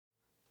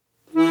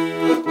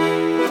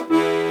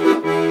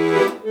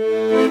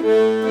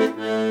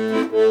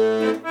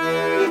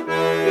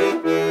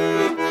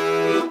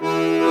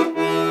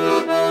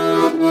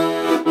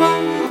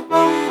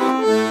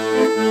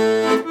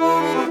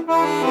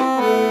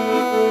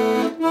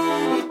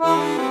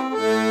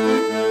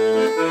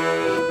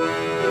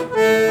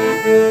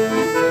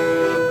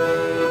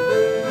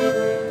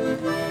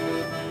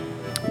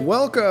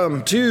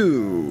welcome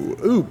to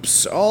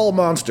Oops, All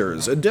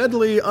Monsters, a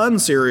deadly,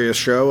 unserious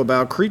show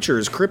about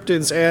creatures,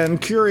 cryptids, and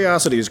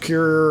curiosities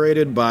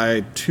curated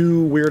by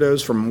two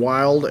weirdos from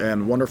wild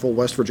and wonderful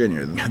West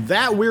Virginia.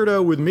 That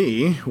weirdo with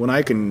me, when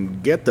I can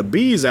get the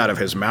bees out of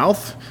his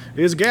mouth,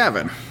 is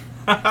Gavin.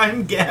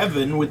 I'm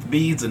Gavin with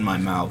beads in my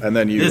mouth. And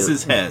then you. This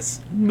is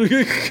Hez.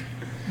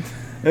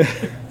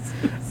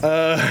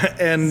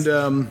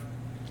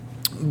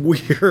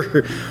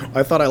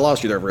 I thought I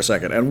lost you there for a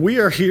second. And we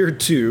are here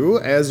to,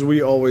 as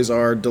we always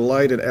are,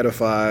 delight and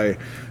edify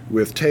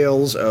with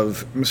tales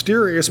of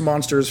mysterious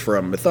monsters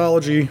from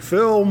mythology,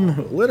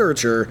 film,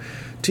 literature,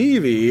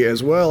 TV,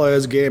 as well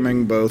as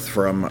gaming, both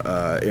from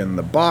in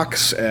the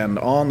box and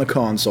on the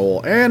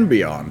console and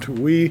beyond.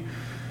 We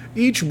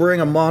each bring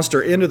a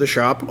monster into the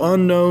shop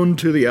unknown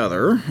to the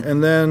other,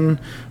 and then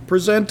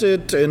present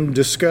it and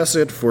discuss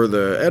it for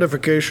the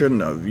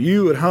edification of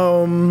you at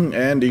home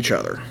and each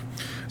other.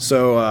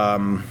 So,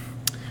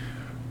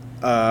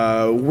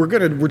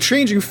 we're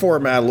changing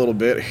format a little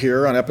bit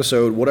here on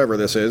episode, whatever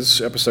this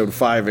is, episode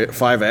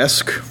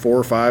 5-esque, 4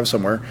 or 5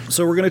 somewhere.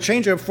 So we're gonna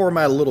change up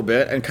format a little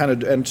bit and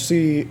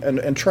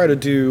and try to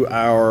do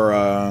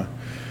our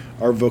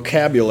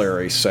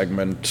vocabulary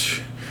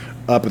segment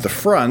up at the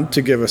front to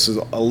give us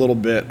a little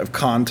bit of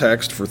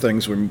context for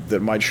things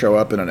that might show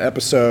up in an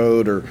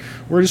episode, or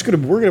we're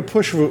gonna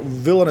push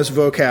villainous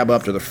vocab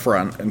up to the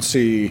front and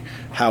see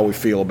how we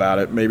feel about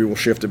it. Maybe we'll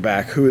shift it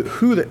back. Who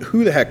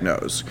the heck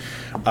knows?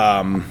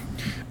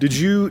 Did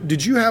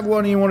you have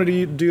one you wanted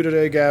to do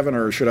today, Gavin,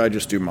 or should I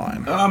just do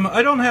mine?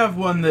 I don't have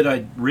one that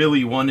I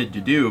really wanted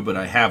to do, but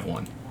I have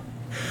one.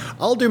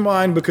 I'll do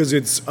mine because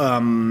it's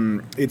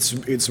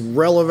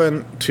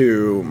relevant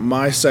to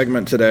my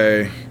segment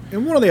today.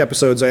 In one of the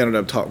episodes, I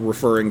ended up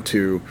referring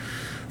to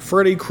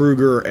Freddy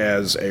Krueger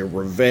as a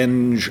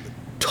revenge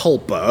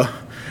tulpa,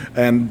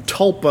 and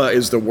tulpa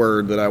is the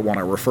word that I want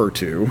to refer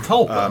to.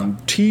 Tulpa?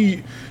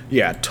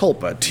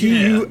 Tulpa.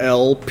 T-U-L-P-A.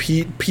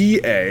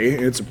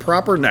 It's a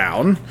proper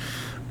noun.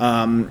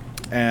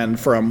 And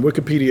from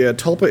Wikipedia,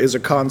 tulpa is a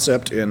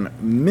concept in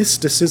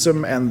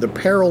mysticism and the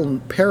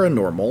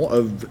paranormal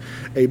of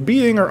a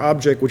being or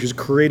object which is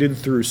created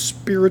through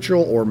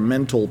spiritual or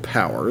mental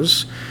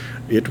powers.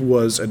 It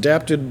was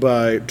adapted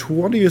by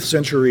 20th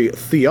century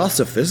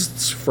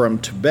theosophists from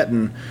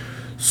Tibetan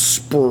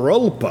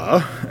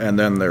sprolpa, and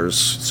then there's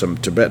some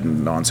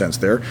Tibetan nonsense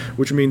there,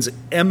 which means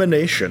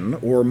emanation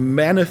or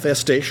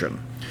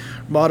manifestation.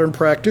 Modern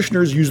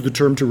practitioners use the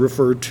term to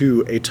refer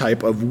to a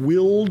type of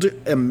willed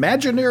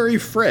imaginary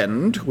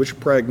friend, which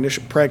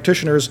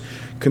practitioners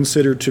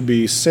consider to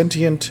be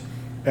sentient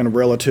and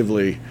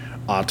relatively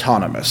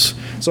autonomous.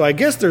 So I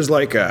guess there's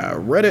like a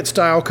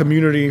Reddit-style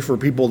community for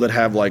people that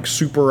have like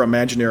super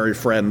imaginary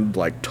friend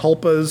like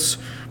tulpas,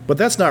 but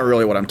that's not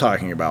really what I'm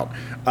talking about.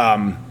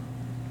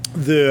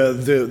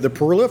 The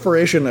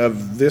proliferation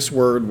of this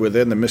word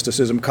within the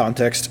mysticism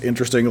context,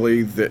 interestingly,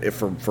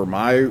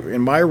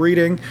 in my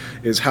reading,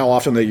 is how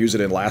often they use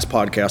it in Last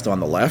Podcast on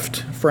the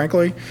Left,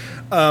 frankly.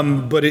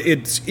 But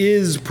it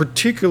is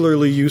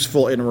particularly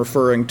useful in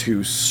referring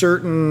to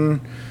certain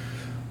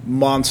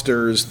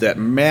monsters that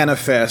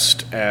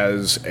manifest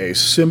as a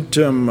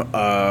symptom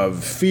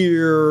of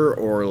fear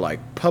or like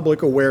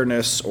public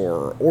awareness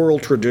or oral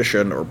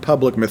tradition or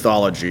public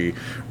mythology,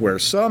 where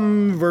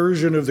some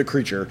version of the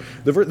creature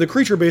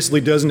basically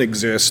doesn't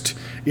exist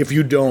if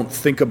you don't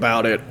think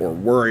about it or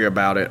worry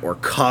about it or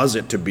cause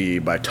it to be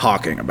by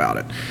talking about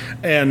it.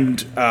 And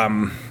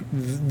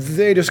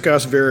they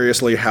discuss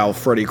variously how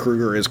Freddy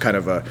Krueger is kind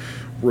of a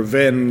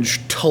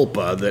revenge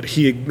tulpa, that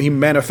he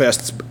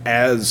manifests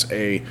as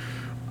a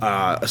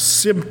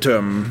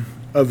symptom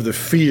of the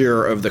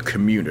fear of the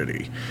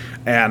community.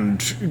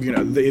 And, you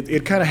know,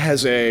 it kind of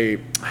has a,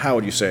 how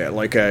would you say it,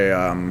 like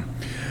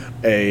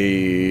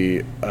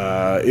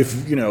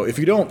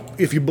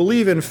if you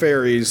believe in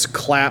fairies,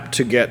 clap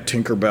to get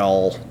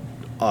Tinkerbell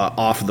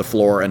off the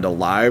floor and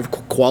alive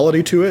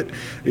quality to it,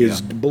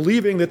 is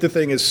believing that the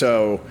thing is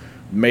so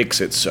makes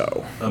it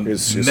so.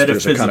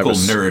 Metaphysical kind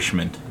of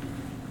nourishment.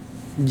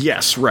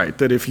 Yes, right.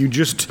 That if you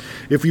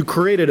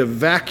created a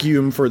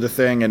vacuum for the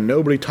thing and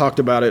nobody talked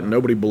about it and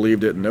nobody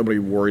believed it and nobody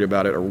worried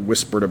about it or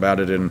whispered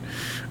about it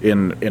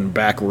in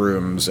back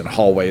rooms and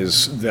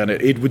hallways, then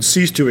it would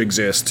cease to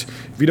exist.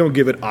 If you don't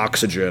give it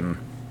oxygen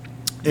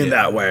in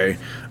that way,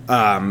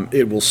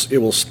 it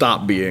will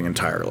stop being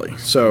entirely.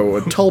 So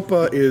a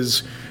tulpa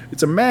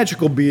it's a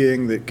magical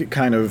being that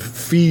kind of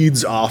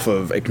feeds off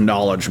of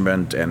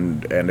acknowledgement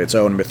and its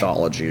own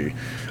mythology.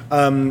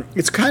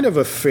 It's kind of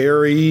a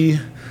fairy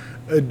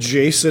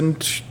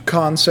adjacent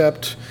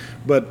concept,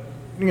 but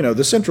you know,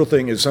 the central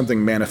thing is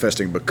something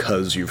manifesting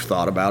because you've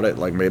thought about it.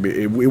 Like maybe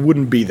it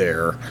wouldn't be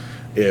there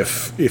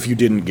if you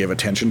didn't give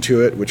attention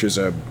to it, which is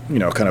a, you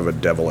know, kind of a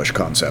devilish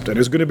concept, and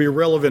is going to be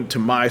relevant to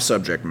my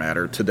subject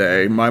matter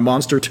today. My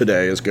monster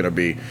today is going to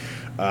be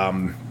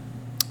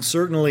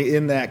certainly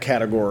in that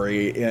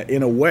category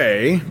in a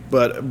way,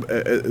 but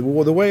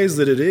the ways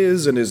that it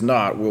is and is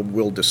not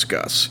we'll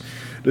discuss.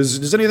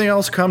 Does anything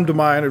else come to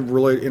mind in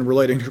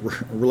relating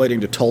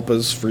to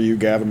tulpas for you,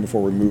 Gavin?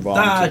 Before we move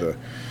on to the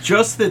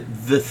just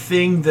that the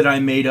thing that I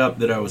made up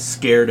that I was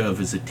scared of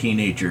as a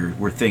teenager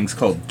were things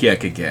called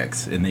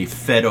geckos, and they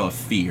fed off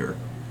fear.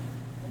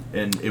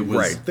 And it was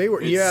right. They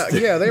were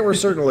they were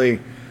certainly.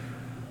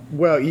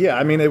 Well, yeah,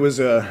 I mean, it was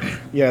the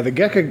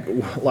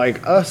gecko,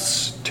 like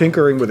us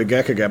tinkering with the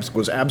gecko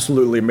was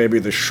absolutely maybe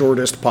the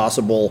shortest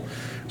possible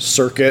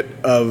circuit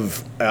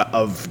of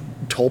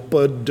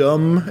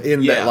tulpadom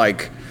in that,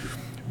 like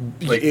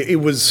it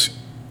was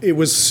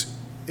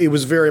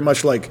very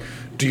much like,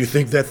 do you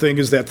think that thing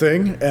is that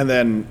thing? And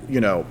then,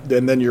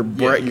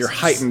 your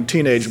heightened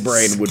teenage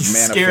brain would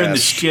manifest. Scaring the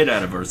shit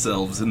out of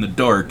ourselves in the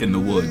dark in the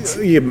woods.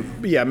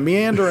 Yeah,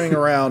 meandering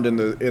around in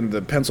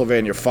the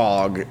Pennsylvania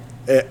fog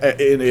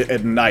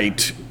at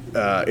night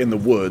in the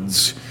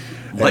woods.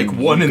 Like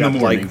 1 in the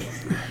morning.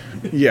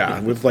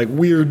 With like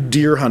weird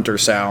deer hunter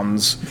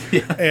sounds.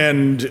 Yeah.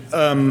 And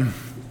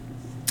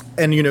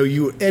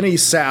any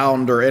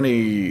sound or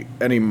any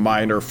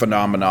minor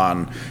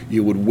phenomenon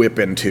you would whip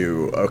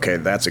into, okay,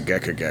 that's a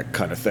gecko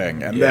kind of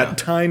thing. And that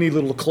tiny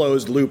little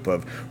closed loop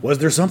of, was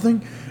there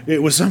something?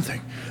 It was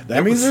something.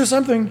 That means there's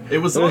something. It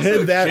was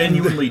also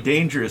genuinely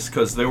dangerous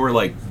because there were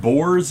like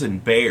boars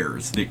and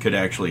bears that could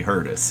actually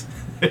hurt us.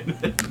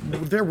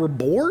 There were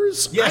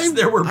boars? Yes,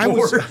 there were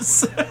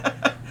boars.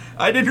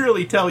 I didn't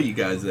really tell you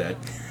guys that.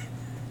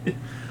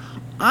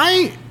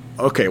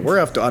 Okay, we're going to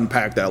have to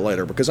unpack that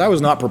later because I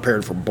was not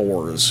prepared for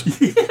boars.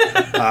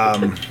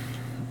 I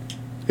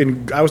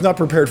was not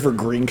prepared for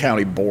Greene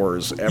County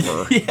boars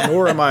ever,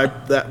 nor am I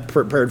that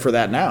prepared for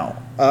that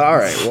now. All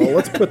right, well,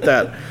 let's put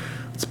that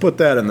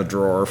in the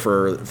drawer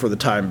for the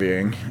time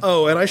being.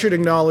 Oh, and I should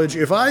acknowledge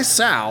if I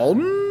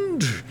sound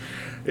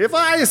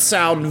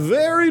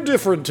very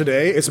different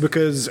today, it's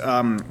because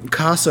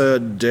Casa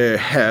de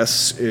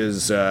Hess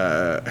is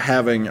I'm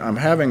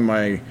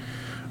having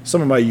some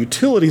of my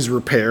utilities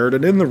repaired,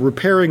 and in the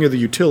repairing of the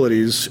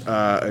utilities,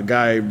 a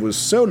guy was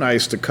so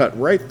nice to cut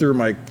right through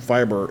my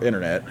fiber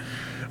internet.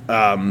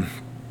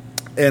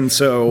 And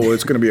so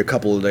it's going to be a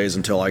couple of days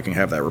until I can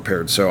have that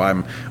repaired. So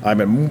I'm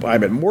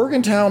at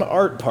Morgantown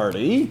Art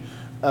Party,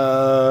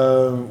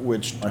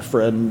 which my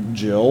friend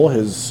Jill,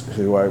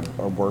 who I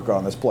work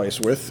on this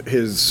place with,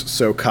 is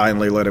so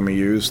kindly letting me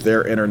use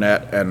their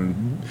internet,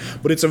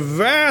 but it's a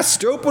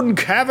vast open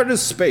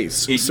cavernous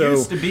space. It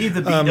used to be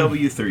the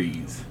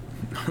BW3s.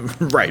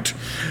 Right.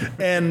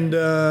 And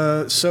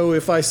so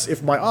if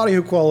my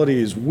audio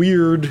quality is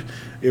weird,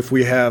 if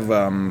we have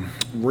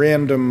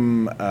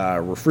random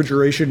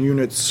refrigeration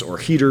units or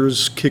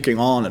heaters kicking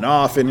on and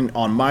off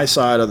on my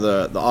side of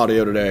the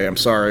audio today, I'm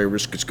sorry.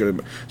 It's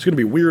gonna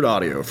be weird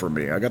audio for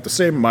me. I got the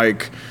same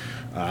mic,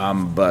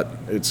 but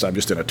I'm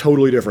just in a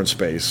totally different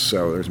space.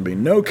 So there's gonna be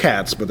no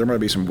cats, but there might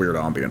be some weird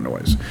ambient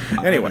noise.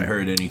 Anyway, I haven't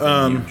heard anything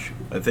huge.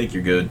 I think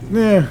you're good.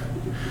 Yeah.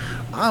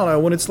 I don't know,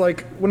 when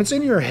it's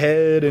in your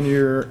head and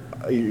you're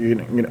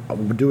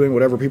doing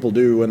whatever people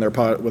do when they're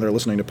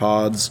listening to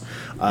pods,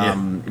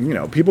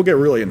 people get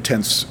really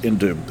intense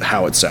into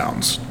how it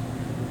sounds.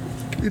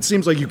 It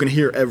seems like you can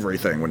hear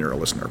everything when you're a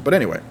listener. But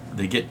anyway,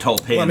 they get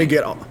tulpanic. Let me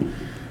get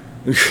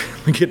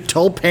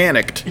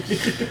tulpanicked.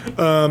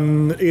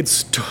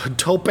 It's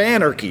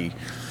tulpanarchy.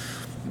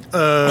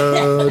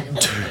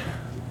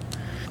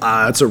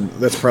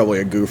 That's probably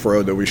a goof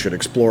road that we should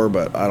explore,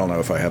 but I don't know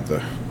if I have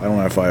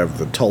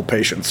the tull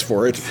patience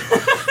for it.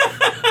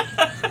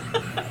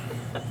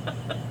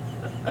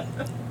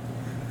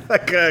 I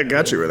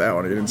got you with that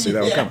one. You didn't see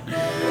that one coming.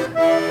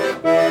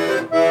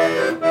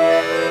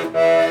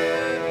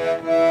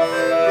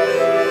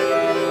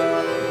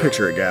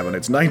 Picture it, Gavin.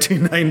 It's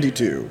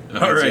 1992.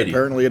 Alrighty.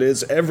 Apparently it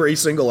is every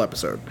single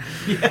episode.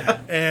 Yeah.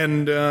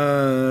 And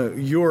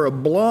you're a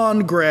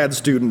blonde grad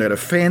student at a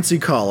fancy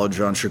college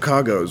on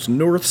Chicago's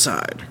North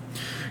Side.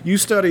 You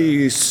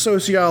study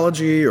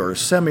sociology or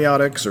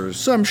semiotics or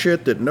some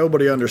shit that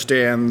nobody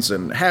understands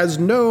and has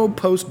no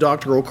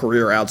postdoctoral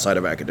career outside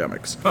of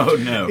academics. Oh,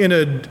 no. In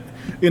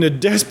a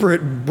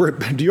desperate...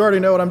 Do you already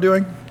know what I'm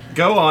doing?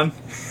 Go on.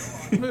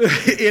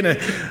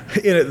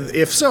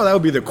 If so, that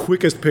would be the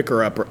quickest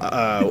picker-upper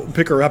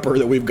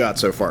that we've got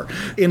so far.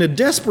 In a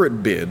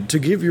desperate bid to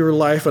give your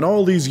life and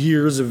all these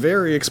years of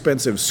very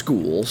expensive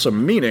school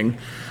some meaning,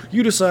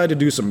 you decide to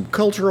do some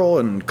cultural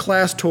and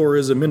class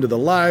tourism into the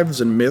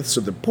lives and myths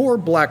of the poor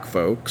black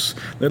folks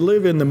that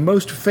live in the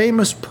most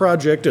famous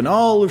project in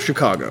all of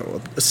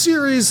Chicago, a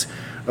series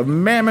of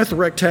mammoth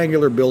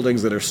rectangular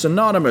buildings that are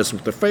synonymous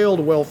with the failed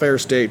welfare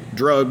state,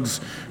 drugs,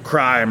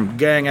 crime,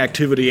 gang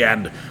activity,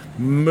 and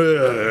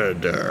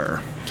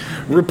murder.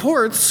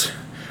 Reports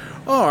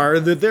are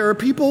that there are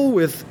people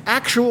with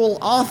actual,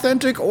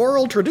 authentic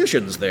oral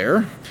traditions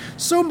there,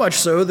 so much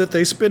so that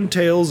they spin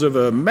tales of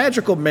a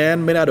magical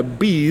man made out of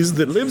bees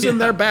that lives in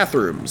their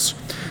bathrooms.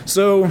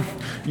 So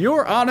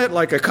you're on it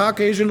like a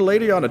Caucasian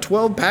lady on a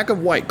 12-pack of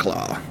White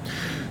Claw.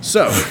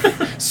 So,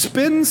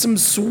 spin some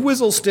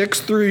swizzle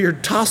sticks through your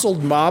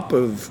tousled mop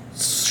of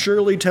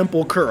Shirley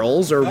Temple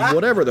curls, or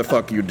whatever the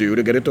fuck you do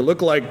to get it to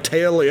look like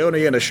Taya Leone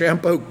in a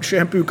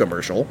shampoo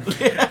commercial.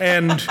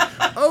 And,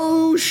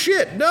 oh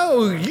shit,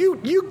 no,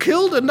 you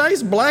killed a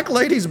nice black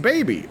lady's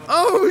baby.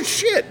 Oh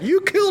shit,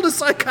 you killed a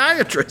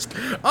psychiatrist.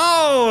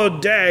 Oh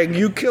dang,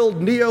 you killed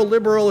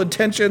neoliberal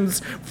intentions.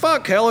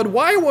 Fuck, Helen,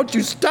 why won't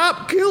you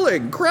stop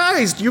killing?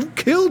 Christ, you've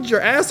killed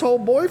your asshole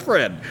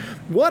boyfriend.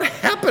 What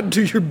happened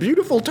to your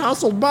beautiful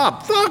tousled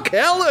mop? Fuck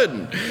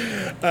Helen!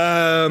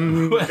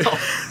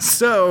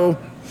 So,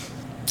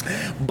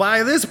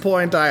 by this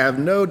point, I have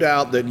no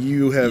doubt that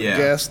you have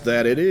guessed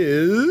that it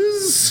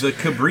is... The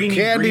Cabrini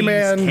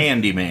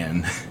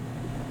Candyman.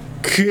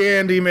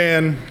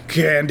 Candyman.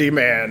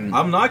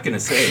 I'm not going to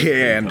say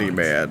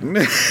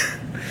Candyman.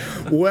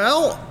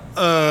 Well,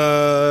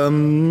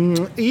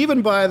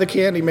 even by the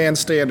Candyman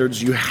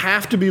standards, you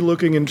have to be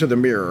looking into the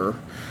mirror.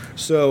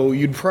 So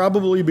you'd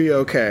probably be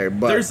okay.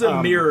 But there's a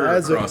mirror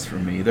across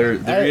from me. There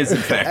is, in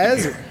fact, a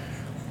mirror.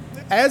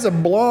 As a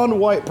blonde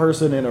white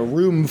person in a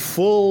room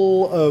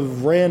full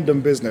of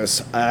random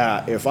business,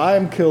 if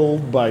I'm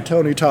killed by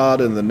Tony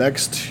Todd in the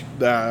next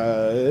 2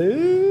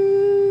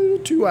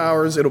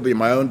 hours, it'll be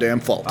my own damn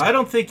fault. I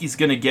don't think he's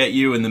going to get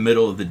you in the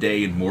middle of the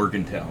day in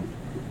Morgantown.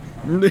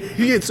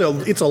 It's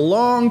a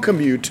long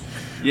commute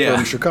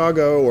from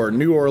Chicago or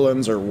New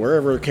Orleans or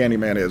wherever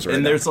Candyman is right now.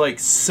 And there's like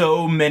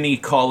so many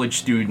college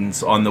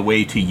students on the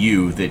way to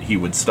you that he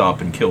would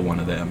stop and kill one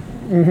of them.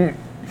 Mm-hmm.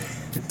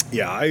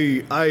 Yeah,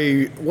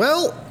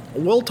 well,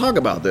 we'll talk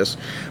about this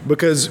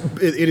because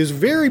it is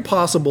very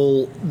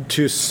possible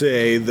to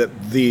say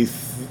that the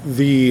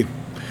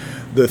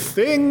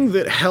thing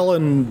that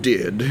Helen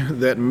did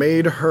that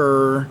made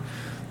her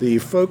the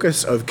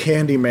focus of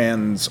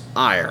Candyman's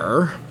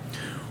ire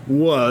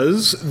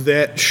was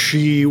that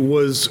she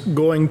was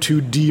going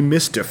to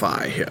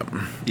demystify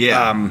him.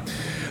 Yeah.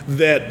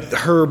 That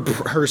her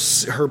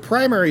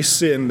primary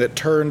sin that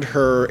turned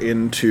her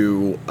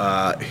into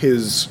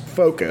his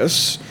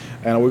focus,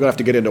 and we're going to have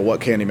to get into what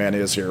Candyman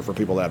is here for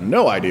people that have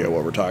no idea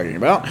what we're talking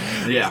about,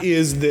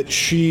 is that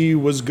she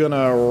was going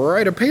to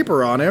write a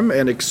paper on him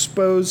and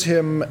expose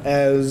him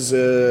as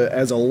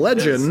a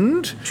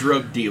legend. As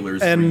drug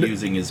dealers were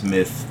using his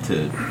myth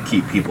to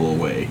keep people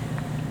away.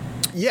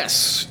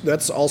 Yes,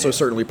 that's also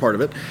certainly part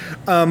of it.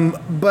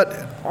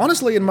 But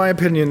honestly, in my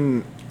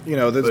opinion,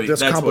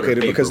 that's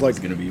complicated because, like,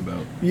 going to be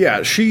about.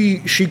 Yeah, she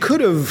could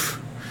have.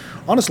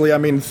 Honestly, I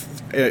mean,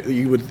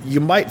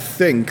 you might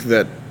think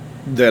that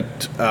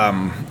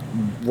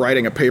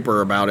writing a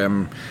paper about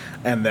him,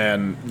 and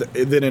then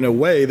in a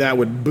way that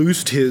would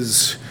boost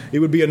his. It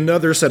would be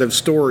another set of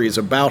stories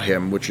about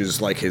him, which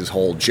is like his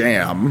whole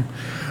jam.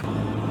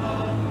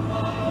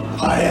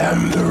 I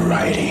am the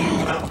writing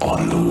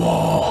on the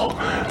wall,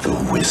 the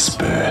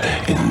whisper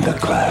in the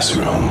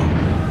classroom.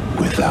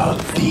 Without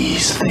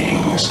these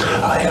things,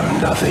 I am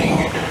nothing.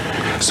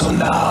 So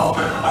now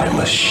I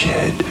must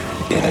shed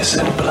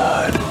innocent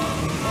blood.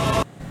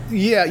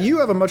 Yeah, you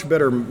have a much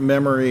better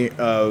memory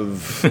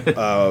of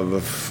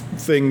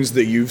things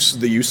that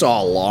you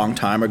saw a long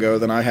time ago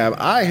than I have.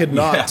 I had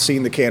not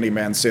seen the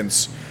Candyman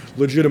since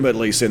like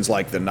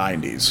the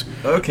 90s.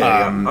 Okay,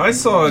 I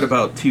saw it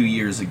about 2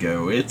 years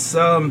ago. It's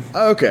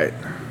okay.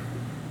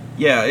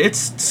 Yeah,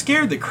 it's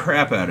scared the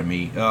crap out of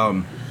me.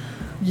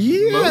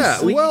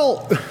 Mostly.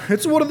 Well,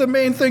 it's one of the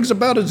main things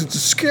about it. It's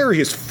scary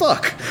as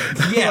fuck.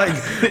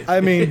 Yeah, I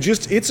mean,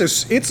 just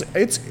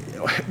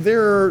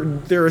there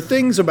are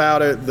things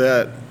about it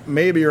that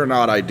maybe are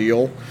not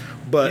ideal,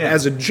 but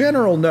as a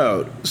general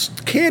note,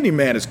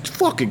 Candyman is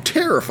fucking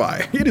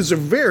terrifying. It is a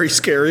very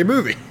scary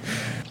movie.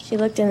 She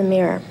looked in the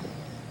mirror,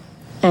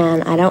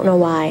 and I don't know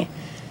why,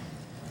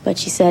 but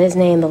she said his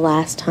name the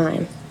last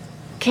time.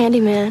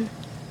 Candyman.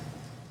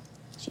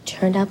 She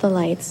turned out the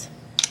lights.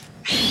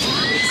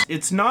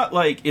 It's not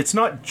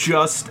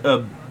just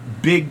a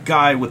big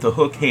guy with a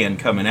hook hand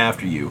coming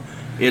after you.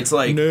 It's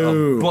like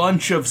a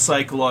bunch of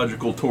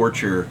psychological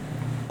torture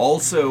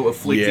also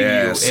afflicting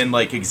you and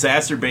like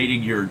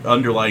exacerbating your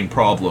underlying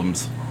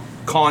problems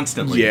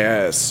constantly.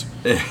 Yes.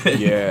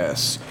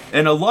 Yes.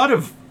 And a lot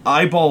of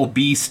eyeball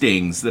bee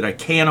stings that I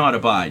cannot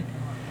abide.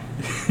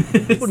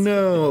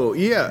 No,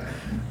 yeah.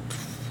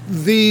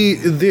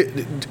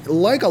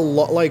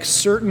 Like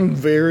certain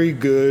very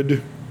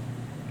good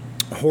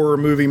horror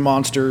movie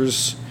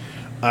monsters,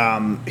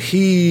 the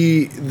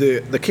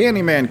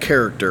Candyman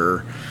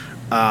character,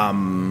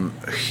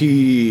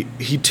 he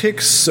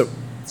ticks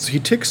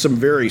some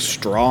very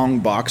strong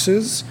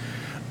boxes,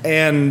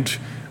 and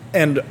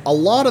a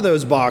lot of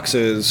those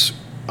boxes,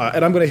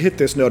 and I'm going to hit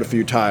this note a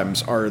few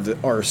times,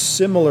 are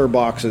similar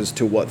boxes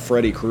to what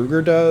Freddy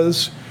Krueger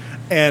does,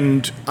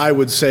 and I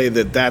would say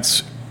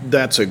that's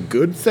a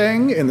good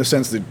thing in the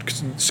sense that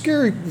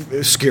scary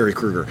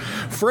Krueger,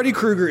 Freddy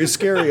Krueger is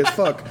scary as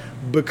fuck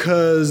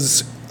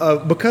because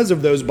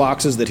of those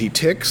boxes that he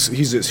ticks.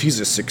 He's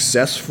a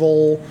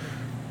successful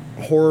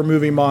horror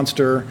movie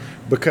monster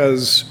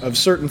because of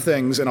certain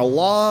things, and a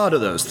lot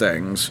of those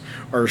things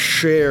are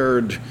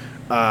shared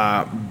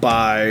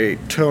by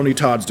Tony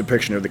Todd's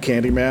depiction of the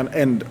Candyman.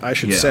 And I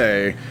should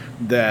say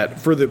that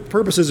for the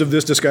purposes of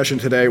this discussion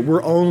today,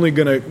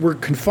 we're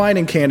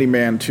confining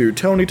Candyman to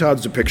Tony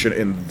Todd's depiction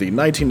in the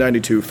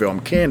 1992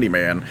 film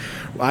Candyman.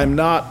 I'm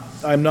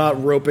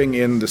not roping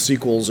in the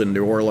sequels in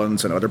New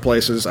Orleans and other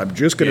places. I'm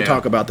just going to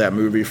talk about that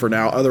movie for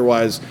now.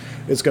 Otherwise,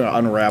 it's going to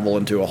unravel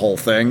into a whole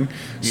thing.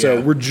 So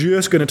we're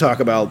just going to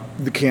talk about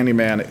the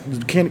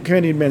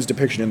Candyman's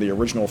depiction in the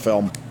original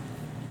film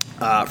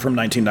from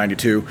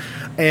 1992.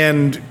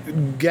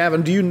 And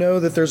Gavin, do you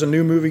know that there's a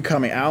new movie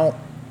coming out?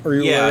 Are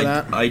you aware of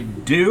that? I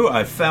do.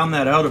 I found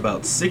that out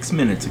about 6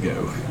 minutes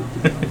ago.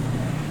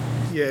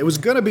 Yeah, it was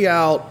going to be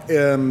out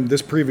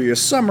this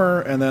previous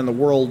summer, and then the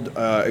world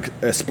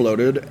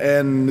exploded,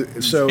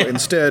 and so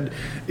instead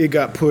it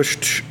got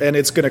pushed, and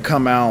it's going to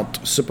come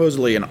out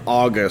supposedly in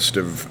August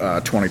of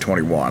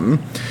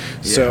 2021.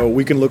 So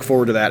we can look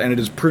forward to that, and it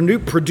is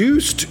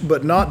produced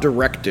but not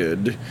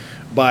directed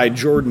by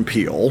Jordan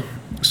Peele.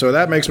 So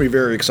that makes me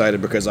very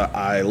excited because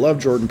I love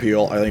Jordan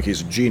Peele. I think he's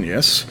a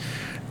genius.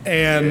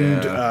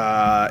 And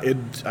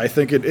I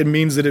think it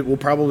means that it will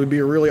probably be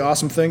a really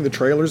awesome thing. The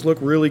trailers look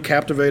really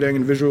captivating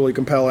and visually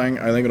compelling.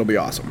 I think it'll be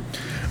awesome.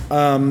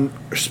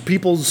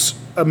 People's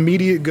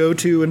immediate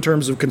go-to in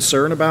terms of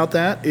concern about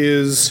that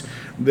is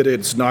that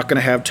it's not going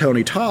to have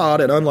Tony Todd,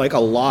 and unlike a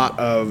lot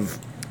of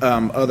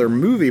other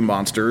movie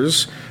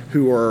monsters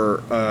who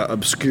are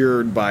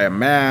obscured by a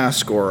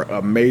mask or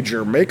a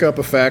major makeup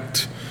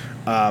effect,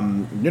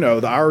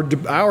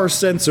 our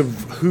sense of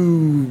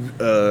who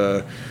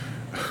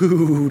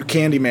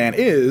Candyman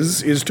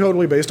is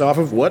totally based off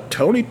of what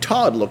Tony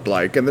Todd looked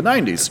like in the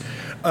 90s.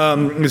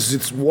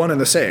 It's one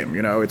and the same,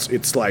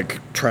 it's like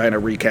trying to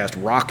recast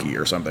Rocky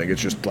or something.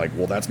 It's just like,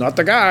 well, that's not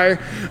the guy.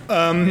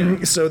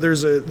 So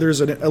there's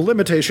a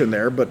limitation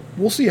there, but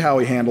we'll see how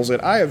he handles it.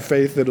 I have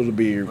faith that it'll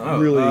be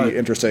really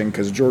interesting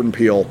because Jordan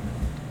Peele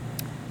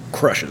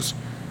crushes.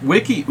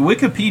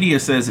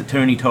 Wikipedia says that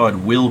Tony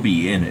Todd will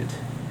be in it.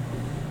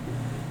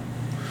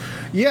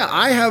 Yeah,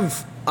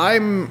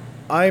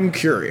 I'm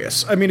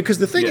curious. I mean, because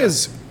the thing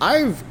is,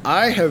 I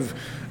have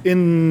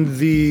in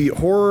the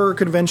horror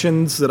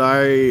conventions that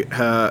I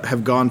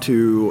have gone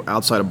to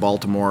outside of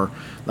Baltimore,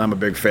 that I'm a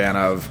big fan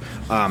of.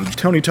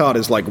 Tony Todd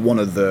is like one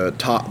of the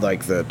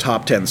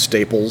top 10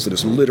 staples that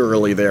is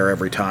literally there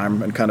every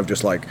time and kind of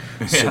just like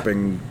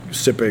sipping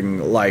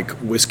like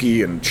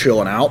whiskey and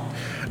chilling out,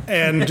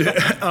 and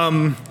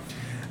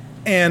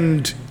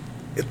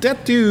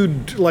that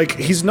dude, like,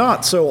 he's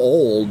not so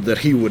old that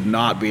he would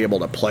not be able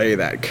to play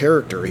that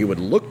character. He would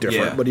look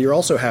different, but you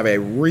also have a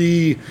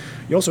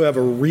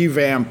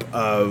revamp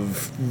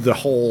of the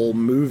whole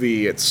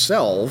movie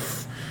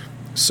itself.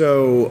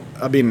 So,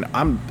 I mean,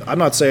 I'm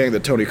not saying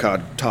that Tony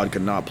Todd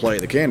could not play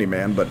the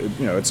Candyman, but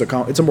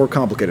it's a more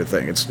complicated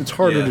thing. It's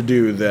harder to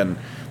do than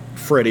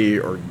Freddy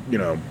or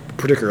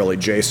particularly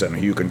Jason,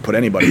 who you can put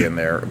anybody in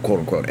there,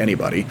 quote unquote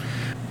anybody.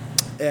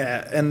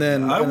 And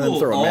then throw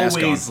a mask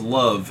on. I will always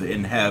love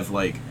and have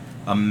like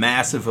a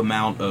massive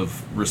amount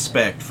of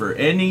respect for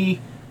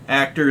any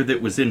actor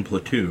that was in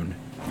Platoon.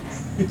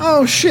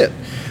 Oh shit!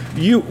 I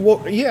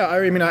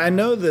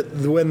know that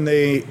when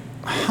they,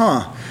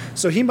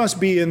 so he must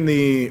be in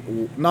the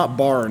not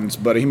Barnes,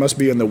 but he must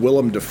be in the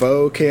Willem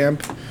Dafoe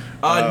camp.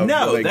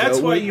 No, that's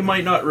why you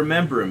might not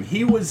remember him.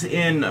 He was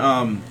in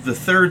the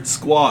third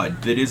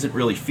squad that isn't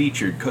really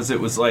featured because it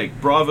was like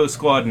Bravo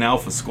Squad and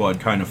Alpha Squad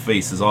kind of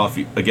faces off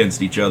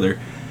against each other.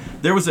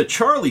 There was a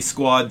Charlie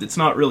Squad that's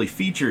not really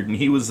featured, and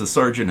he was the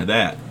sergeant of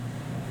that.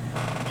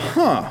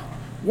 Huh.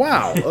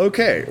 Wow.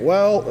 Okay.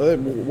 Well,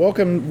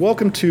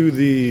 welcome to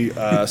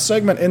the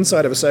segment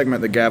inside of a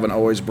segment that Gavin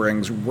always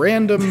brings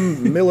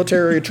random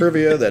military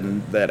trivia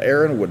that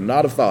Aaron would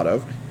not have thought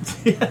of.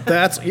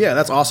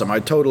 That's awesome. I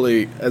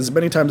totally, as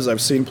many times as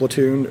I've seen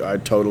Platoon, I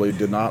totally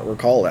did not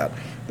recall that.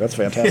 That's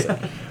fantastic.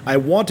 I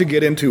want to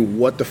get into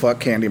what the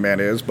fuck Candyman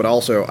is, but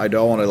also I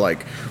don't want to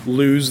like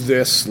lose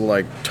this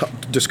like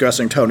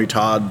discussing Tony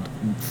Todd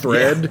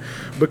thread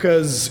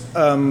because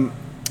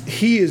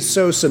he is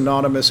so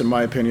synonymous, in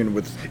my opinion,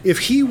 with, if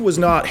he was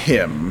not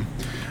him,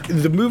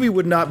 the movie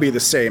would not be the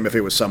same if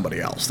it was somebody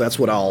else. That's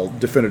what I'll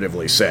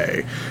definitively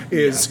say,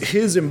 is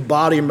his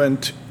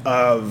embodiment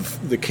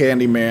of the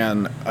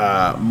Candyman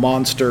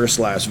monster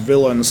slash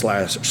villain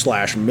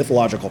slash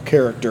mythological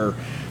character.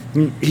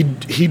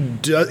 He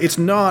does. It's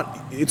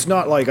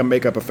not like a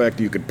makeup effect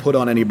you could put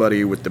on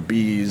anybody with the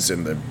bees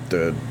and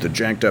the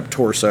janked up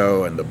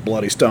torso and the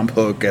bloody stump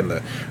hook and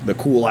the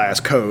cool ass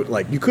coat.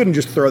 Like, you couldn't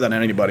just throw that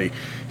on anybody.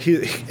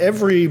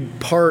 Every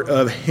part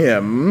of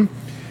him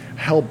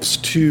helps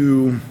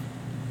to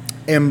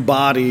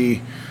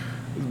embody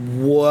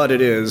what it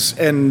is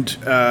and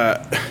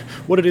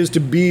what it is to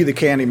be the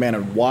Candyman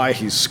and why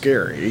he's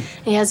scary.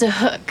 He has a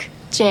hook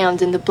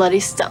jammed in the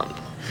bloody stump.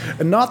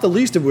 And not the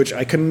least of which,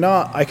 I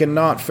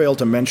cannot fail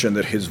to mention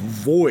that his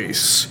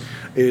voice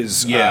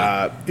is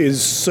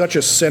such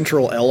a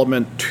central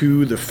element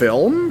to the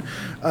film.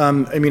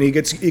 I mean, he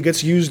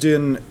gets used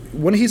in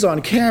when he's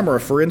on camera.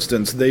 For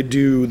instance, they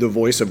do the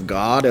voice of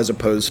God as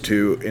opposed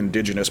to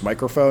indigenous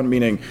microphone,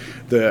 meaning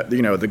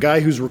the guy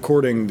who's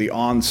recording the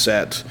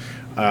onset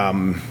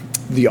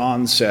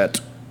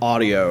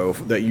audio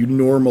that you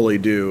normally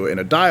do in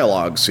a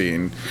dialogue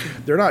scene.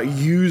 They're not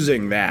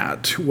using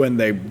that when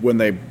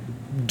they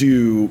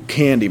do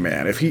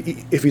Candyman.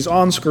 If he's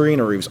on screen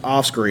or he's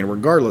off screen,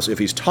 regardless, if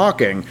he's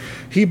talking,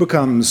 he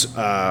becomes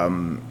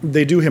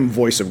they do him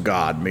voice of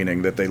God,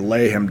 meaning that they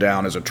lay him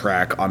down as a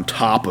track on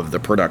top of the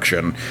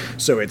production,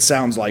 so it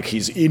sounds like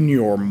he's in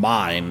your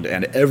mind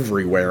and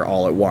everywhere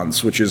all at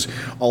once, which is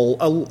a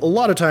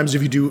lot of times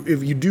if you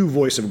do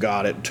voice of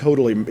God,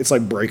 it's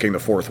like breaking the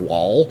fourth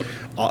wall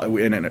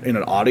in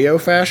an audio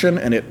fashion,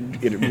 and it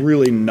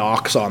really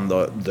knocks on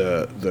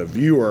the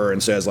viewer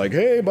and says like,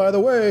 hey, by the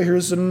way,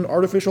 here's an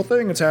artificial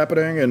thing that's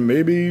happening, and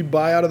maybe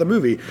buy out of the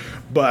movie.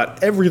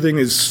 But everything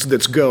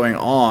that's going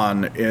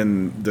on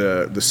in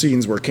the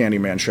scenes where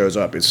Candyman shows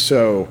up is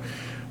so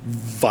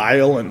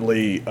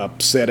violently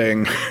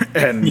upsetting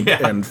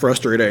and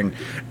frustrating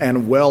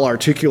and well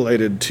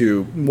articulated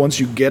to, once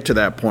you get to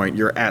that point,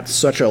 you're at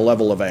such a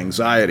level of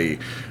anxiety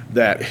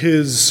that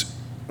his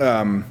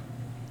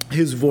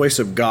voice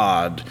of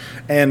God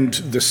and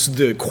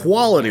the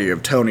quality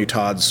of Tony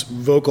Todd's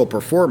vocal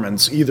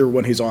performance, either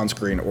when he's on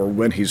screen or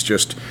when he's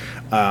just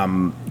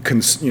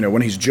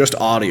when he's just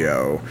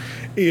audio,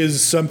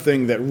 is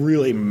something that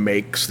really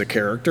makes the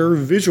character.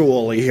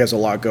 Visually, he has a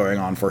lot going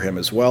on for him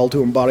as well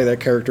to embody that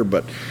character,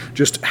 but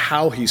just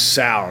how he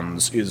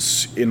sounds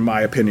is, in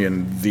my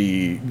opinion,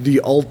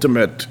 the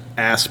ultimate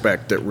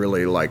aspect that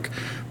really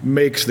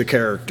makes the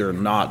character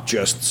not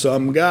just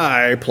some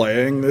guy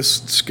playing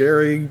this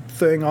scary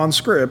thing on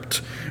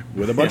script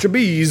with a bunch of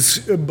bees,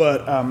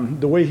 but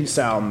the way he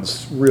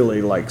sounds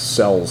really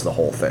sells the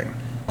whole thing.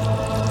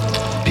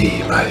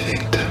 Be my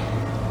victim.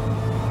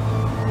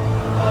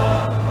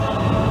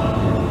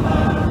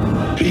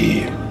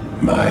 Be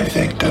my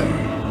victim.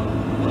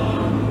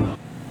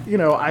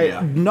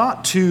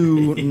 Not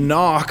to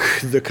knock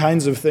the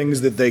kinds of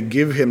things that they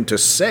give him to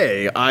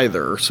say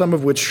either, some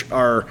of which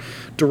are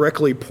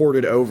directly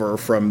ported over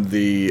from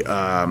the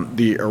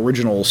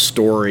original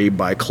story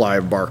by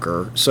Clive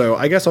Barker. So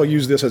I guess I'll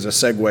use this as a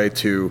segue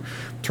to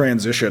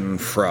transition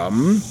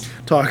from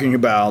talking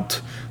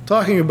about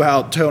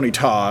Tony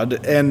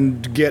Todd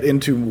and get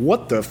into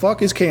what the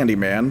fuck is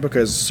Candyman,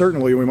 because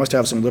certainly we must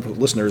have some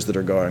listeners that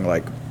are going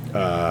like,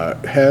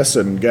 Hess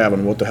and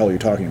Gavin, what the hell are you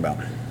talking about?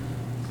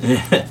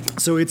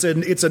 So it's a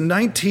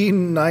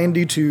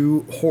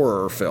 1992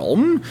 horror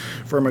film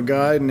from a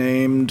guy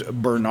named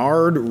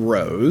Bernard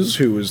Rose,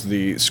 who was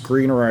the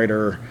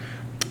screenwriter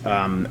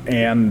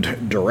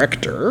and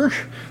director.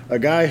 A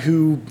guy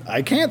who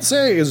I can't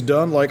say has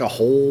done a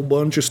whole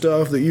bunch of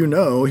stuff that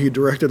he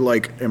directed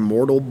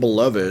Immortal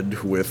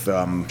Beloved with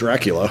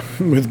Dracula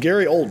with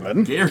Gary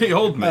Oldman. With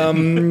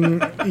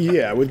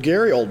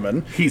Gary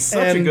Oldman. He's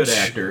such a good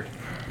actor.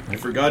 I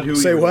forgot who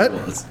he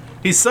was.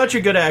 He's such a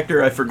good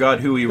actor, I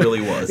forgot who he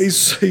really was.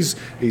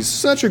 He's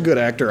such a good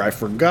actor, I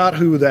forgot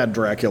who that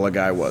Dracula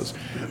guy was.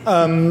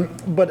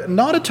 But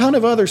not a ton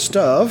of other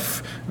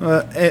stuff.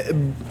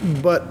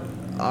 But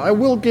I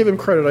will give him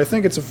credit. I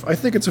think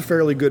it's a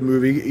fairly good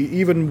movie,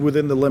 even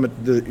within the limit.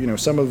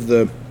 Some of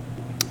the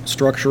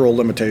structural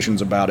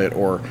limitations about it,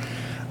 or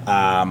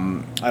I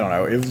don't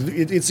know.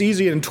 It's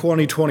easy in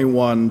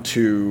 2021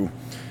 to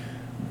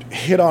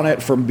hit on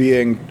it from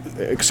being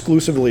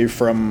exclusively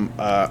from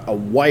a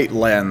white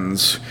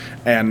lens,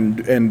 and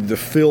the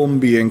film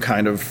being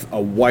kind of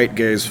a white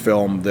gaze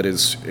film that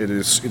it's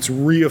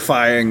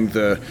reifying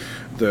the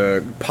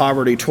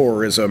poverty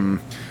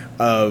tourism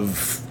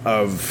of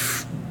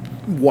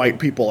white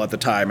people at the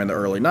time in the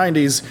early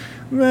 90s.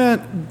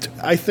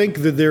 I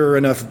think that there are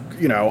enough,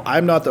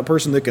 I'm not the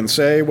person that can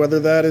say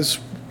whether that is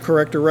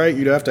correct or right.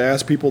 You'd have to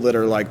ask people that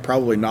are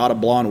probably not a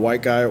blonde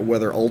white guy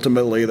whether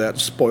ultimately that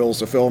spoils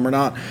the film or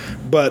not.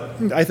 But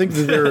I think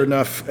that there are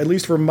enough, at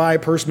least from my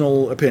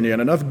personal opinion,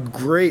 enough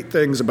great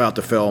things about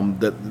the film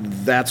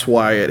that's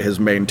why it has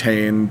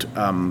maintained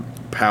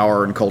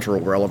power and cultural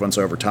relevance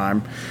over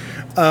time.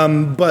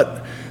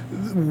 But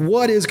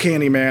what is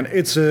Candyman?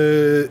 It's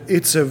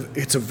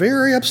a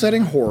very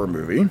upsetting horror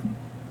movie.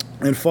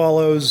 And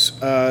follows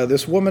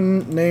this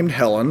woman named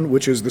Helen,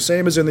 which is the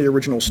same as in the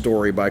original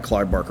story by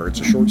Clive Barker.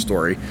 It's a short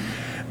story.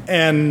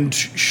 And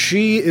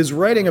she is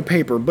writing a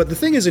paper. But the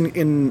thing is,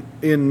 in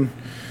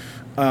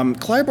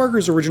Clive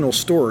Barker's original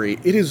story,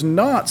 it is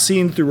not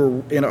seen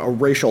through in a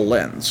racial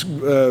lens.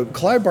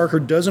 Clive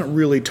Barker doesn't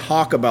really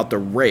talk about the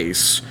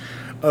race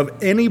of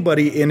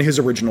anybody in his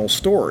original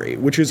story,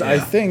 which is, I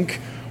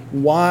think,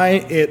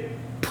 why it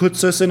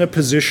puts us in a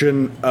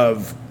position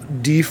of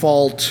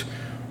default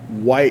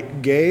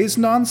white gaze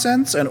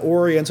nonsense and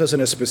orients us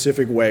in a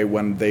specific way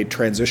when they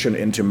transition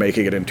into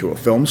making it into a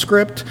film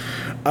script.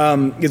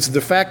 It's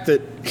the fact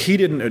that he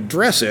didn't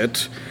address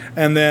it,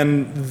 and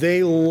then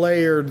they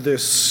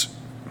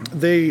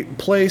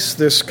place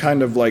this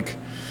kind of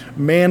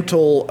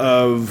mantle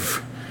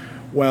of,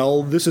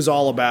 well, this is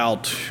all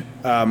about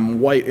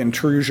white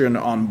intrusion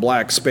on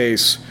black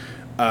space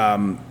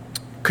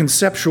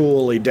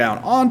conceptually down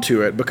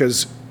onto it,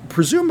 because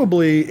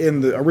presumably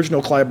in the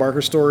original Clive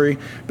Barker story,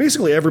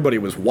 basically everybody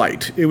was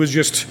white. It was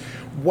just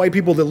white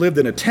people that lived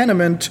in a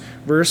tenement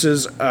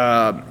versus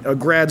a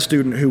grad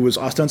student who was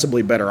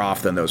ostensibly better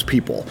off than those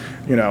people.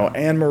 You know,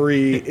 Anne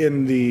Marie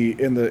in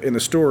the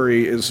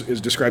story is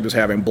described as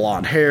having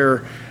blonde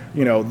hair.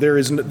 You know, there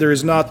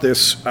is not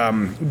this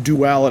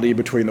duality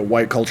between the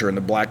white culture and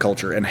the black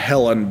culture, and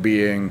Helen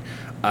being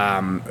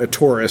a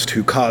tourist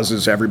who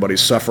causes everybody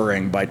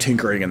suffering by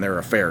tinkering in their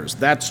affairs.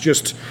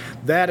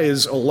 That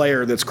is a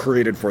layer that's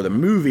created for the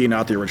movie,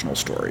 not the original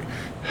story.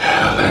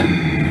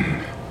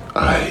 Helen,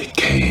 I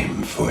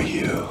came for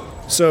you.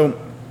 So,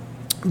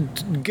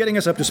 getting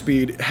us up to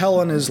speed,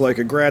 Helen is like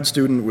a grad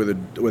student with a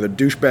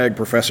douchebag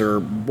professor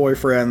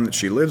boyfriend that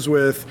she lives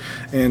with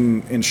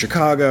in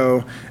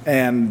Chicago,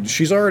 and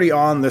she's already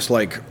on this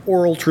like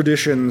oral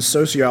tradition,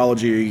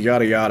 sociology,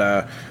 yada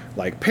yada,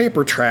 like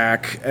paper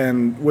track.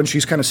 And when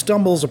she's kind of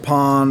stumbles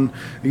upon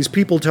these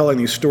people telling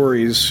these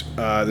stories,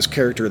 this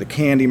character, the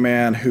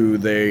Candyman, who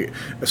they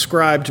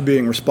ascribe to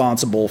being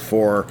responsible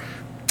for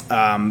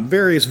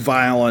various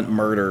violent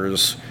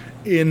murders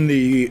in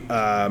the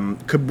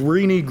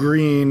Cabrini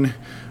Green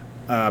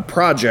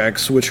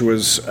projects, which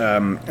was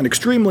an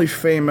extremely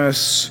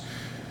famous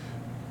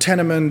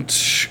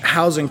tenement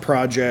housing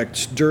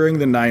project during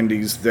the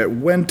 90s that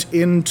went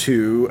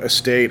into a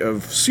state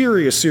of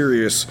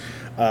serious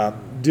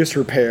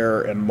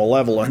disrepair and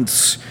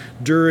malevolence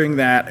during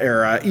that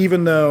era,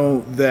 even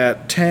though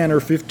that 10 or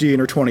 15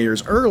 or 20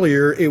 years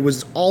earlier, it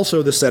was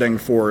also the setting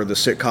for the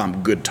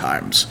sitcom Good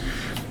Times.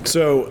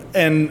 So,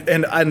 and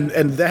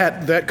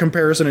that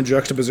comparison and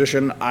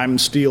juxtaposition I'm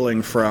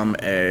stealing from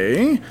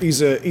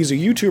he's a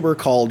YouTuber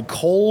called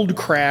Cold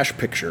Crash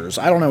Pictures.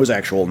 I don't know his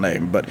actual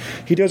name, but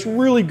he does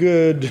really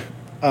good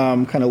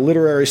kind of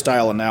literary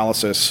style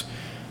analysis,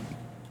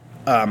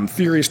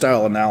 theory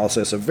style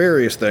analysis of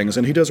various things,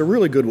 and he does a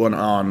really good one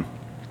on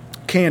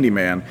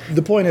Candyman.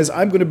 The point is,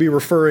 I'm going to be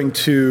referring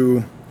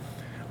to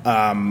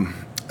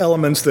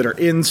elements that are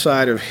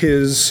inside of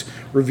his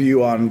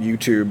review on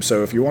YouTube.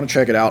 So if you want to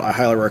check it out, I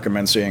highly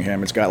recommend seeing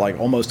him. It's got like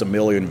almost 1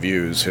 million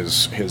views,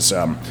 his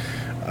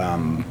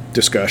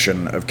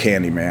discussion of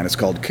Candyman. It's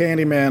called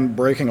Candyman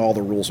Breaking All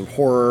the Rules of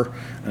Horror.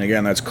 And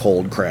again, that's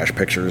Cold Crash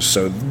Pictures.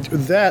 So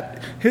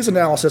that his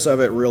analysis of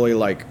it really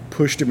like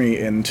pushed me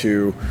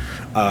into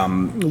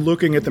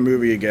looking at the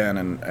movie again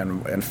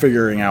and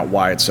figuring out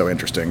why it's so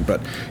interesting.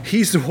 But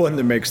he's the one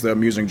that makes the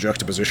amusing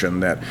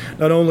juxtaposition that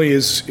not only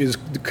is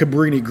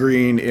Cabrini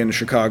Green in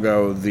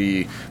Chicago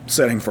the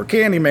setting for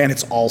Candyman,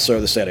 it's also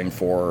the setting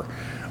for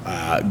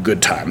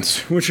Good Times,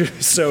 which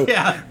is so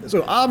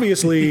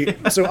obviously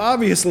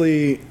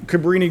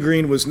Cabrini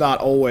Green was not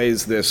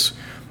always this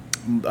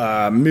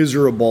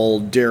miserable,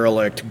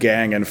 derelict,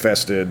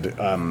 gang-infested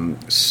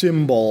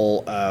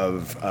symbol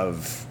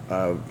of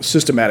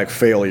systematic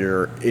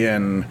failure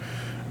in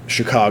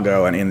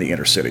Chicago and in the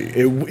inner city.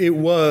 It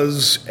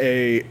was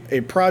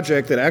a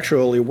project that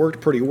actually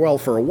worked pretty well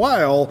for a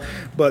while,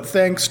 but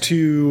thanks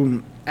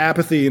to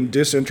apathy and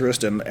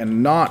disinterest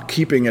and not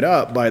keeping it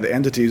up by the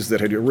entities that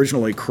had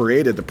originally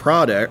created the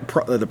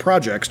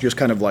projects, just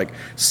kind of like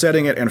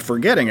setting it and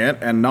forgetting it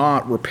and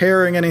not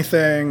repairing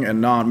anything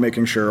and not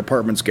making sure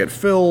apartments get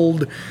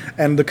filled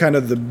and the kind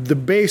of the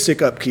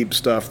basic upkeep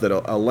stuff that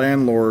a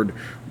landlord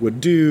would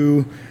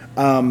do.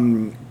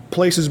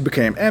 Places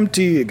became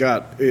empty.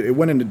 It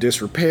went into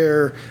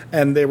disrepair,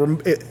 and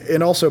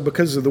and also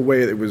because of the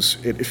way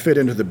it fit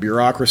into the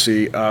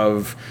bureaucracy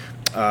of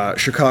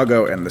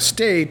Chicago and the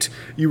state,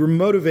 you were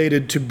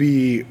motivated to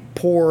be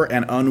poor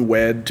and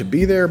unwed to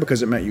be there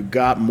because it meant you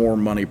got more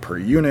money per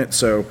unit.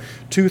 So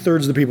 2/3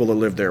 of the people that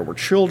lived there were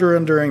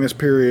children during this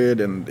period,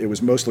 and it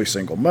was mostly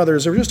single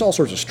mothers. There were just all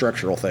sorts of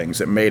structural things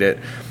that made it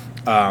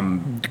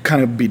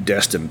kind of be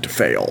destined to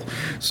fail.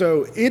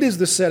 So it is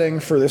the setting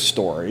for this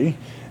story.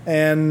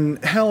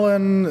 And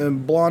Helen, a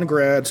blonde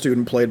grad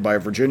student played by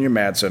Virginia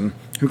Madsen,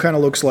 who kind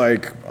of looks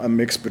like a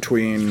mix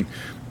between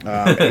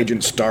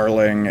Agent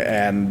Starling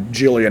and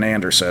Gillian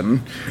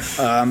Anderson,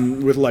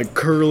 with like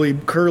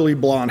curly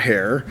blonde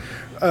hair,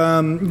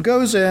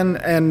 goes in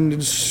and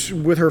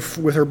with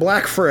her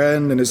black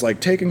friend and is like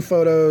taking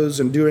photos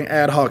and doing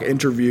ad hoc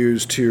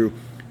interviews to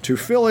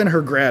fill in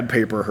her grad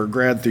paper, her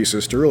grad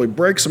thesis, to really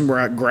break some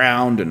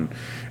ground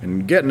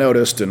and get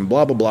noticed and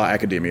blah blah blah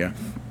academia.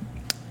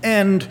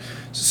 And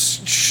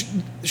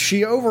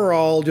she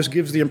overall just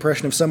gives the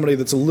impression of somebody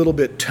that's a little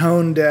bit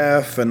tone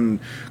deaf and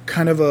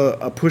kind of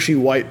a pushy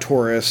white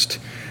tourist.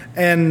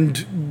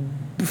 And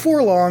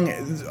before long,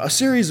 a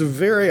series of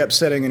very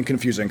upsetting and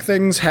confusing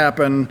things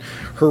happen.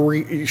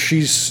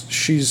 She's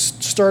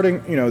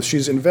starting,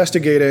 she's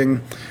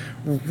investigating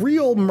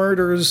real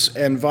murders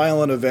and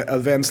violent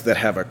events that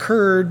have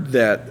occurred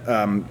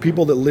that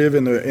people that live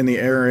in the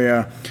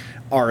area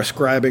are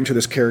ascribing to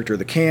this character,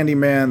 the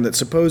Candyman, that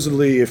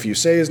supposedly, if you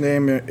say his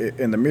name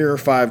in the mirror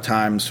 5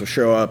 times, he'll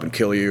show up and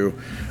kill you.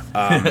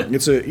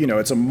 It's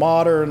a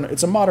modern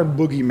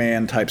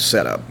boogeyman type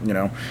setup,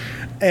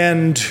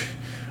 and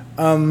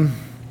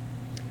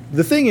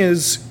The thing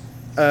is,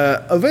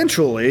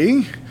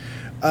 eventually,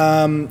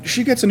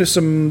 she gets into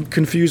some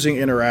confusing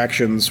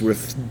interactions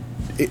with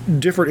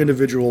different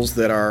individuals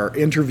that are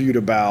interviewed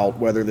about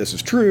whether this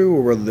is true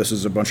or whether this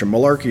is a bunch of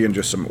malarkey and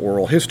just some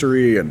oral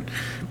history and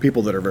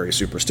people that are very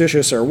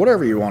superstitious or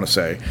whatever you want to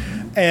say.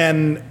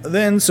 And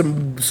then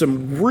some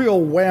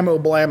real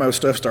whammo blammo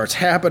stuff starts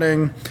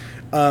happening.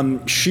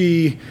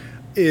 She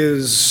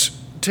is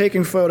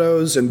taking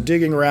photos and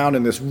digging around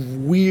in this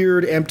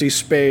weird empty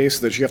space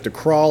that you have to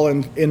crawl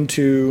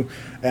into,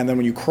 and then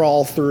when you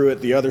crawl through it,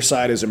 the other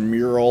side is a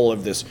mural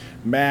of this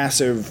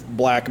massive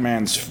black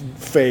man's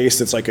face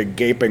that's like a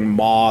gaping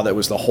maw that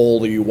was the hole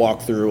that you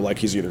walk through, like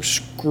he's either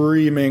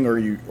screaming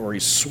or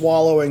he's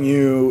swallowing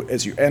you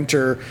as you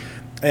enter.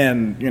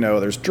 And,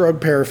 there's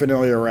drug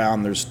paraphernalia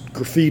around, there's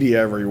graffiti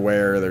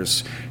everywhere,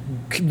 there's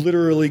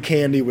literally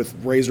candy with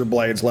razor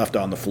blades left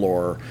on the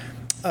floor.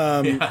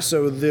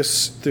 So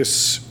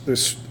this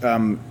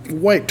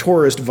white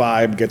tourist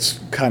vibe gets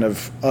kind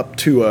of up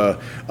to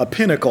a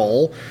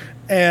pinnacle,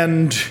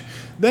 and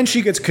then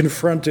she gets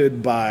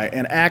confronted by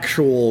an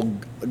actual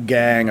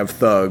gang of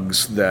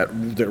thugs that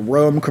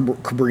roam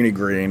Cabrini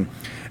Green,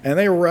 and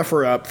they rough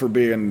her up for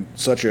being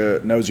such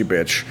a nosy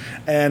bitch.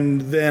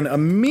 And then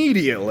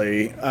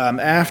immediately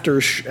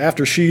after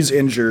she's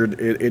injured,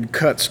 it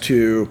cuts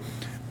to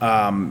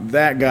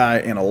that guy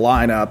in a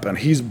lineup, and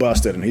he's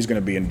busted, and he's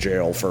going to be in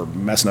jail for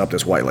messing up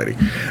this white lady.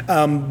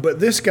 But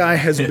this guy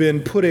has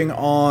been putting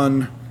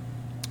on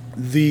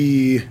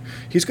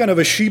he's kind of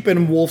a sheep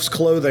in wolf's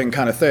clothing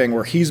kind of thing,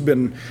 where he's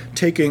been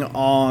taking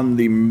on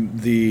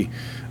the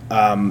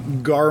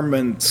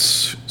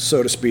garments,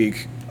 so to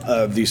speak,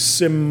 of the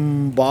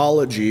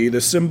symbology,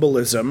 the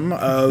symbolism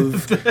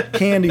of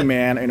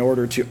Candyman in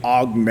order to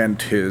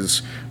augment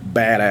his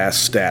badass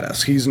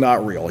status. He's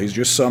not real. He's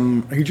just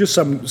some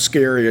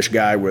scary-ish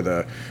guy with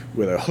a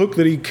hook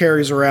that he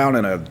carries around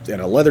and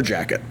a leather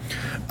jacket.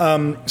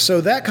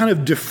 So that kind of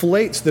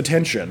deflates the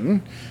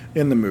tension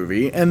in the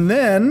movie, and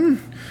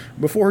then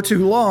before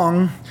too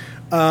long,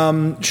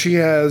 she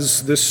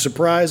has this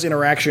surprise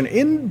interaction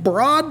in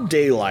broad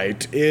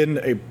daylight in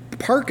a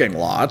parking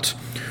lot,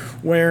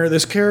 where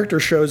this character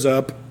shows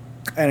up,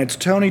 and it's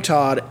Tony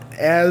Todd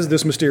as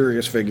this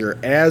mysterious figure,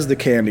 as the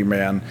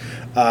Candyman,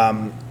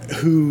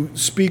 who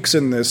speaks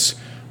in this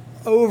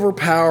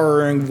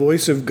overpowering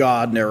voice of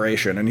God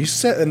narration. And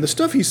the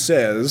stuff he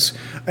says,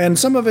 and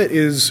some of it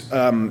is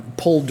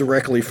pulled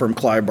directly from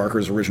Clive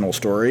Barker's original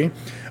story,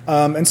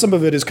 and some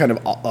of it is kind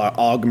of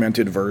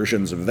augmented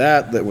versions of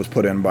that was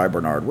put in by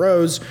Bernard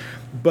Rose.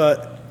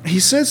 But he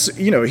says,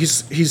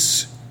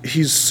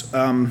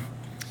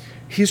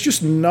 he's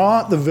just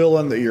not the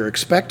villain that you're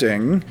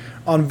expecting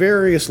on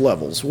various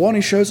levels. One,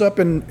 he shows up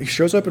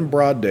in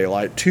broad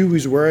daylight. Two,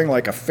 he's wearing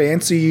like a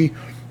fancy,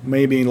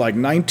 maybe like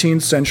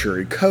 19th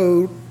century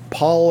coat,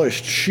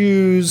 polished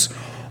shoes.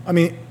 I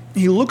mean,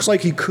 he looks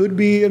like he could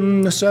be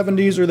in the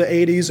 70s or the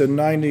 80s and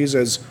 90s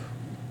as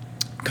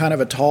kind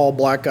of a tall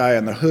black guy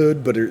in the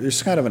hood, but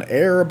there's kind of an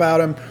air about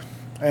him.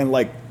 And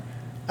like,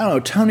 I don't know,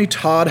 Tony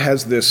Todd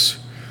has this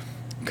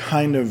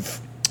kind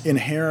of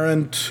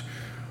inherent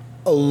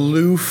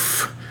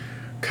aloof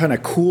kind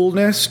of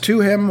coolness to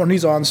him when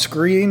he's on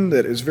screen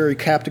that is very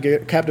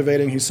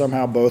captivating. He's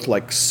somehow both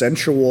like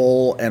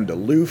sensual and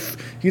aloof.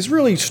 He's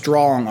really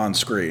strong on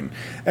screen.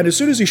 And as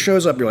soon as he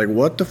shows up, you're like,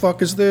 what the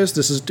fuck is this?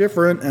 This is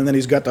different. And then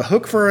he's got the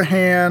hook for a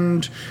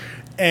hand,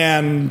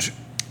 and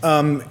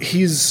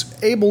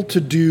he's able to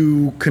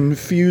do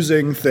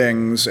confusing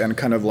things and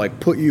kind of like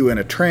put you in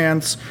a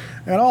trance.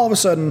 And all of a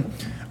sudden,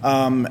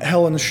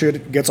 Helen's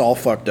shit gets all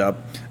fucked up,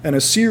 and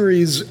a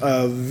series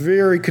of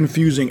very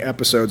confusing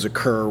episodes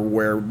occur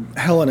where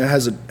Helen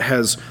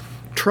has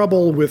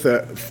trouble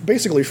with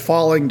basically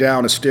falling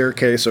down a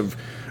staircase of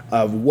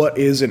what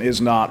is and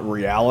is not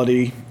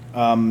reality,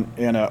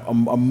 in a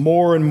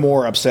more and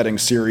more upsetting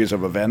series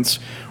of events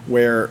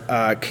where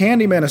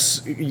Candyman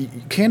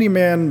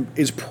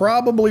is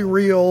probably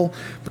real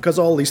because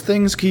all these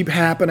things keep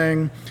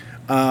happening.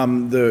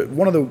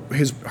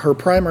 Her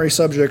primary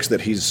subjects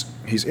that he's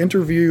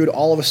interviewed,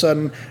 all of a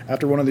sudden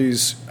after one of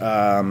these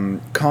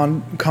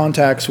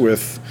contacts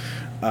with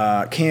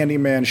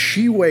Candyman,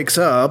 she wakes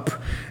up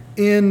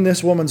in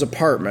this woman's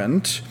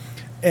apartment,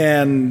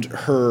 and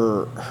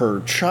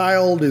her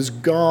child is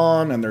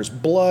gone, and there's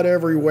blood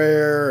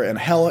everywhere, and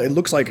it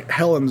looks like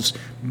Helen's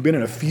been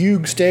in a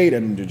fugue state,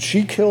 and did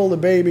she kill the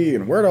baby,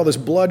 and where did all this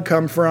blood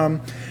come from?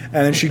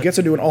 And then she gets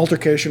into an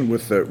altercation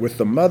with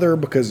the mother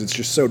because it's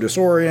just so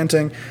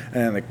disorienting,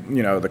 and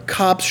the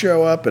cops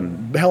show up,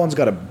 and Helen's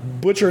got a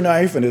butcher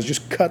knife and has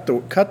just cut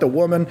the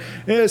woman.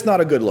 It's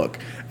not a good look.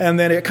 And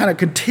then it kind of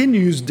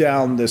continues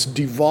down this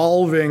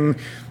devolving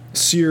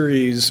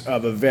series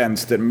of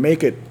events that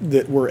make it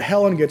where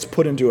Helen gets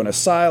put into an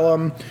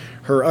asylum.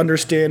 Her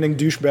understanding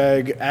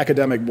douchebag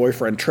academic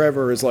boyfriend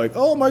Trevor is like,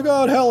 "Oh my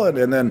God, Helen!"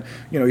 And then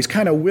he's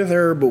kind of with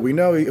her, but we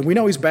know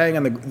he's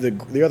banging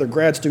the other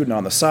grad student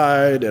on the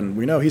side, and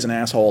we know he's an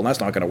asshole, and that's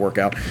not going to work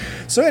out.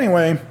 So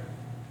anyway,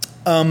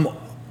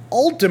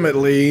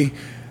 ultimately,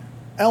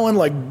 Helen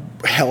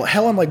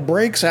like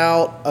breaks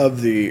out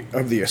of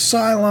the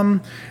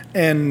asylum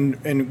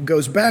and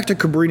goes back to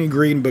Cabrini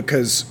Green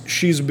because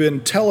she's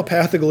been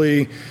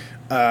telepathically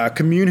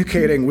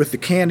communicating with the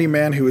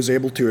Candyman, who is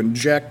able to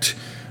inject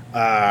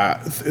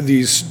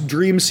these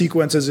dream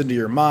sequences into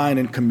your mind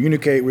and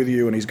communicate with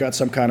you, and he's got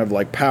some kind of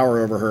like power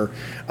over her.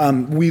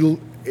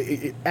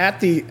 At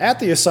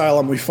the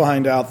asylum, we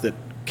find out that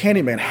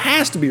Candyman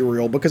has to be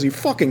real because he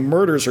fucking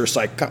murders her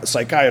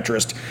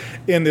psychiatrist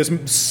in this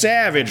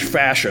savage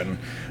fashion.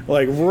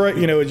 Like,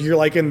 you're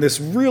like in this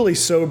really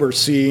sober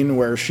scene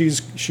where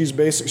she's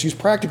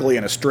practically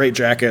in a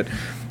straitjacket.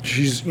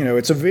 She's,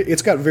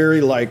 it's got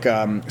very like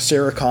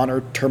Sarah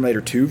Connor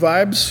Terminator 2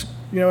 vibes.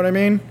 You know what I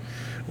mean?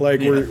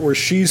 Like where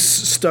she's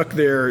stuck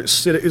there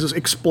is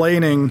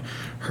explaining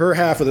her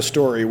half of the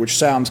story, which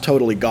sounds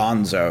totally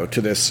gonzo to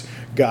this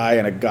guy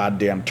in a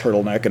goddamn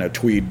turtleneck and a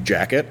tweed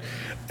jacket.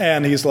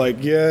 And he's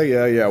like,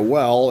 yeah,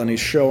 well, and he's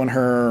showing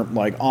her,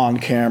 like, on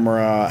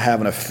camera,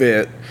 having a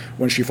fit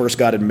when she first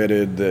got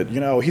admitted that,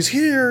 he's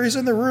here, he's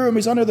in the room,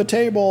 he's under the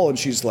table, and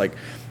she's, like,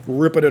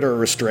 ripping at her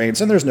restraints,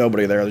 and there's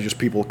nobody there, there's just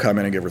people come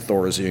in and give her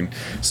Thorazine.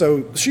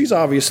 So she's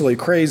obviously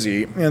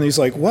crazy, and he's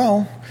like,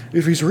 well,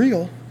 if he's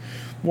real,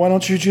 why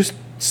don't you just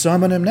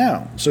summon him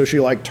now? So she,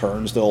 like,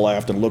 turns to the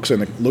left and looks in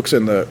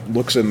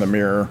the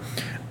mirror.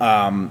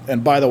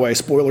 And by the way,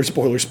 spoilers.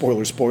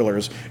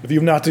 If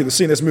you've not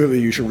seen this movie,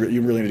 you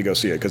really need to go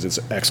see it because it's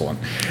excellent.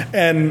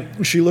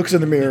 And she looks in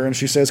the mirror and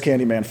she says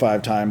Candyman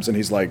 5 times, and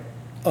he's like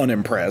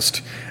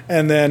unimpressed.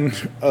 And then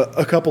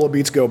a couple of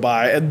beats go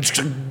by,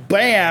 and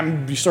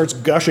bam, he starts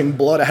gushing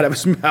blood out of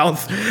his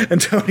mouth. And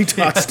Tony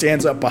Todd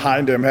stands up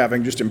behind him,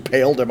 having just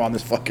impaled him on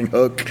this fucking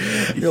hook.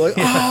 You're like,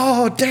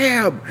 oh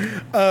damn.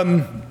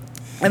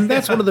 And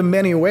that's one of the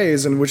many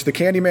ways in which the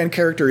Candyman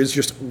character is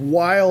just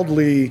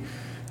wildly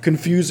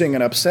confusing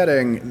and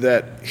upsetting,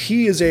 that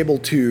he is able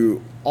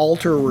to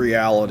alter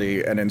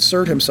reality and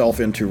insert himself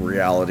into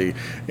reality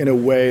in a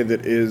way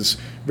that is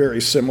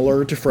very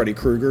similar to Freddy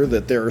Krueger,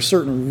 that there are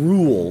certain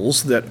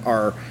rules that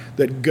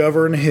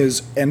govern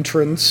his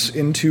entrance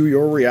into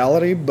your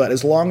reality, but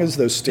as long as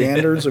those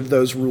standards of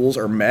those rules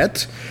are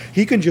met,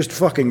 he can just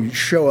fucking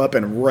show up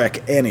and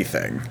wreck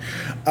anything.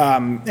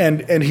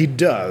 And he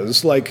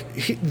does. Like,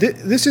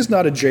 this is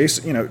not a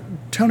Jason,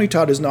 Tony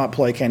Todd does not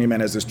play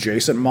Candyman as this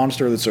Jason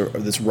monster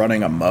that's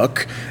running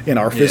amok in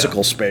our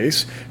physical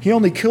space. He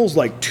only kills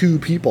like 2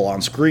 people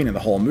on screen in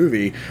the whole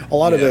movie. A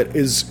lot of it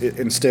is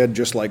instead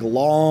just like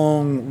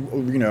long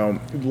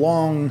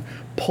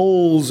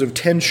pulls of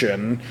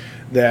tension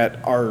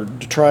that are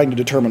trying to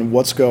determine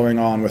what's going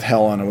on with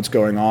Helen and what's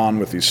going on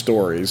with these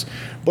stories.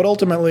 But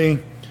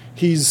ultimately,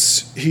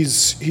 he's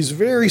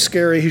very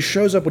scary. He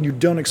shows up when you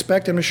don't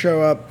expect him to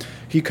show up.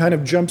 He kind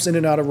of jumps in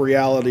and out of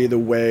reality the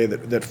way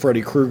that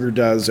Freddy Krueger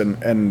does,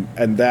 and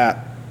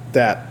that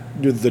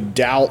the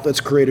doubt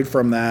that's created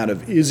from that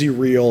of, is he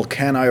real?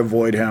 Can I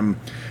avoid him?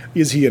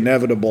 Is he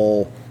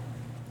inevitable?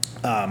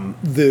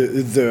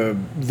 The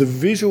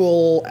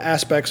visual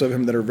aspects of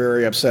him that are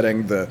very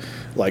upsetting, the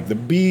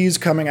bees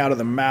coming out of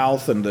the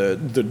mouth and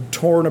the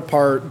torn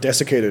apart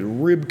desiccated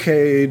rib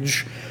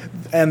cage,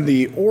 and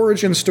the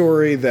origin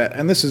story that,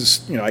 and this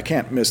is, I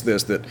can't miss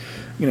this, that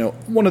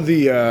one of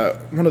the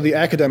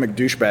academic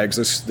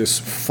douchebags, this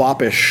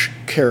foppish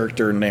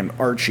character named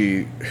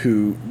Archie,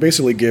 who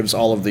basically gives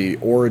all of the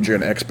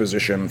origin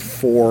exposition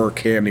for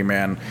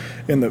Candyman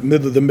in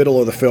the middle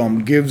of the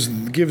film, gives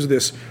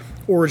this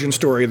origin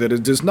story that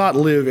it does not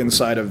live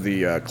inside of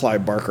the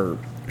Clive Barker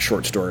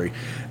short story.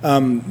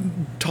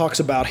 Talks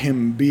about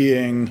him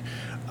being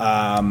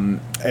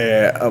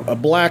a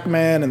black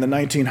man in the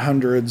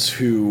 1900s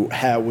who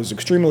was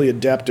extremely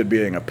adept at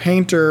being a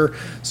painter.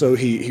 So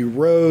he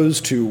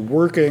rose to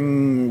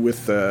working with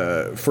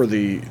for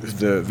the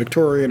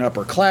Victorian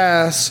upper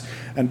class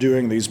and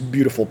doing these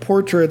beautiful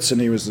portraits, and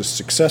he was this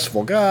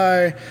successful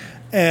guy.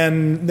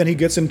 And then he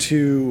gets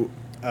into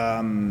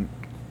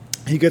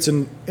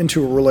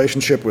into a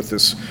relationship with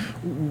this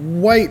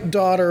white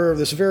daughter of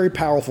this very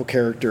powerful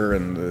character,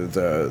 and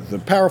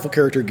the powerful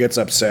character gets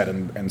upset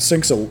and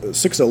sinks a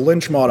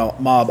lynch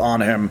mob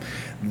on him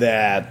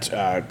that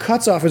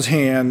cuts off his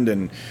hand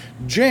and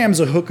jams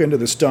a hook into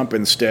the stump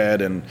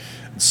instead and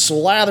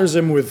slathers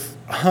him with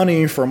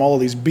honey from all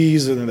of these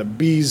bees, and then the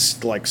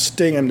bees like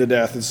sting him to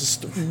death. It's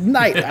just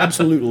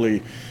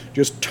absolutely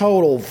just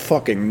total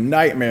fucking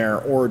nightmare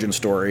origin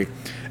story.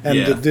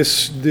 And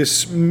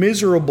this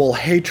miserable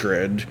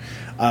hatred,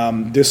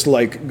 this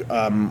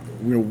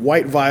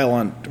white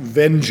violent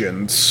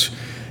vengeance,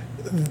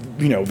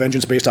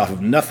 vengeance based off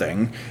of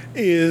nothing,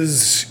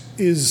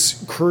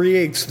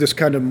 creates this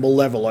kind of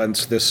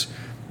malevolence, this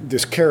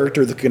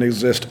character that can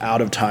exist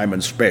out of time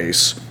and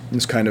space.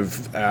 This kind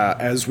of,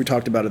 as we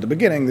talked about at the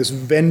beginning, this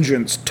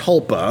vengeance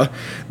tulpa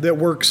that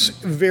works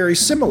very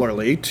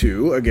similarly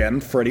to,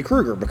 again, Freddy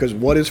Krueger. Because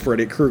what is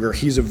Freddy Krueger?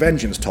 He's a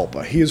vengeance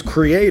tulpa. He is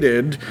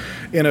created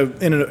in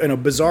a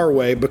bizarre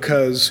way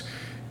because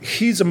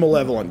he's a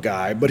malevolent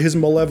guy, but his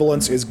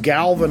malevolence is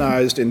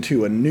galvanized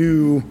into a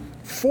new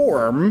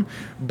form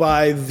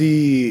by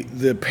the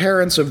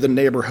parents of the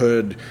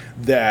neighborhood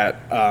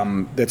that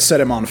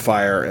set him on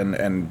fire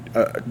and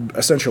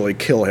essentially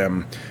kill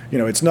him. You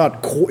know, it's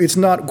not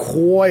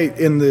quite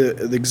in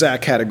the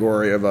exact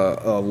category of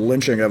a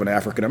lynching of an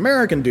African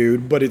American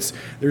dude, but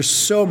there's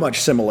so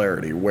much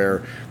similarity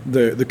where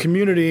the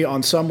community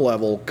on some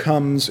level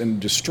comes and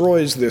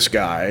destroys this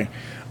guy.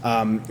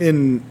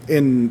 In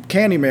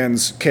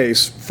Candyman's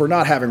case, for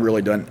not having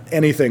really done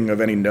anything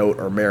of any note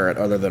or merit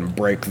other than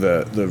break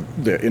the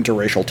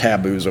interracial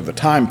taboos of the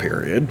time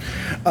period,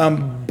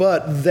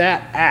 but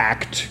that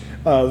act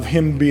of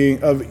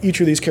each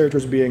of these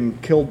characters being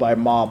killed by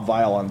mob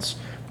violence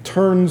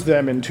turns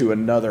them into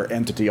another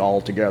entity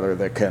altogether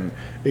that can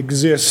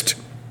exist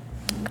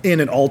in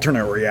an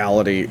alternate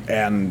reality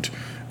and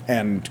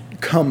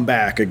come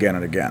back again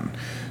and again.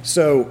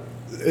 So.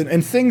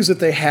 And things that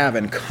they have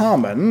in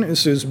common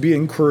is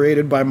being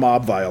created by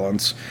mob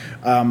violence,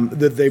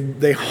 that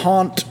they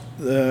haunt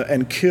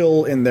and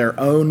kill in their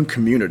own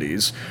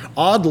communities.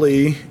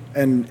 Oddly,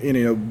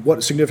 and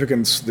what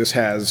significance this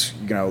has,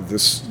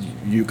 this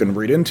you can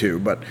read into,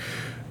 but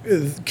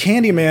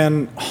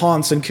Candyman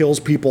haunts and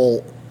kills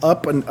people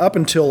up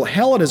until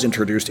Helen is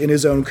introduced in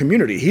his own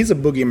community. He's a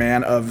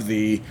boogeyman of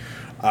the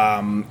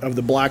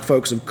black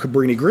folks of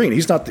Cabrini Green.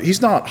 He's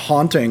not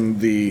haunting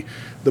the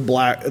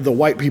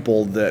white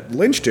people that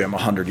lynched him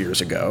 100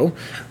 years ago.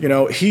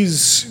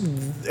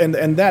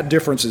 And that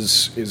difference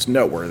is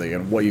noteworthy,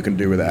 and what you can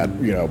do with that,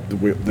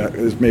 that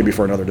is maybe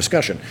for another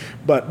discussion.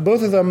 But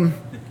both of them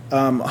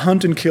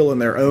hunt and kill in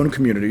their own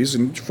communities.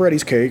 In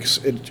Freddy's case,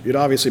 it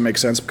obviously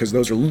makes sense because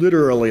those are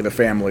literally the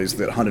families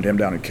that hunted him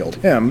down and killed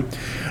him.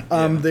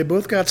 They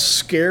both got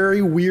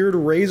scary, weird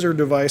razor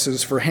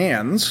devices for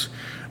hands.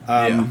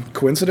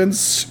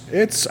 Coincidence?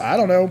 I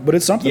don't know, but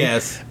it's something.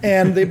 Yes.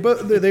 And they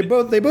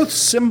both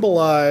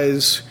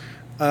symbolize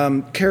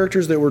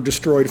characters that were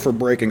destroyed for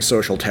breaking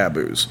social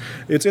taboos.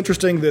 It's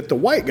interesting that the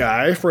white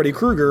guy, Freddy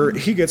Krueger,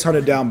 he gets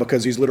hunted down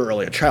because he's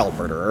literally a child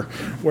murderer,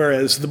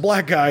 whereas the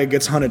black guy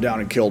gets hunted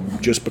down and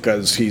killed just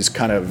because he's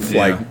kind of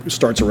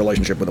starts a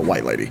relationship with a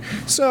white lady.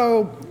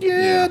 So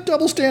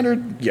double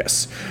standard,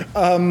 yes.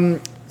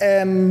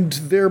 And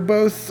they're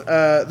both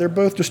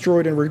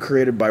destroyed and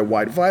recreated by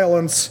white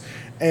violence.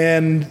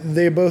 And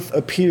they both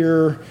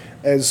appear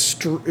as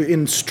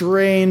in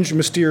strange,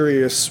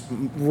 mysterious,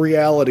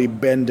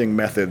 reality-bending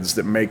methods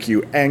that make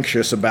you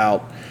anxious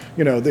about.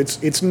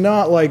 It's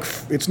not like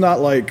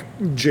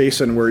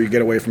Jason, where you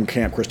get away from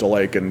Camp Crystal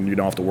Lake and you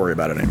don't have to worry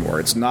about it anymore.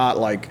 It's not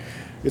like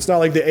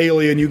the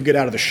Alien, you can get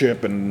out of the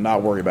ship and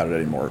not worry about it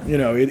anymore.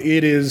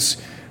 It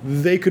is.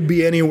 They could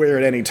be anywhere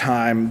at any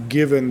time,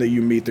 given that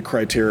you meet the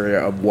criteria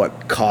of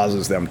what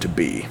causes them to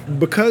be.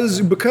 Because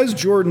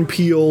Jordan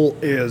Peele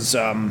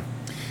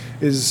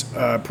is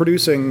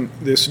producing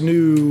this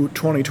new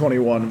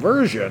 2021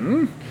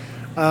 version,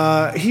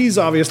 he's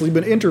obviously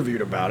been interviewed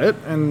about it,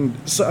 and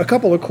so a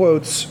couple of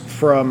quotes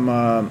from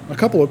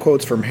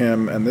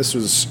him, and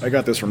I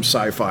got this from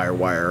Sci-Fi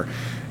Wire,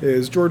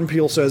 is Jordan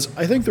Peele says,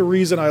 "I think the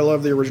reason I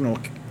love the original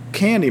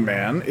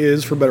Candyman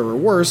is, for better or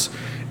worse,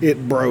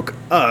 it broke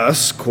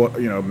us,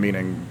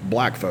 meaning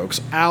black folks,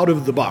 out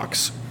of the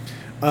box.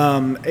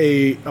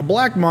 A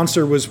black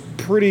monster was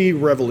pretty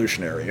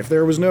revolutionary. If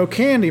there was no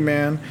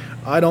Candyman,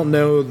 I don't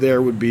know there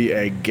would be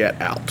a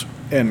Get Out,"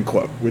 end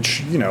quote,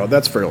 which,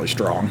 that's fairly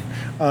strong.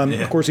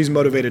 Of course, he's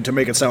motivated to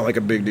make it sound like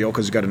a big deal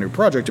because he's got a new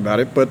project about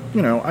it, but,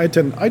 I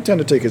tend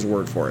to take his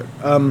word for it.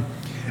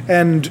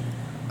 And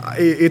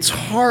it's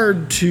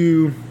hard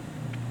to,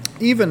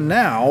 even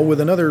now,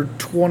 with another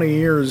 20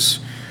 years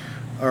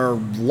or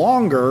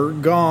longer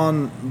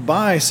gone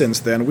by since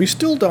then, we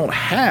still don't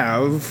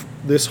have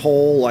this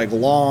whole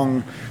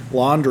long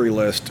laundry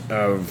list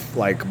of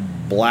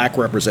black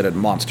represented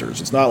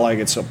monsters. It's not like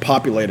it's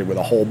populated with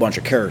a whole bunch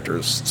of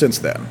characters since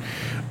then.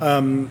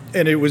 And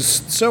it was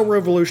so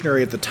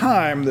revolutionary at the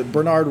time that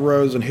Bernard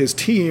Rose and his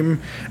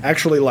team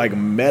actually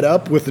met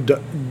up with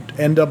the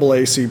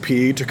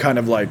NAACP to kind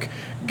of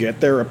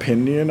get their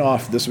opinion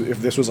off this, if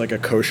this was a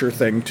kosher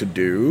thing to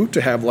do, to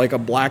have a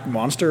black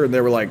monster. And they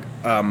were I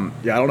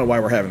don't know why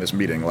we're having this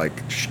meeting.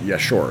 Yeah,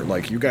 sure.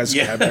 You guys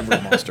can have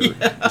every monster.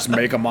 Just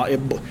make a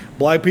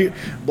black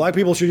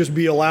people should just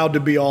be allowed to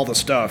be all the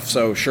stuff.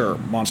 So sure,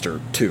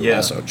 monster too. Yeah.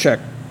 Also check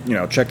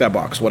that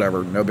box,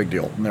 whatever, no big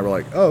deal. And they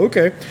were oh,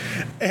 okay.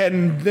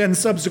 And then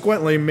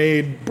subsequently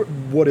made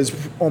what is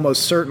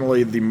almost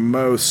certainly the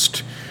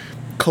most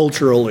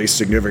culturally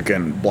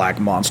significant black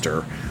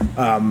monster.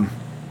 I'll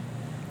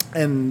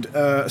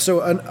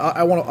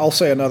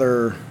say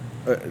another.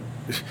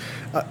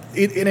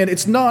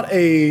 It's not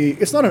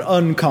an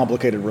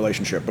uncomplicated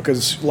relationship,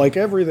 because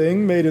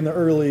everything made in the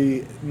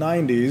early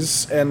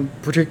 '90s, and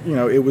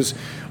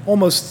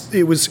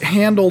it was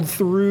handled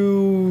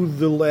through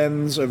the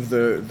lens of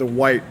the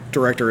white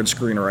director and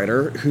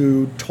screenwriter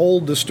who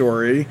told the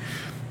story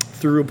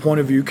through a point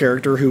of view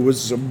character who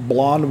was a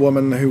blonde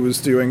woman who was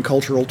doing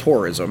cultural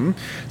tourism.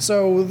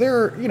 So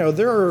there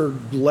are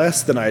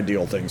less than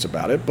ideal things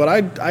about it, but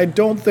I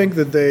don't think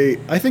that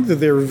I think that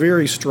they're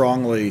very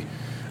strongly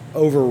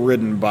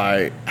overridden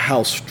by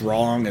how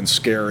strong and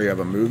scary of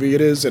a movie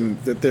it is,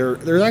 and that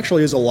there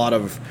actually is a lot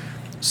of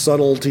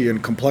subtlety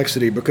and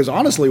complexity, because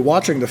honestly,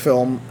 watching the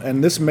film,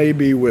 and this may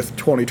be with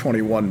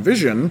 2021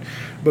 vision,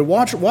 but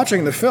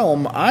watching the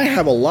film, I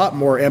have a lot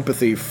more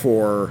empathy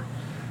for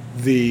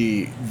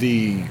the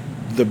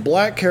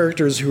black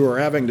characters who are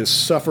having to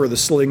suffer the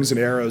slings and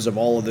arrows of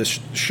all of this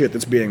shit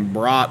that's being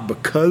brought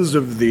because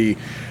of the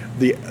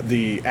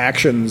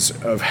actions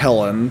of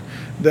Helen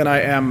than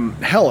I am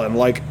Helen.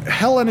 Like,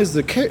 Helen is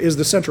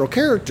the central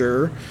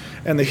character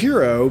and the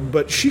hero,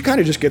 but she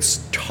kind of just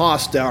gets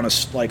tossed down a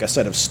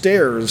set of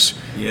stairs.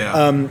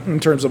 Yeah.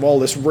 In terms of all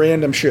this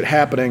random shit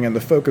happening, and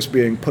the focus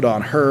being put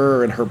on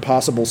her and her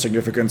possible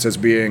significance as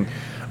being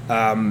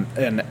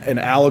an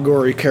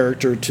allegory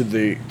character to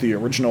the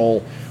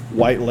original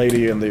White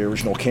Lady and the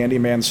original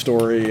Candyman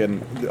story,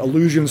 and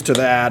allusions to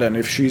that, and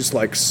if she's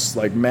like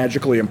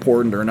magically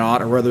important or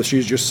not, or whether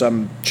she's just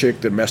some chick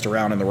that messed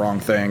around in the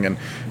wrong thing, and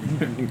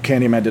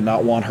Candyman did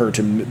not want her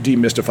to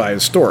demystify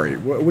his story.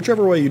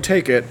 Whichever way you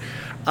take it,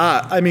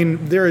 I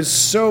mean, there is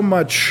so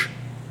much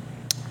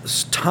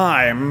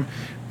time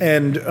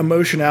and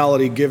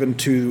emotionality given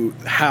to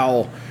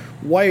how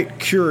white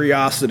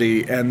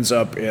curiosity ends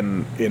up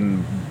in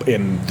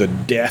the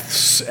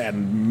deaths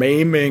and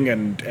maiming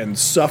and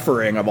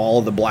suffering of all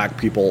of the black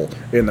people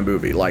in the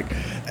movie. Like,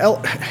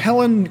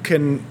 Helen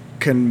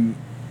can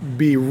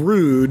be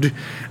rude,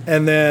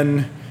 and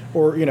then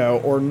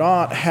or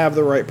not have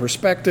the right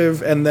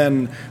perspective, and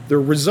then the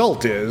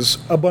result is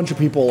a bunch of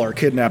people are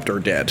kidnapped or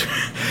dead.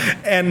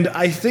 And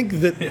I think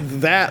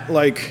that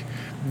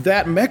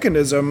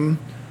mechanism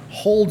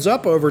holds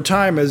up over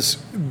time as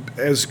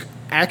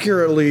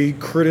accurately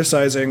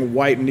criticizing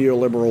white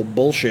neoliberal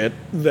bullshit,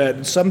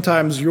 that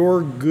sometimes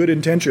your good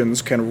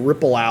intentions can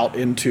ripple out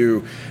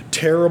into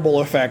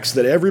terrible effects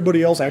that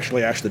everybody else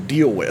actually has to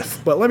deal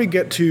with. But let me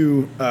get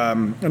to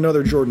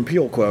another Jordan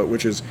Peele quote,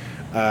 which is,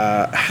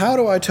 how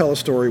do I tell a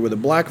story with a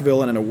black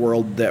villain in a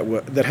world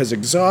that has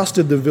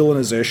exhausted the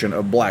villainization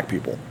of black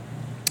people?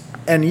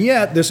 And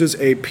yet, this is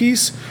a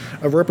piece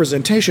of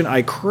representation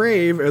I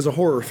crave as a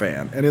horror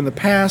fan. And in the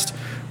past,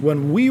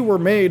 when we were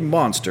made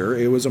Monster,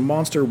 it was a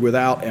monster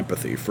without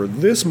empathy. For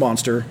this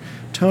monster,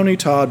 Tony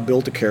Todd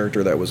built a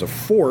character that was a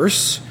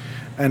force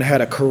and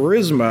had a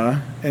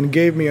charisma and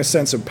gave me a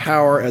sense of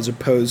power as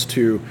opposed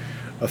to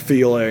a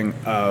feeling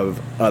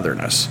of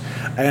otherness.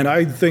 And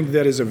I think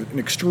that is an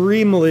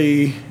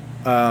extremely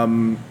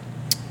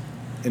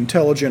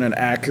intelligent and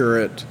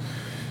accurate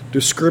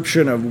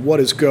description of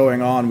what is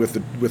going on with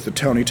the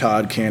Tony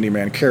Todd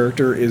Candyman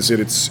character. Is that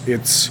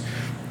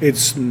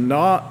it's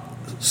not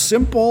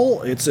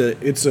simple. It's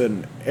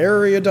an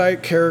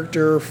erudite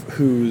character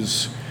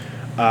who's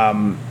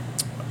upper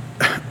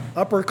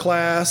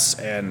class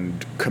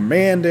and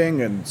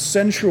commanding and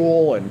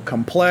sensual and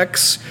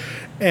complex,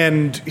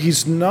 and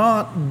he's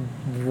not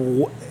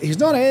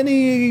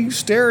any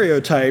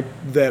stereotype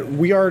that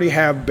we already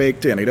have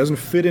baked in. He doesn't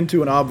fit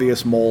into an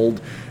obvious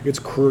mold. It's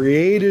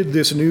created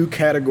this new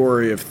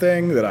category of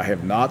thing that I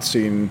have not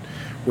seen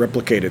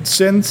replicated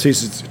since.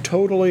 He's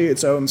totally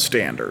its own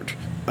standard.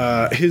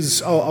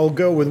 I'll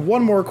go with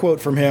one more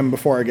quote from him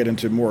before I get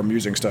into more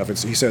amusing stuff.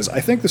 He says, "I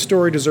think the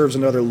story deserves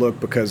another look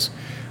because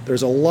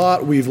there's a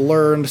lot we've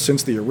learned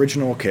since the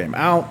original came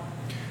out.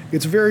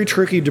 It's very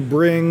tricky to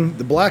bring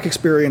the black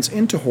experience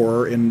into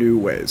horror in new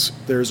ways.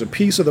 There's a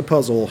piece of the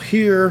puzzle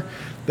here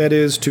that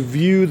is to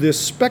view this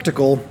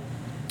spectacle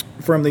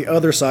from the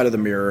other side of the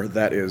mirror,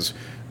 that is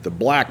the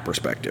black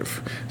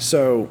perspective."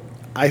 So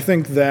I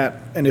think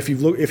that, and if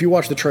you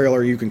watch the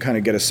trailer, you can kind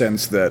of get a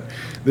sense that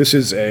this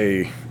is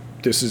a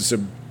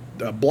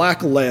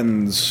black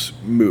lens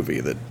movie,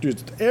 that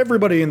just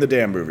everybody in the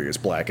damn movie is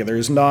black, and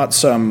there's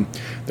not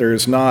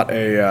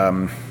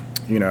an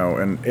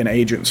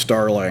Agent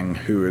Starling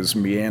who is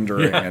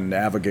meandering and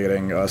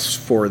navigating us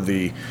for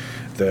the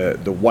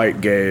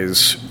white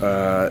gaze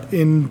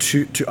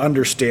into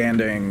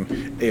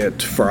understanding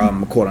it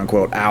from quote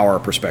unquote our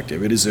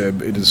perspective. It is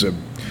a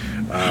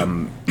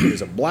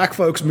black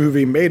folks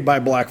movie made by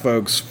black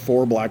folks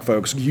for black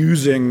folks,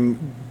 using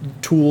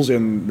tools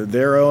in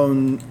their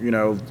own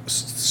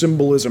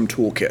symbolism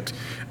toolkit,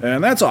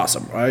 and that's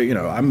awesome.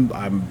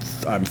 I'm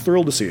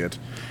thrilled to see it.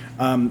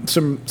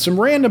 Some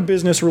random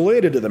business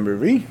related to the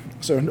movie.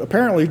 So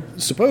apparently,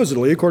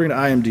 supposedly, according to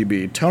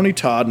IMDb, Tony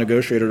Todd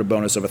negotiated a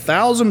bonus of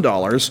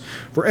 $1,000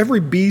 for every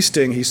bee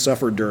sting he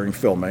suffered during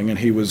filming, and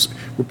he was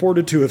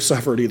reported to have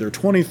suffered either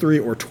 23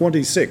 or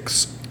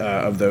 26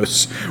 of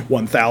those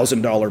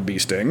 $1,000 bee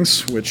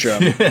stings, which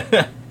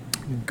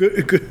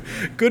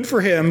good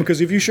for him,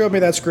 because if you showed me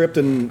that script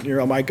and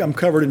I'm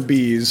covered in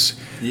bees,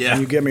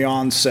 and you get me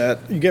on set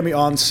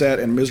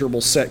in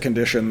miserable set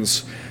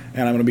conditions,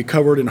 and I'm going to be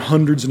covered in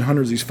hundreds and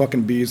hundreds of these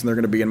fucking bees, and they're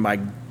going to be in my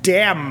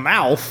damn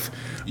mouth.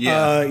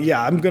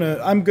 I'm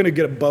gonna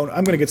get a bone.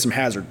 I'm gonna get some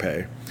hazard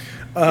pay.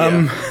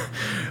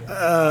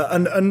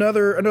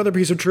 Another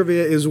piece of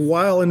trivia is,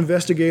 while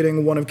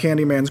investigating one of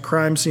Candyman's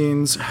crime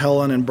scenes,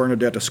 Helen and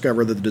Bernadette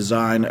discover that the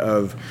design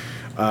of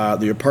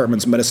The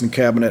apartment's medicine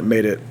cabinet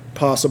made it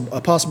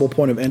a possible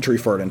point of entry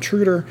for an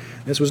intruder.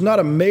 This was not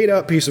a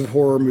made-up piece of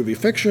horror movie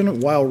fiction.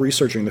 While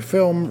researching the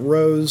film,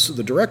 Rose,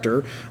 the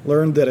director,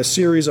 learned that a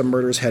series of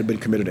murders had been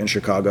committed in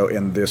Chicago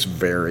in this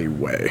very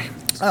way.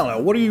 I don't know.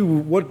 What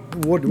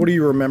do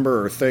you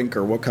remember or think,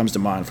 or what comes to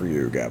mind for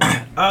you,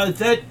 Gavin?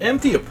 That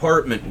empty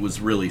apartment was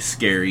really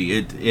scary.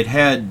 It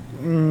had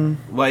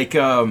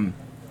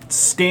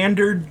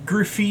standard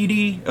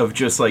graffiti of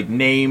just like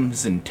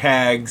names and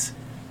tags,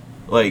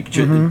 like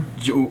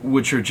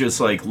which are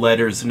just like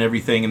letters and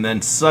everything, and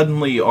then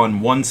suddenly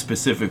on one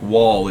specific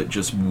wall it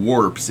just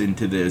warps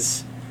into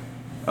this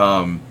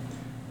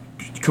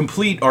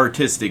complete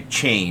artistic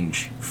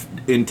change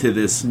into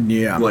this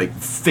like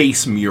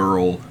face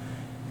mural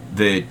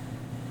that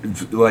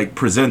like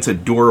presents a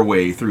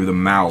doorway through the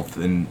mouth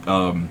and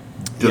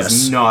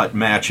does not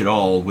match at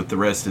all with the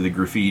rest of the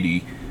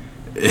graffiti.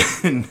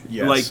 And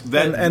like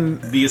that,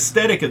 and the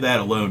aesthetic of that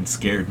alone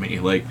scared me.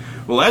 Like,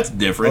 well, that's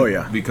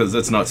different because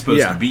that's not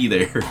supposed to be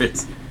there.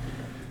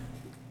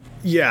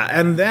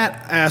 And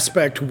that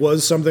aspect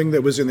was something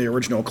that was in the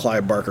original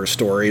Clive Barker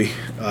story.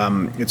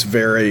 It's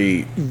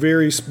very,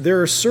 very.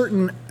 There are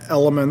certain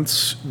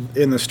elements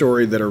in the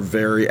story that are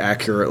very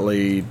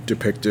accurately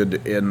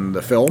depicted in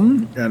the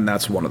film, and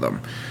that's one of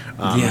them.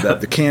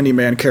 That the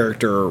Candyman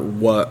character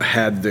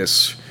had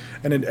this,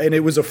 and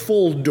it was a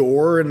full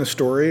door in the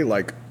story,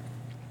 like.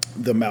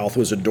 The mouth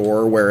was a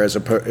door, whereas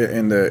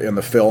in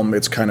the film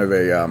it's kind of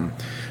a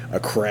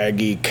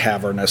craggy,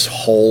 cavernous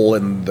hole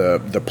in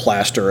the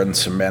plaster and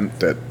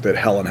cement that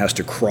Helen has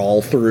to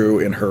crawl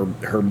through in her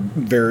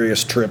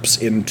various trips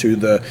into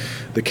the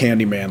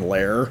Candyman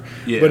lair.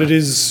 Yeah. But it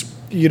is,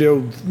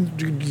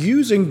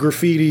 using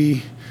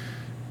graffiti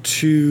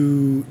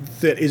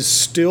that is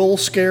still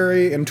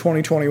scary in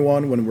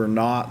 2021 when we're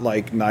not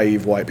like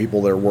naive white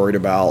people that are worried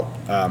about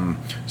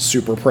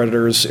super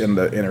predators in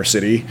the inner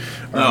city.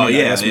 I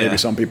guess maybe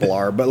some people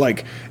are, but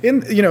like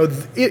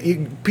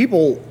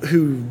people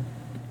who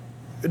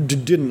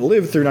didn't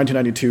live through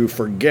 1992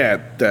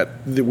 forget that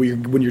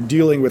when you're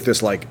dealing with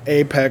this like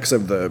apex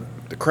of the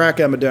crack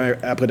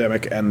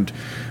epidemic and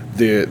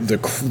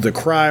the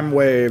crime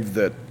wave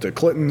that the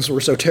Clintons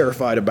were so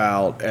terrified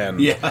about, and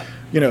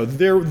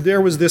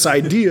there was this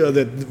idea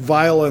that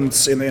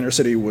violence in the inner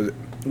city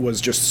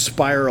was just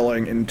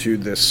spiraling into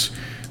this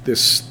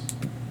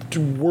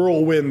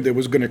whirlwind that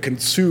was going to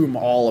consume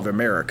all of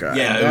America.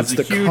 Yeah, and that's it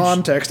was a the huge,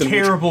 context.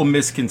 Terrible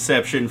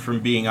misconception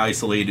from being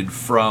isolated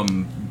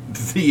from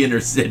the inner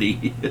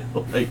city.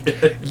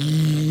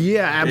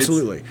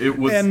 Absolutely. It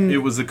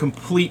was a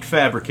complete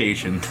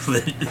fabrication.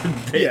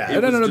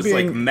 It was just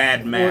like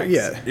Mad Max.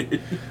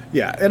 It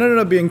ended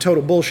up being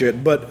total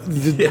bullshit. But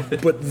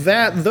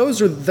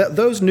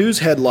those news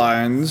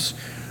headlines.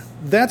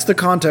 That's the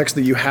context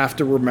that you have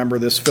to remember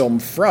this film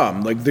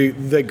from. Like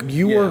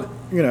were,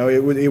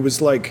 it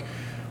was like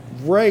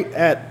right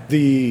at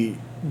the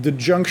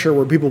juncture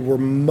where people were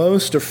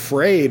most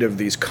afraid of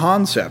these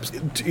concepts.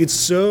 It's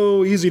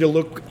so easy to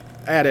look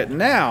at it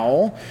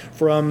now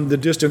from the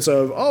distance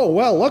of,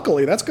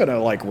 luckily that's going to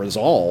like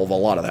resolve a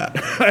lot of that.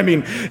 I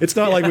mean, it's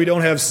not like we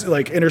don't have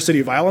like inner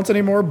city violence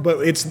anymore, but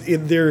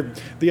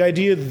the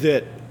idea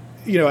that,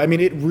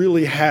 it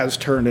really has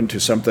turned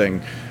into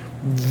something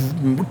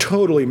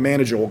totally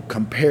manageable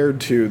compared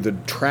to the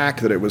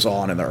track that it was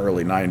on in the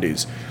early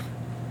 90s.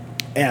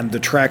 And the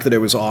track that it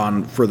was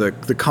on for the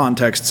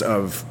contexts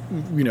of,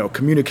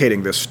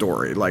 communicating this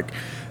story. Like,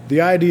 the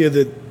idea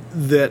that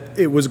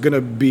it was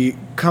going to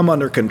come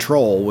under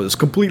control was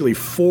completely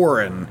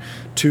foreign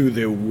to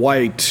the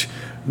white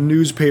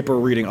newspaper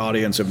reading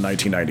audience of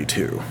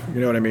 1992.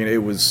 You know what I mean? It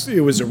was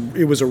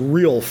a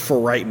real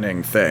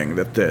frightening thing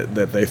that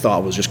they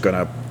thought was just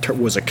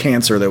was a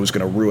cancer that was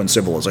going to ruin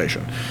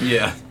civilization.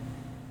 Yeah.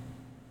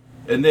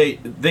 And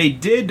they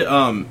did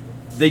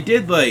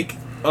like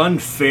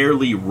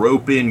unfairly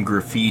rope in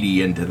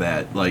graffiti into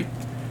that,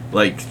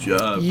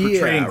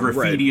 portraying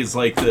graffiti as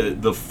like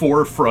the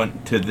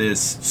forefront to this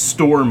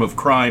storm of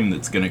crime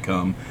that's going to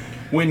come.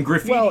 When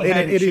graffiti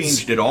hadn't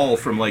changed at all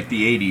from like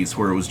the 80s,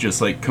 where it was just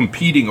like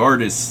competing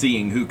artists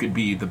seeing who could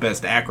be the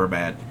best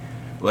acrobat.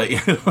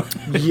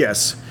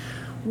 Yes.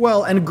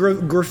 Well, and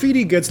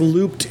graffiti gets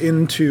looped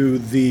into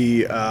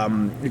the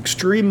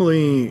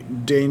extremely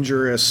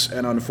dangerous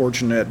and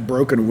unfortunate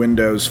broken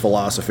windows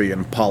philosophy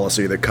and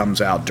policy that comes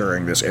out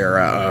during this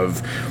era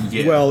of,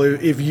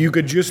 if you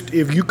could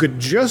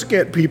just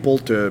get people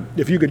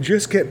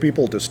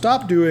to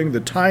stop doing the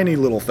tiny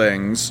little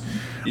things,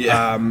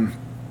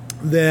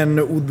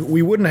 then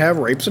we wouldn't have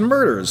rapes and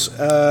murders,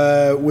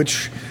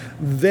 which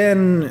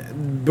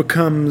then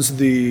becomes it's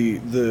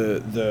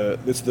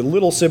the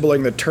little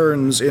sibling that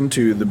turns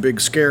into the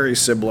big scary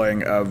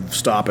sibling of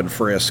stop and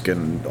frisk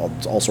and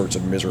all sorts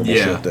of miserable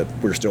shit that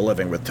we're still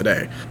living with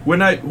today.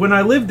 When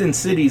I lived in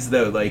cities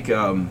though,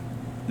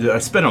 I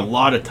spent a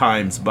lot of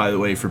times, by the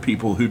way, for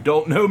people who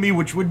don't know me,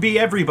 which would be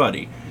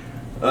everybody,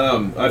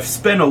 I've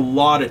spent a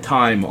lot of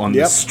time on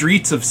the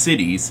streets of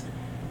cities,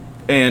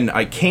 and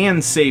I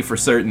can say for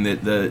certain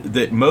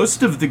that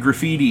most of the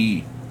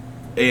graffiti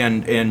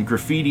and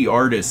graffiti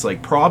artists,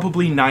 like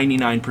probably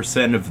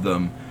 99% of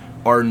them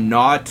are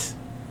not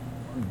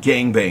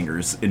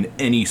gangbangers in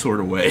any sort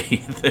of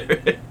way.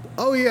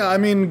 Oh yeah, I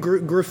mean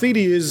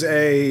graffiti is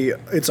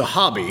it's a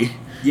hobby.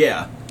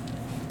 Yeah.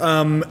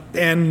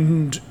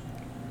 And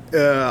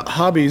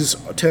hobbies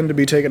tend to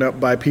be taken up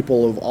by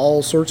people of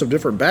all sorts of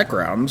different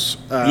backgrounds.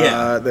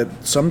 That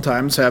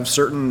sometimes have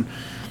certain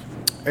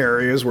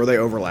areas where they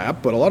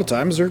overlap, but a lot of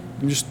times they're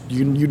just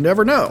you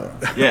never know.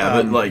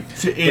 Yeah, but like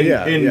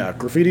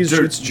graffiti's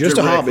it's just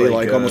a hobby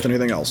like almost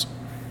anything else.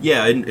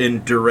 Yeah,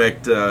 in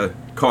direct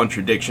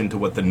contradiction to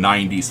what the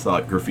 90s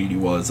thought graffiti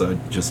was. I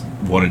just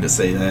wanted to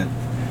say that.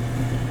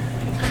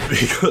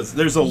 Because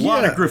there's a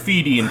lot of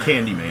graffiti in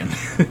Candyman.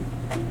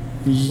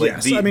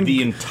 Yes, I mean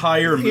the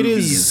entire movie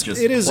is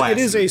just it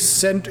is a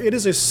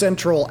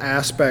central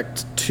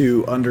aspect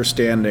to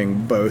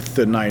understanding both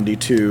the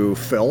 '92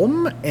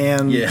 film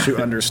and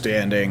to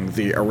understanding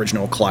the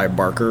original Clive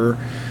Barker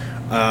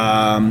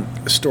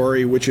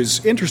story, which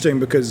is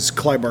interesting because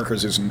Clive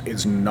Barker's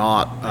is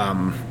not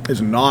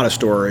a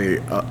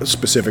story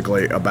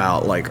specifically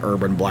about like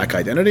urban black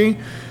identity,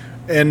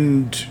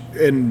 and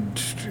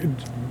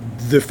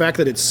the fact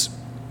that it's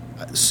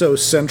so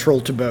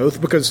central to both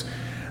because.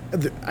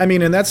 I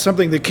mean, and that's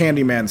something that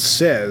Candyman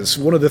says.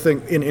 One of the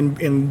things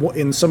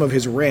in some of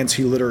his rants,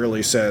 he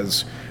literally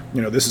says,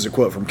 you know, this is a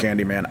quote from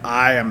Candyman: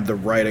 "I am the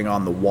writing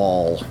on the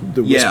wall,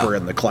 the whisper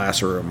in the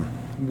classroom.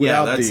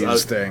 Without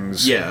these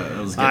things,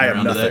 I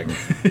am nothing.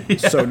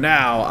 So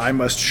now I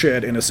must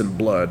shed innocent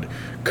blood.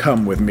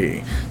 Come with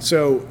me."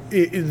 So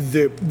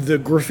the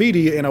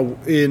graffiti in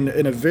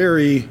a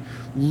very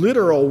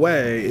literal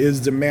way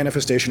is the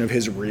manifestation of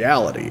his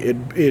reality.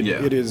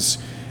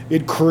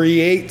 It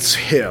creates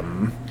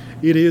him.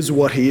 It is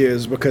what he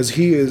is because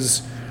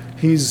he's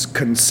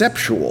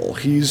conceptual.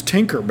 He's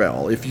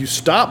Tinkerbell. If you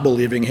stop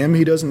believing him,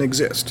 he doesn't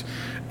exist.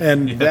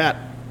 And that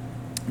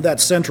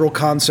central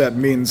concept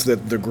means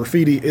that the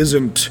graffiti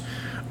isn't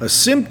a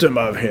symptom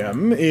of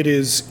him. It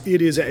is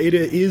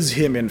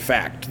him in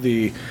fact.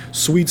 The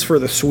 "sweets for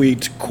the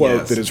sweet"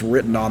 quote that is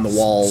written on the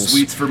walls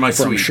 "Sweets for my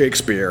from sweet."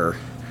 Shakespeare.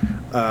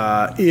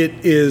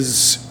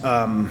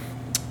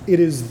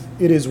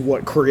 It is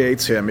what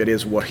creates him. It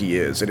is what he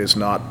is. It is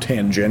not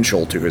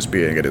tangential to his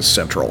being. It is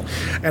central.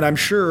 And I'm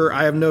sure,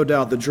 I have no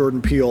doubt that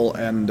Jordan Peele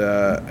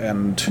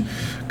and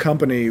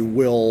company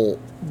will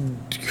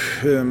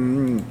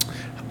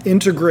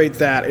integrate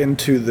that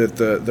into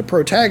the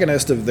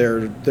protagonist of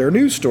their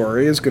new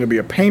story is going to be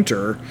a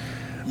painter.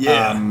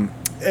 Yeah.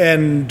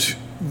 And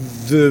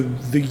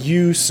the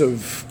use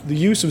of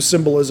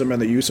symbolism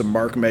and the use of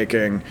mark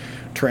making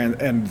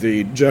and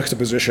the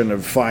juxtaposition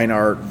of fine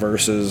art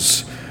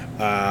versus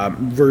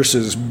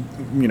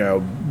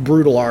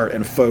brutal art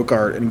and folk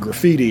art and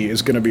graffiti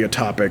is going to be a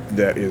topic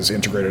that is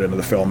integrated into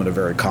the film in a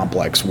very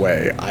complex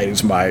way.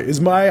 Is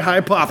my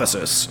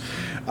hypothesis.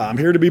 I'm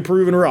here to be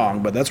proven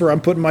wrong, but that's where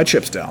I'm putting my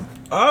chips down.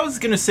 I was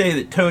going to say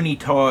that Tony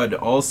Todd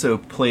also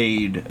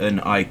played an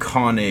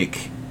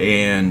iconic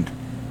and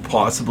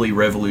possibly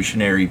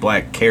revolutionary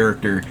black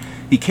character.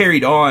 He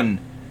carried on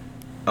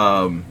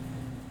the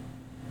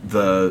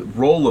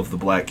role of the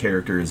black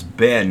character as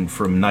Ben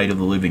from Night of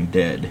the Living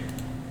Dead.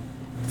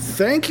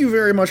 Thank you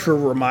very much for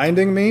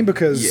reminding me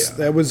because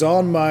that was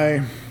on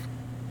my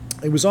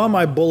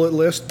bullet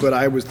list, but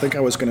I think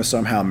I was going to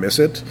somehow miss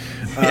it.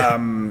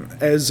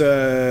 As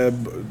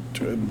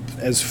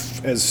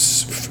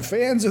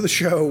fans of the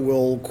show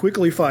will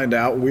quickly find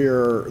out,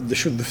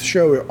 the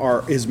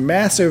show is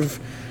massive.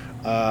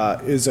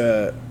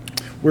 We're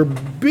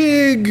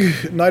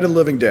big Night of the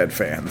Living Dead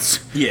fans.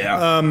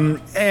 Yeah.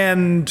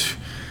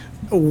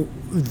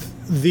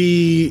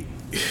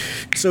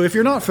 So if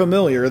you're not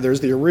familiar,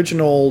 there's the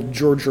original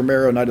George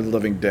Romero Night of the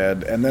Living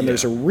Dead, and then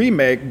there's a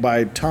remake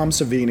by Tom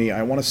Savini,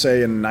 I want to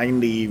say in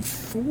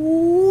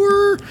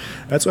 94?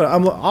 That's what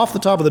I'm off the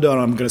top of the dome,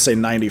 I'm going to say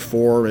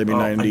 94, maybe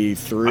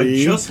 93.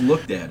 I just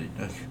looked at it.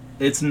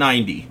 It's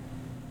 90.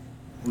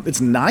 It's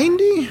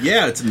 90?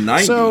 Yeah, it's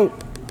 90.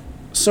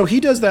 So he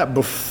does that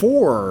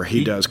before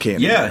he does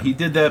Candyman. Yeah, he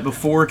did that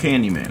before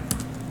Candyman.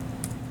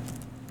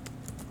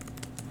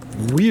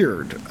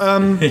 Weird.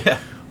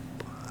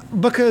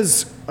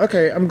 Because,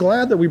 okay, I'm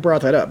glad that we brought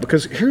that up,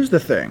 because here's the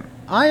thing.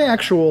 I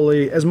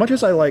actually, as much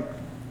as I like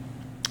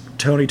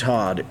Tony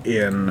Todd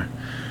in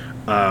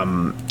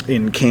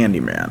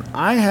Candyman,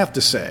 I have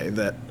to say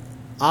that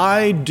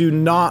I do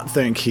not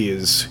think he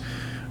is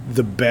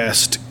the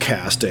best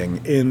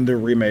casting in the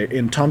remake,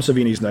 in Tom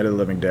Savini's Night of the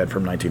Living Dead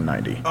from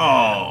 1990.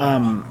 Oh.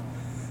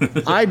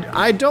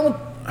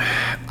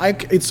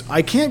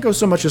 I can't go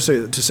so much as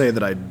to say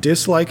that I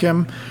dislike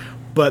him,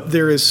 but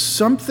there is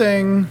some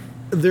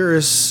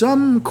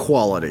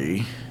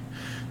quality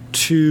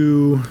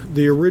to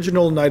the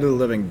original Night of the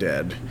Living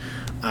Dead,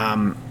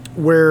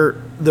 where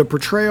the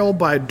portrayal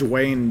by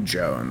Dwayne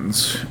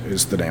Jones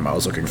is the name I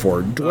was looking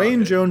for.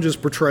 Dwayne Jones'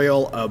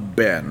 portrayal of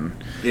Ben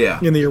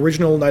in the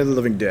original Night of the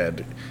Living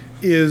Dead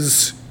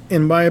is,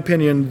 in my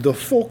opinion, the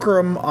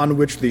fulcrum on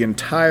which the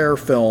entire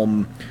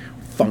film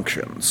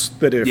functions.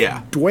 That if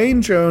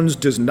Dwayne Jones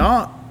does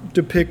not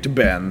depict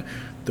Ben,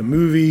 the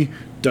movie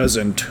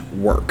doesn't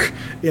work.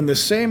 In the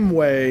same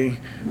way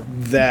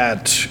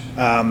that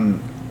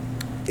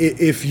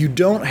if you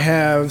don't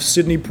have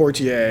Sidney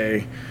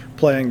Poitier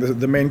playing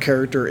the main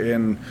character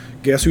in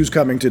Guess Who's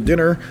Coming to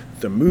Dinner,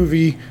 the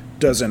movie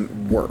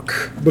doesn't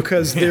work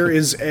because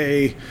there's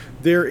an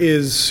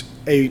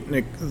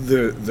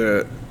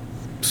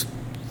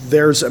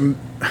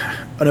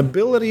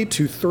ability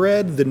to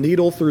thread the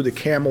needle through the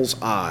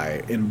camel's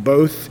eye in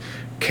both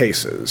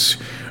cases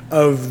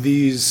of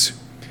these.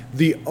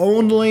 The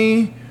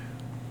only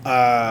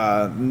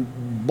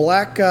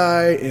black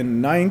guy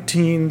in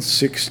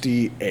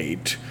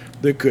 1968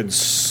 that could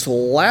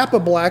slap a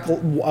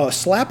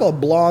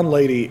blonde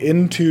lady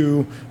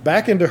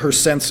back into her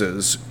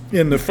senses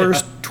in the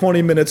first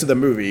 20 minutes of the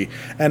movie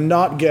and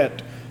not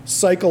get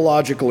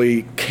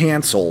psychologically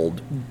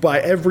canceled by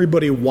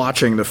everybody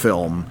watching the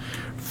film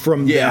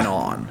from then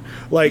on.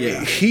 Like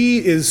he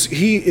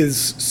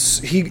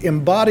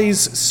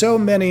embodies so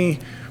many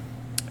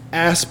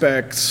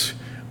aspects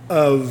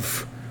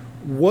of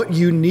what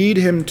you need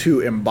him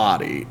to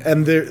embody,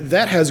 and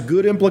that has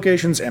good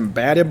implications and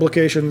bad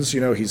implications.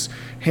 You know, he's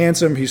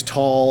handsome, he's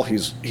tall,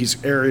 he's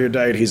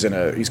erudite,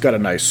 he's got a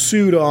nice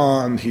suit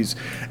on,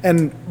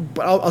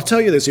 but I'll tell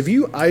you this: if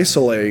you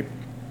isolate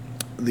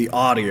the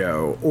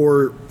audio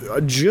or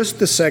just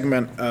the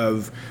segment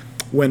of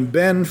when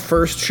Ben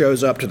first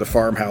shows up to the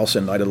farmhouse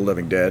in Night of the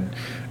Living Dead,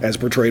 as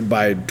portrayed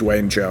by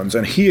Dwayne Jones,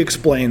 and he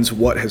explains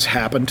what has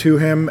happened to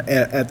him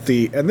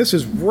and this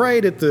is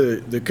right at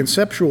the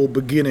conceptual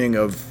beginning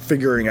of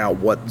figuring out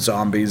what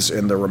zombies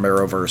in the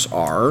Romero-verse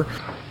are.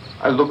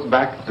 I looked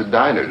back at the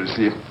diner to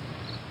see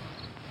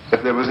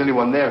if there was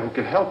anyone there who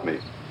could help me.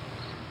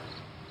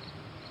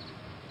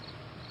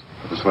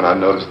 It was when I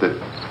noticed that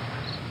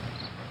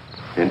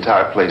the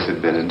entire place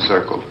had been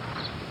encircled.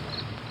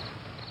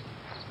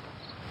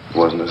 There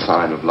wasn't a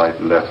sign of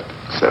light left,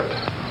 except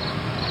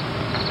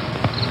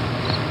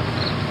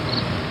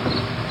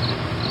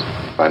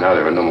by now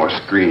there were no more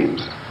screams.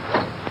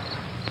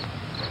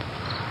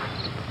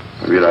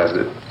 I realized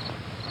that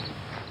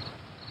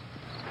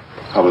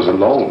I was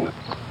alone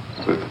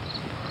with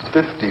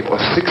 50 or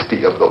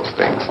 60 of those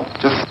things,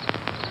 just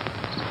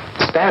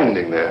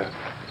standing there,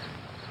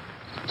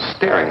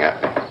 staring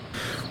at me.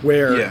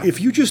 Where if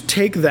you just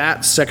take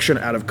that section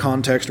out of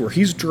context, where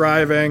he's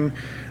driving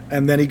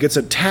and then he gets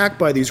attacked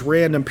by these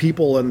random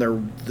people, and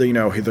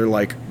they're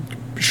like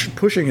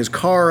pushing his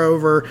car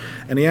over,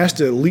 and he has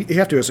to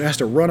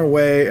run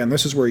away, and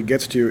this is where he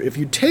gets to. If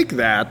you take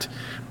that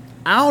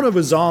out of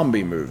a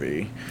zombie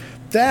movie,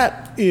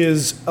 that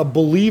is a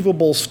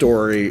believable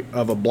story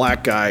of a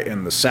black guy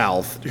in the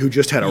South who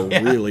just had a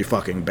really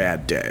fucking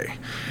bad day.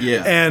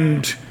 Yeah,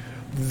 and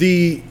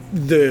the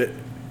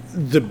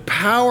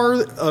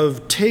power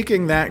of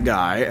taking that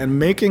guy and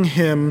making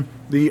him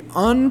the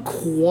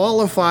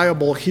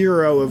unqualifiable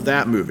hero of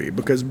that movie,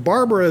 because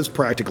Barbara is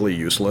practically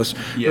useless.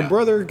 Her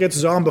brother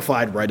gets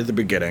zombified right at the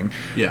beginning.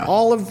 Yeah.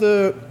 All of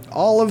the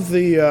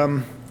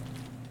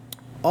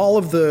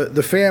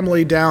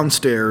family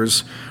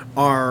downstairs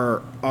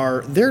are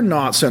they're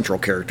not central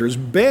characters.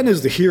 Ben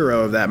is the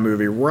hero of that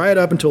movie right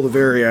up until the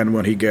very end,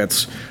 when he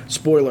gets,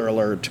 spoiler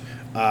alert,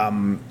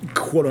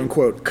 quote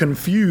unquote,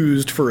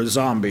 confused for a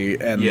zombie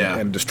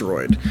and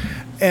destroyed.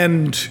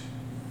 And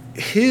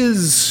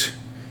his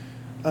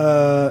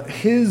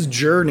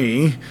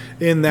journey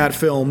in that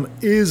film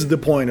is the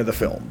point of the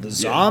film. The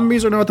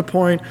zombies are not the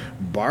point.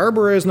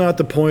 Barbara is not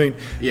the point.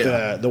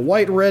 The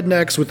white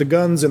rednecks with the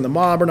guns in the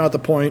mob are not the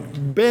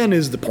point. Ben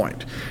is the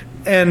point.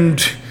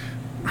 And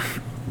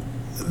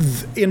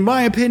in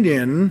my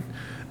opinion,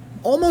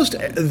 almost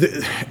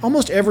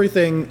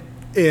everything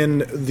in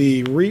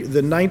the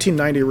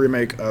 1990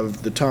 remake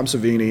of the Tom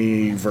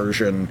Savini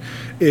version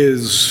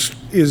is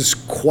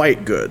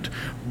quite good.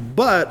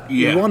 But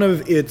one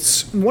of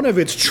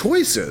its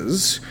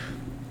choices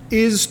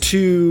is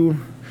to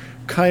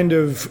kind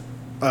of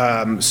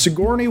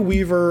Sigourney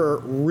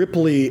Weaver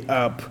Ripley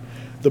up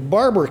the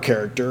Barbara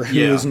character, who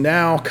is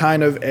now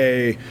kind of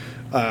a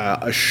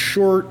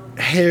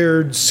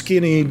short-haired,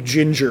 skinny,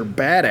 ginger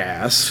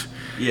badass.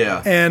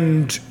 Yeah.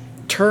 And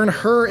turn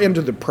her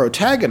into the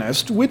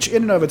protagonist, which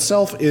in and of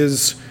itself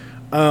isn't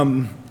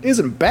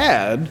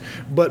bad,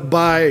 but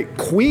by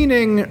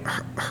queening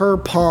her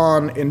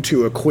pawn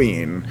into a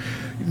queen,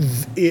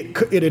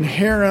 it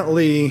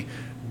inherently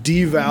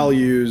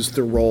devalues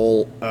the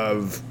role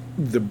of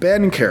the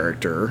Ben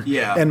character,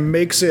 and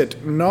makes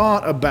it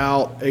not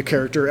about a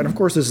character. And of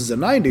course, this is the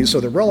 90s, so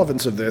the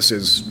relevance of this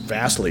is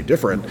vastly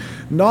different.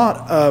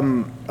 Not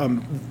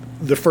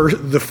the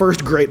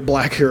first great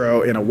black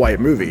hero in a white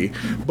movie,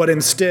 but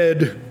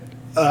instead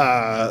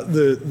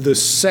the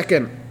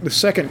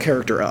second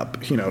character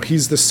up. You know,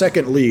 he's the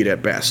second lead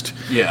at best.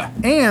 Yeah.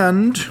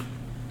 And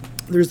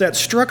there's that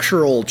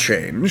structural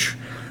change,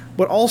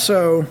 but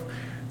also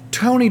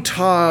Tony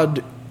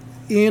Todd,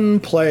 in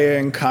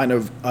playing kind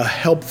of a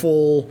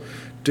helpful,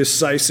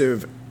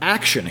 decisive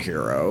action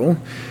hero,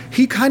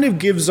 he kind of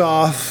gives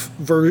off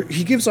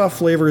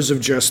flavors of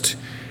just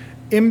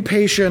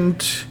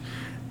impatient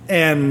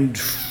and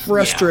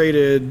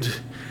frustrated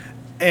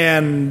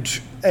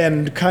and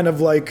kind of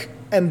like,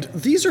 and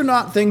these are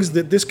not things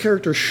that this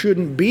character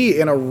shouldn't be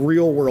in a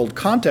real world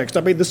context.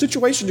 I mean, the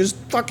situation is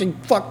fucking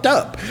fucked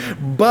up,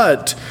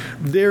 but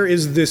there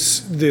is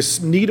this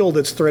needle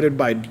that's threaded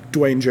by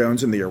Dwayne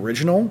Jones in the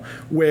original,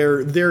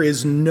 where there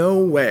is no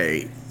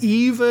way,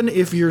 even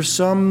if you're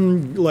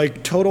some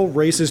like total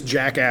racist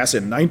jackass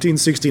in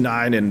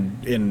 1969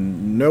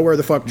 in nowhere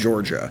the fuck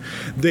Georgia,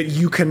 that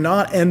you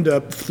cannot end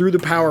up through the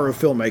power of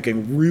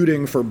filmmaking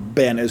rooting for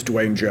Ben as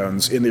Dwayne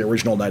Jones in the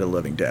original Night of the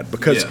Living Dead,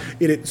 because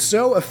it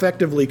so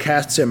effectively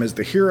casts him as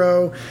the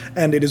hero,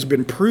 and it has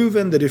been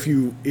proven that if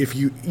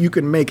you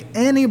can make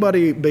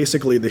anybody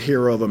basically the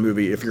hero of a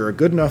movie if you're a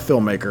good enough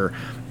filmmaker.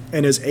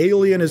 And as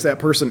alien as that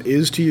person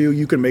is to you,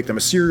 you can make them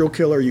a serial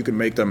killer, you can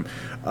make them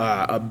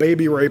a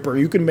baby raper,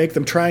 you can make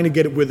them trying to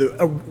get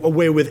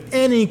away with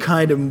any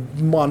kind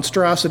of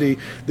monstrosity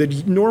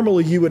that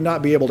normally you would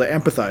not be able to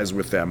empathize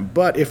with them.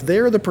 But if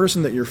they're the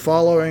person that you're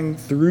following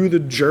through the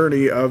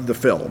journey of the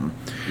film,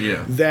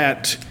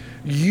 that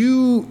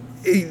you,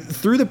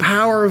 through the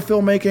power of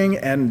filmmaking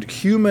and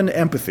human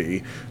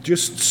empathy,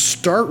 just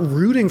start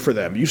rooting for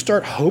them. You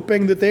start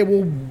hoping that they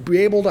will be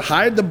able to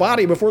hide the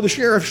body before the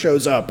sheriff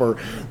shows up, or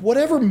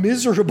whatever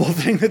miserable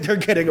thing that they're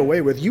getting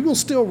away with. You will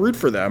still root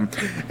for them.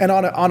 And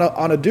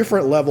on a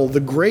different level, the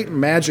great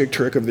magic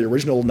trick of the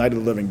original Night of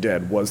the Living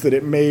Dead was that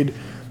it made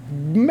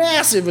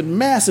massive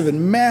amounts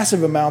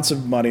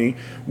of money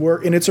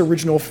were in its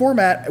original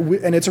format,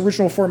 and its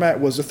original format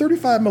was a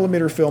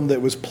 35mm film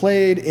that was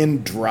played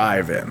in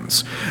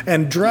drive-ins.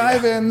 And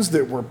drive-ins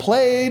that were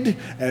played,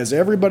 as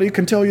everybody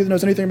can tell you that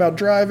knows anything about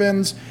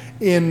drive-ins,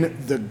 in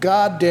the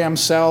goddamn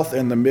South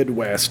and the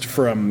Midwest,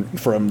 from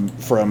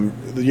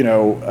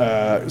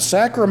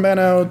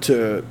Sacramento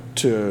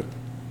to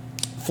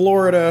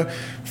Florida,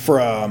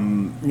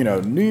 from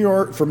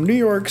New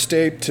York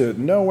State to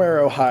nowhere,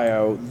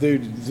 Ohio. The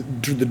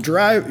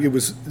drive, it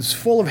was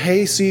full of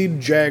hayseed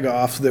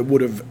jagoffs that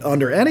would have,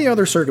 under any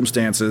other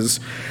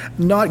circumstances,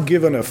 not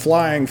given a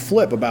flying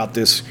flip about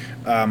this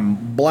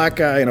black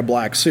guy in a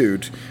black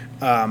suit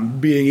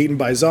being eaten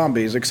by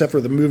zombies, except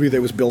for the movie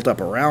that was built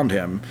up around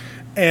him.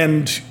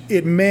 And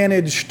it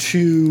managed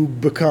to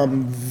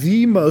become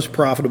the most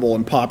profitable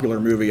and popular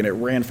movie, and it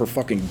ran for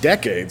fucking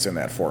decades in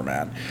that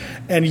format.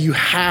 And you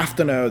have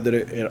to know that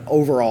it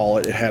overall,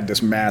 it had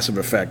this massive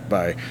effect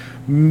by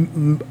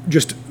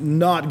just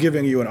not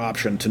giving you an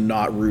option to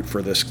not root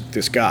for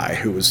this guy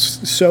who was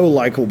so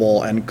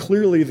likable and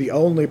clearly the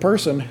only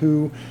person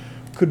who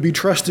could be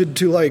trusted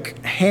to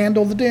like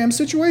handle the damn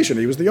situation.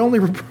 He was the only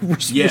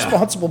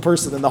responsible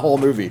person in the whole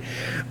movie.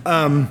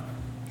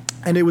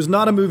 And it was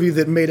not a movie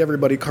that made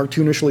everybody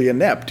cartoonishly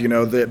inept,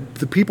 that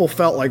the people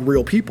felt like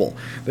real people.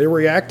 They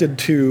reacted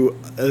to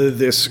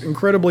this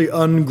incredibly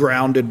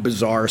ungrounded,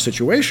 bizarre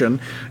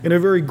situation in a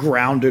very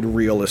grounded,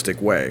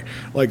 realistic way.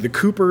 Like the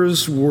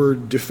Coopers were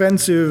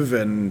defensive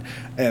and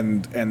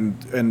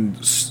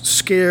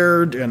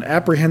scared and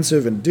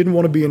apprehensive and didn't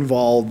want to be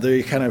involved.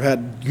 They kind of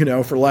had,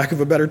 for lack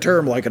of a better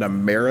term, like an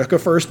America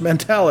First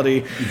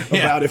mentality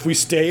about if we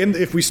stay in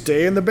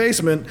the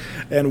basement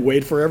and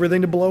wait for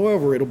everything to blow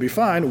over, it'll be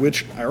fine.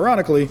 Which,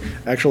 ironically,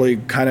 actually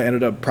kind of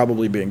ended up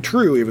probably being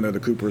true, even though the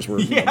Coopers were,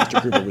 Mr.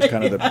 Cooper was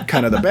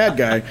kind of the bad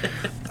guy.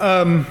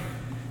 I'm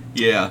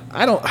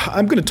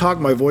going to talk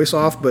my voice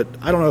off, but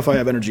I don't know if I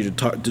have energy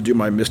to do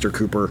my Mr.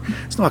 Cooper.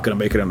 It's not going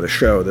to make it into the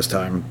show this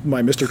time.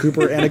 My Mr.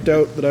 Cooper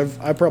anecdote that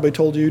I've probably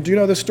told you. Do you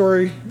know this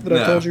story that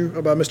I've told you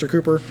about Mr.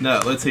 Cooper? No,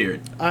 let's hear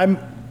it.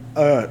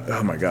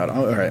 Oh my God.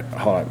 All right,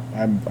 hold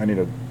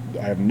on.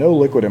 I have no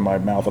liquid in my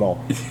mouth at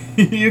all.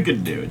 You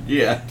can do it.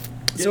 Yeah.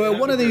 So at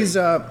one of these,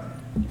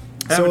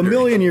 a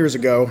million years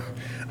ago,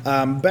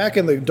 back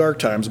in the dark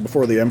times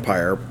before the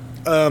Empire,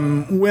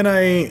 when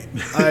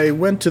I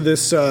went to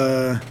this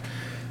the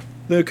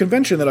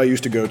convention that I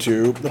used to go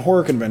to, the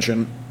horror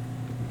convention.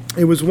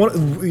 It was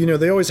one,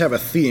 they always have a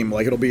theme,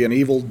 like it'll be an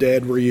Evil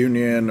Dead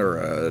reunion or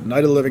a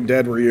Night of the Living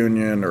Dead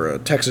reunion or a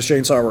Texas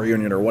Chainsaw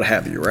reunion or what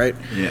have you, right?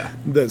 Yeah.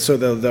 So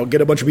they'll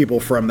get a bunch of people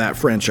from that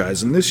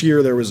franchise. And this year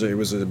it was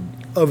a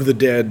Of the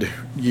Dead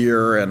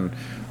year, and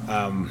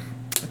I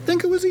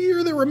think it was a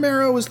year that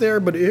Romero was there.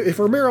 But if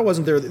Romero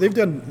wasn't there, they've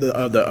done the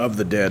Of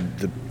the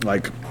Dead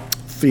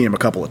theme a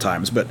couple of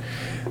times. But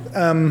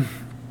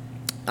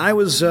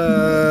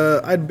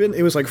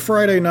it was like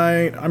Friday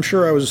night. I'm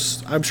sure I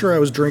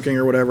was drinking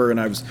or whatever,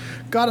 and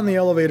got in the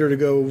elevator to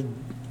go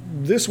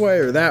this way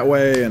or that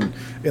way, and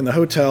in the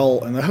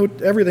hotel, and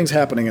everything's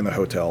happening in the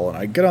hotel, and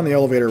I get on the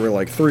elevator with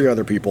like three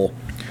other people,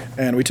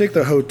 and we take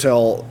the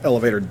hotel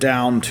elevator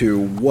down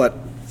to what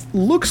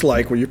looks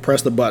like, when you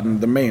press the button,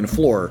 the main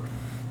floor.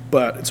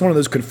 But it's one of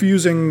those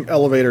confusing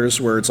elevators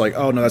where it's like,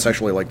 oh no, that's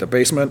actually like the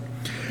basement.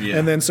 Yeah.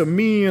 And then so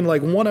me and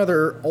like one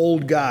other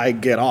old guy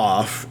get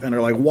off and are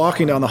like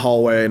walking down the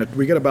hallway, and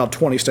we get about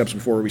 20 steps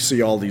before we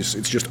see all these,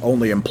 it's just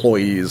only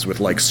employees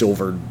with like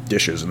silver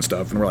dishes and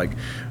stuff. And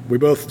we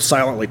both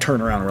silently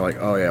turn around and we're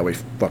like, oh yeah, we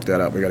fucked that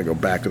up. We got to go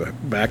back to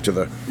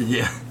the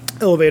yeah.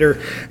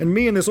 elevator, and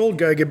me and this old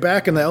guy get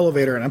back in the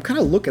elevator, and I'm kind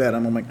of looking at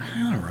him. I'm like,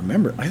 I don't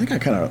remember. I think I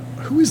kind of,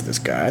 who is this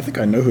guy? I think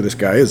I know who this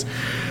guy is.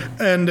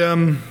 And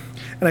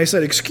I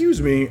said,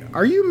 "Excuse me,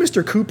 are you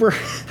Mr. Cooper?"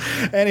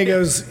 And he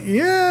goes,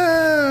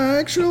 "Yeah,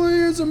 actually,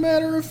 as a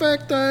matter of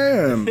fact, I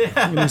am."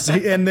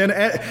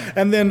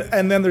 And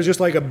then there's just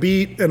like a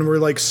beat, and we're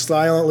like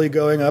silently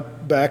going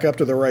back up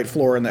to the right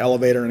floor in the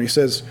elevator, and he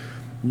says,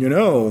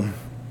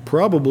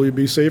 "Probably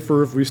be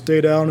safer if we stay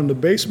down in the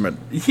basement."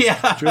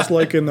 Yeah, just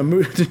like in the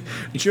movie.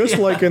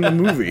 Like in the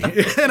movie.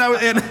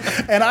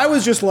 And I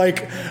was just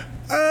like.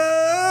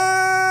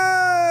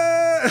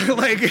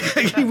 Like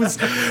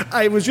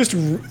I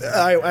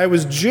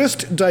was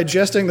just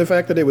digesting the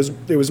fact that it was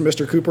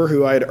Mr. Cooper,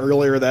 who I had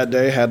earlier that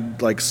day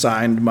had like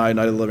signed my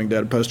Night of the Living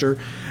Dead poster,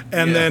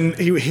 and then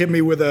he hit me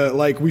with a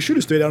like, "We should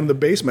have stayed down in the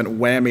basement"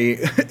 whammy,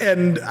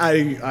 and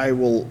I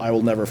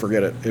will never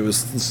forget it. It was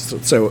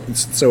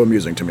so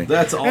amusing to me.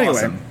 That's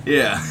awesome. Anyway,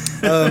 yeah.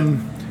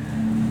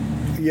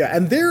 Yeah,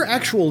 and their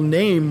actual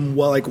name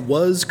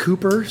was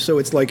Cooper, so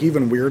it's like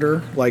even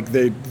weirder. Like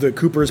the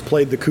Coopers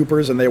played the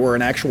Coopers, and they were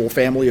an actual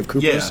family of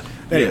Coopers.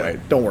 Yeah. Anyway,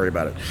 don't worry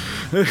about it.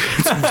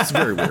 It's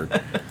very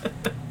weird.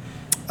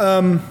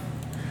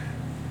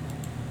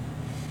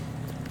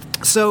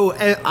 So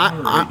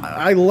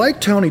I like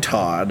Tony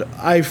Todd.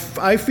 I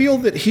feel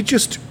that he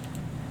just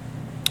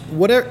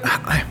whatever.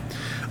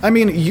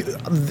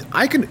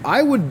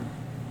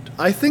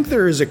 I think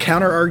there is a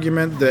counter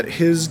argument that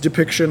his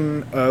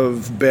depiction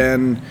of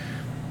Ben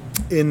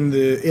in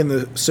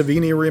the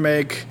Savini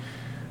remake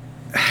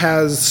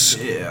has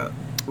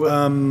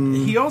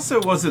he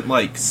also wasn't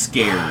like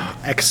scared.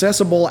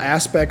 Accessible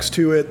aspects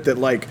to it that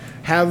like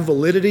have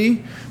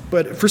validity,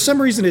 but for some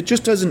reason it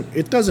just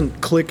doesn't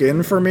click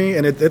in for me,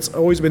 and it's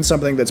always been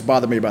something that's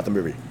bothered me about the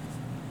movie.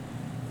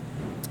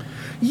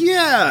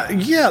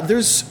 Yeah,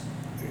 there's.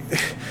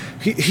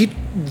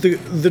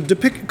 The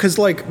depict, because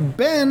like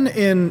Ben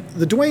in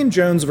the Dwayne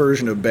Jones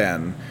version of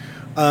Ben,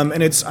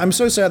 and I'm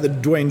so sad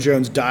that Dwayne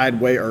Jones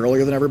died way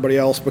earlier than everybody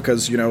else,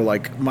 because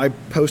like my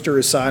poster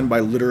is signed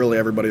by literally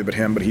everybody but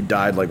him, but he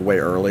died like way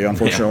early,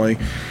 unfortunately.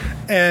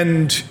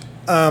 Yeah.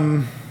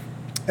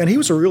 And he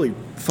was a really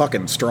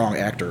fucking strong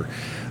actor,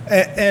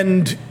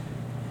 and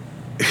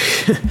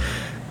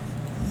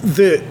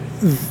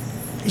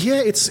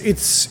yeah,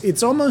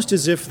 it's almost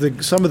as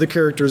if some of the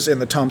characters in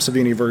the Tom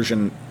Savini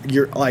version,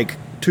 you're like,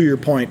 to your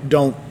point,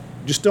 don't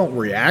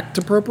react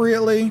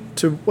appropriately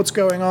to what's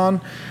going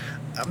on.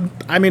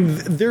 I mean,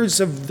 there's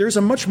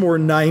a much more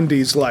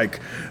 90s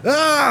like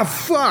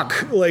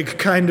fuck like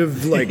kind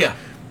of like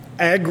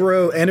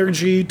aggro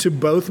energy to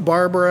both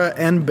Barbara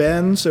and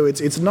Ben. So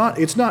it's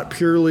not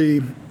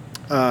purely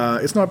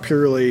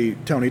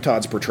Tony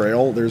Todd's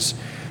portrayal. There's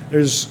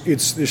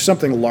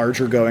something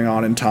larger going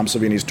on in Tom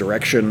Savini's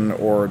direction,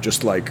 or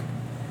just like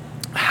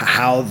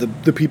how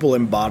the people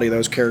embody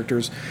those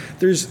characters.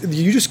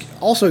 You just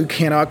also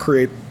cannot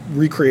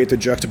recreate the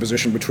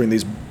juxtaposition between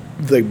these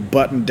the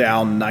buttoned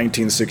down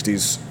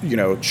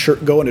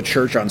 1960s, going to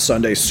church on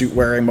Sunday suit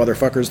wearing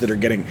motherfuckers that are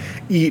getting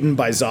eaten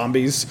by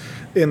zombies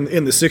in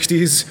the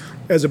 60s,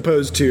 as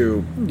opposed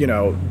to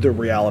the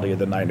reality of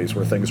the 90s,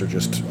 where things are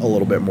just a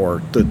little bit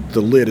more,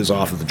 the lid is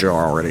off of the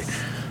jar already.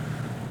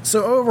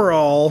 So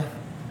overall,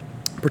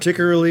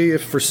 particularly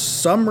if for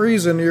some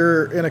reason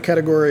you're in a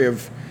category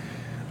of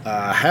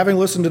having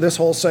listened to this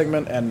whole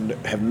segment and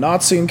have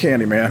not seen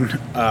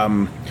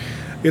Candyman,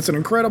 it's an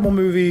incredible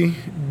movie.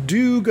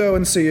 Do go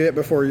and see it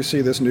before you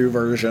see this new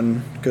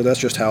version, because that's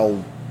just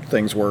how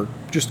things work.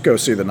 Just go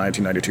see the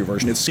 1992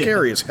 version. It's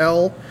scary as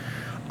hell.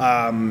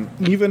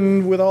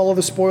 Even with all of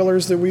the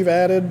spoilers that we've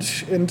added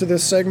into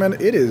this segment,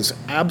 it is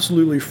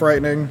absolutely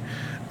frightening.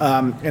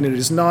 And it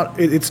is not.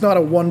 It's not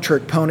a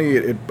one-trick pony.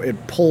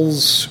 It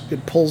pulls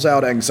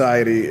out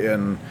anxiety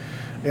in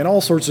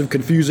all sorts of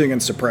confusing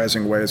and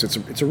surprising ways.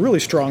 It's a really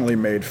strongly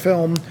made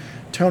film.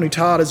 Tony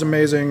Todd is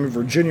amazing.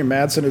 Virginia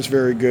Madsen is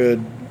very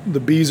good. The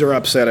bees are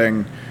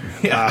upsetting.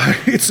 Yeah.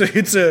 It's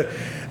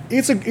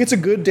a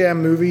good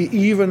damn movie,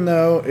 even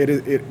though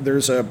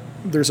there's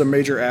a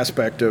major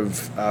aspect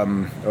of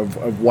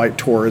white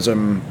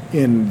tourism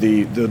in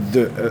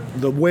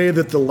the way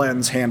that the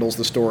lens handles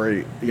the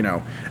story,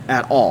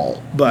 at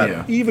all.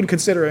 But even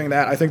considering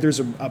that, I think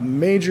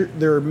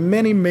there are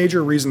many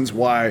major reasons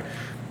why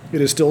it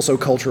is still so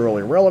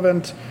culturally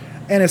relevant,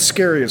 and it's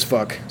scary as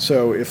fuck.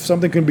 So if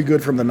something can be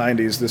good from the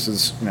 90s, this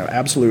is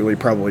absolutely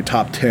probably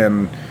top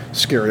 10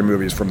 scary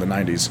movies from the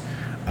 90s.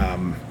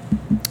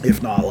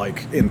 If not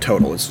like in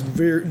total. It's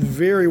very,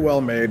 very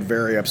well made,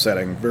 very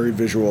upsetting, very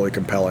visually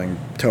compelling.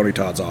 Tony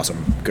Todd's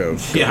awesome. Go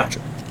watch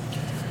it.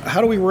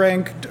 How do we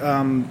rank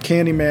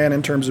Candyman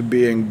in terms of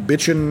being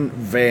bitchin'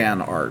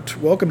 van art?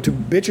 Welcome to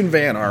bitchin'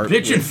 van art.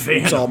 Bitchin'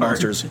 van Saw art.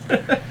 Monsters.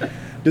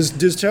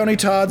 Does Tony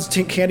Todd's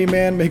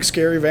Candyman make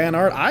scary van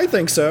art? I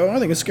think so. I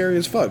think it's scary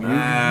as fuck.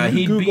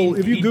 He'd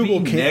be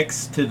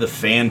next to the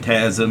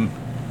Phantasm.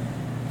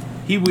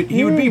 He would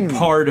be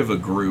part of a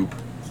group.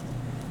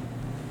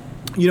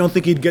 You don't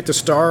think he'd get to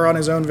star on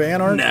his own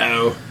van arc?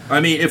 No. I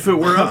mean, if it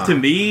were up to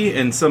me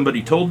and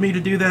somebody told me to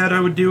do that,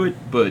 I would do it.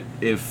 But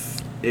if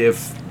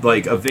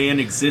like a van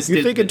existed,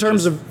 you think in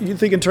terms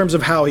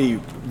of how he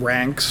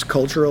ranks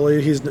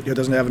culturally, he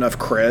doesn't have enough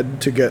cred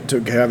to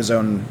have his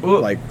own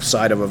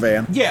side of a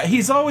van. Yeah,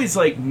 he's always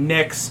like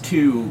next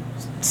to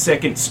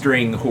second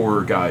string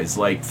horror guys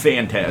like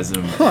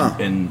Phantasm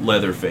and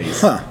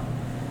Leatherface. Yeah.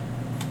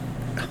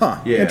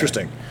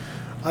 Interesting.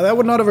 That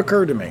would not have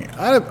occurred to me.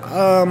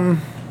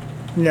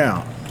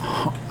 Yeah.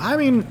 I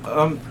mean,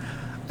 I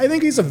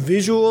think he's a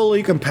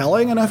visually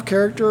compelling enough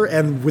character,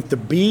 and with the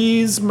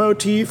bees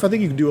motif, I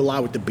think you can do a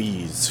lot with the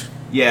bees.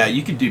 Yeah,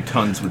 you could do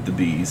tons with the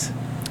bees.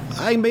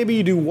 Maybe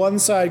you do one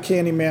side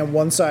Candyman,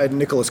 one side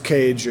Nicolas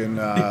Cage and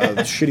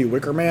the shitty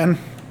Wicker Man.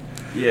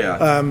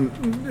 Yeah.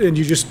 And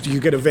you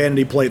get a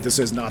vanity plate that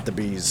says "Not the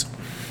Bees."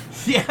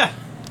 Yeah.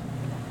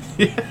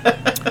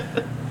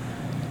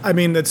 I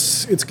mean,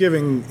 it's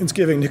giving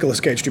Nicolas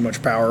Cage too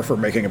much power for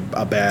making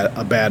a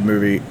bad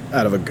movie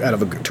out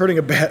of turning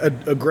a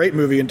great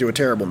movie into a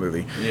terrible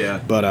movie.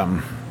 Yeah. But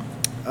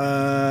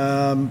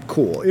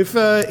cool. If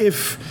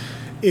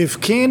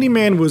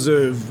Candyman was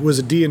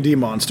a D&D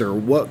monster,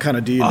 what kind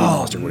of D&D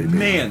monster would he be?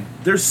 Man,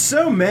 there's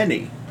so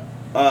many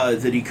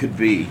that he could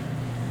be.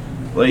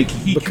 Like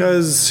he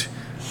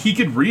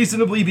could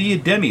reasonably be a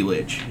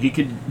demi-lich. He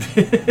could.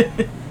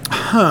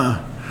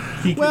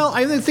 Well,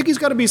 I think he's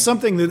got to be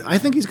something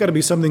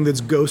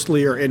that's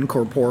ghostly or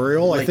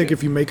incorporeal. Like I think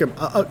if you make him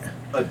a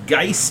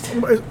geist,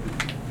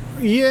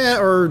 yeah,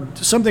 or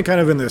something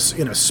kind of in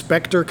a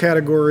specter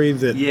category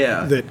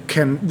that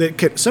can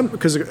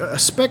because a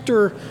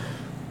specter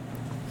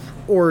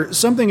or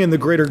something in the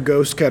greater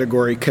ghost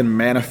category can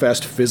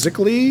manifest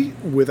physically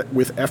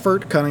with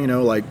effort, kind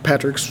of like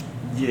Patrick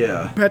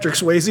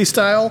Swayze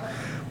style,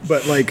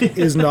 but like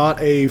is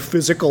not a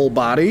physical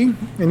body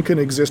and can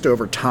exist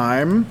over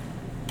time.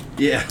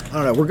 Yeah, I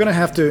don't know. We're gonna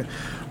have to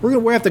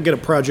get a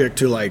project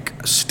to like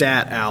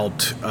stat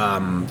out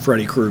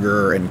Freddy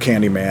Krueger and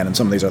Candyman and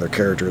some of these other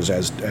characters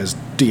as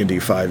D&D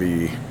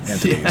 5e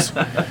entities.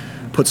 Yeah.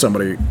 Put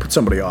somebody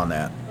on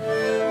that.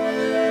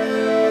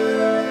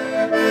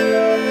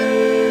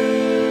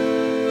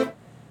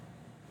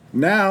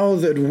 Now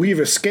that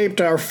we've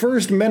escaped our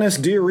first menace,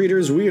 dear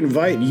readers, we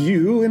invite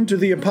you into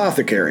the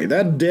apothecary,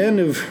 that den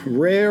of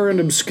rare and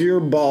obscure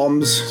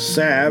balms,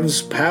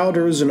 salves,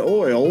 powders, and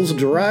oils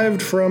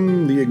derived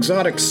from the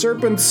exotic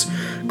serpents,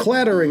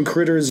 clattering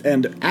critters,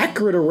 and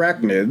acrid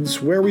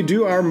arachnids, where we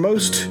do our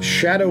most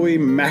shadowy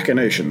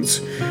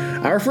machinations.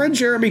 Our friend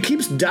Jeremy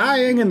keeps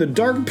dying in the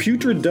dark,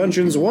 putrid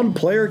dungeons, one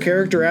player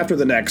character after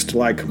the next,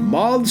 like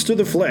moths to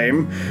the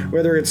flame,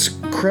 whether it's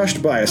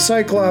crushed by a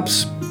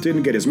cyclops,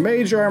 didn't get his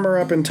mage armor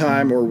up in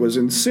time, or was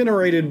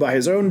incinerated by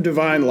his own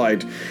divine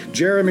light.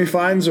 Jeremy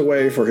finds a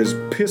way for his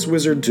piss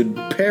wizard to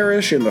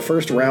perish in the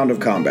first round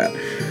of combat.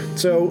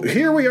 So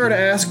here we are to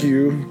ask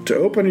you to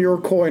open your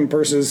coin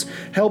purses,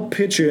 help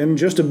pitch in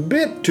just a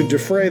bit to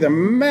defray the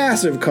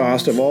massive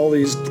cost of all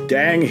these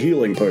dang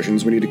healing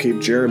potions we need to keep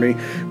Jeremy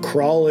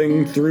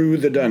crawling through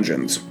the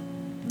dungeons.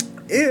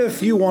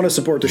 If you want to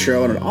support the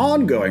show on an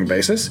ongoing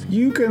basis,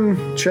 you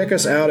can check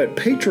us out at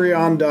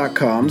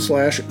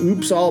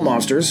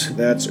patreon.com/oopsallmonsters.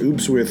 That's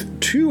oops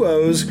with 2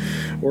 O's.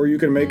 Or you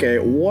can make a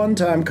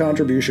one-time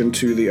contribution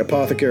to the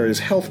Apothecary's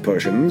Health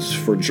Potions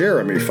for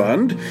Jeremy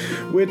Fund,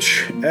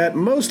 which at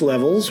most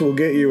levels will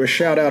get you a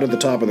shout-out at the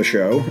top of the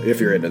show, if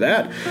you're into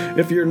that.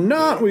 If you're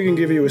not, we can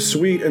give you a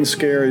sweet and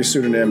scary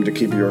pseudonym to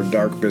keep your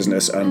dark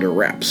business under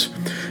wraps.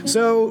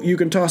 So you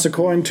can toss a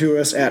coin to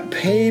us at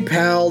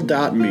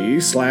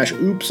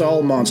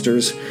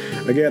paypal.me/oopsallmonsters.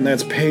 Again,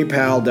 that's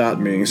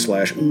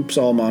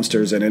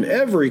paypal.me/oopsallmonsters. And in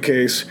every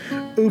case,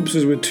 oops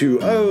is with 2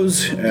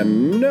 O's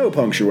and no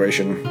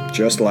punctuation,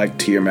 just like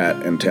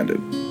Tiamat intended.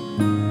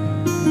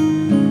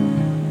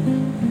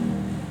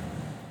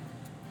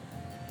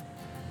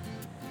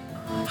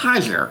 Hi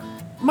there.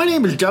 My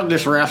name is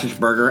Douglas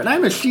Rassensberger, and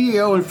I'm the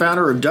CEO and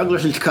founder of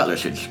Douglas's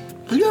Cutlasses.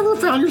 Have you ever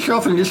found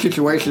yourself in this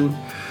situation?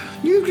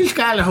 You've just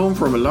gotten home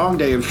from a long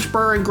day of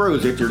spur and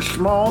growth at your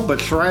small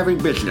but thriving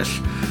business.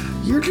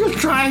 You're just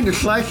trying to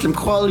slice some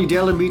quality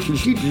deli meats and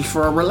cheeses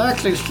for a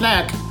relaxing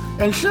snack,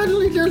 and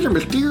suddenly there's a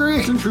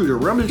mysterious intruder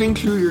rummaging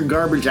through your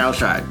garbage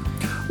outside.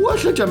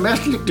 What's a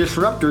domestic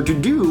disruptor to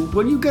do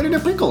when you get in a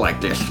pickle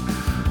like this?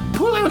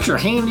 Pull out your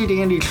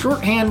handy-dandy,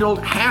 short-handled,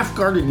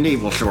 half-guarded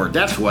naval sword,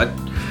 that's what.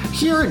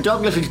 Here at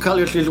Douglas's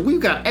Cutlasses, we've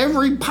got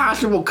every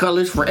possible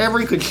cutlass for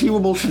every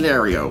conceivable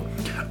scenario.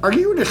 Are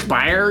you an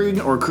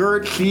aspiring or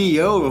current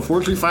CEO of a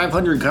Fortune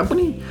 500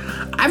 company?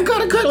 I've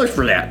got a cutlass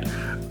for that.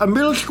 A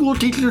middle school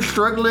teacher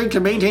struggling to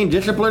maintain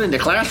discipline in the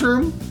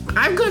classroom?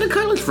 I've got a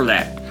cutlass for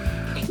that.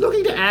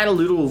 Looking to add a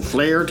little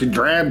flair to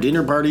drab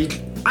dinner parties?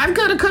 I've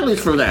got a cutlass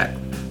for that.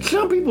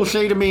 Some people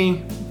say to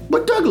me,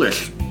 but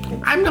Douglas,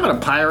 I'm not a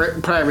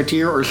pirate,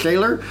 privateer, or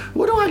sailor.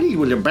 What do I need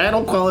with a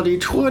battle-quality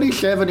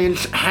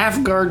 27-inch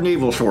half-guard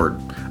naval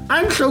sword?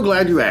 I'm so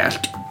glad you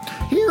asked.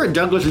 Here at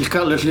Douglas's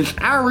Cutlasses,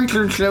 our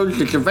research shows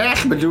that the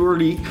vast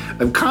majority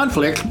of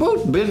conflicts,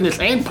 both business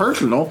and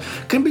personal,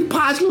 can be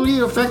positively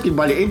affected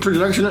by the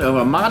introduction of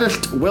a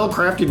modest,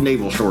 well-crafted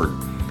naval sword.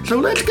 So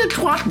let's get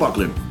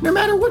swashbuckling. No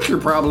matter what's your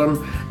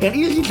problem, an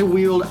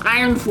easy-to-wield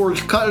Iron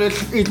Forge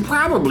cutlass is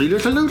probably the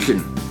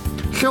solution.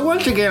 So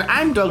once again,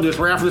 I'm Douglas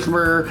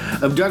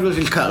Rafflesberger of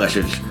Douglas's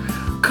Cutlasses.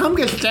 Come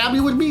get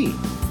stabby with me.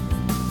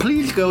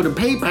 Please go to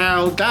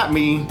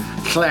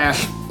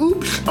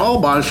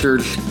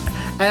paypal.me/oopsallmonsters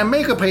and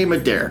make a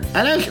payment there.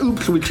 And that's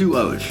oops with 2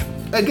 O's.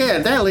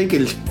 Again, that link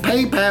is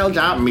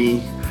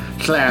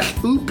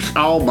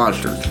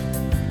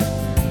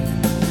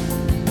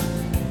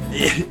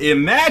paypal.me/oopsallmonsters.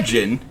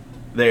 Imagine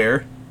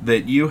there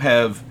that you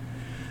have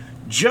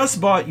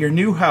just bought your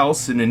new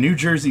house in a New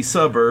Jersey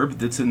suburb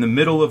that's in the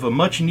middle of a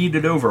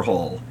much-needed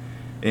overhaul.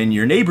 And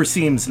your neighbor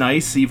seems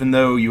nice, even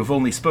though you've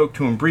only spoke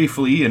to him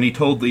briefly, and he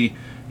told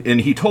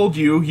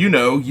you, you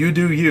know, you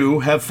do you,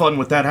 have fun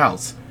with that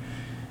house.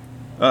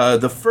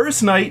 The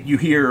first night, you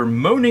hear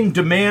moaning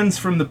demands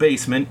from the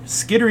basement,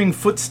 skittering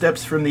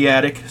footsteps from the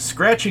attic,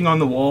 scratching on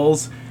the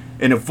walls,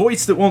 and a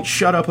voice that won't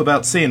shut up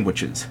about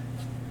sandwiches.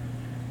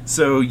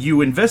 So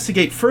you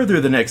investigate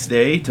further the next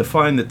day to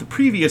find that the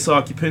previous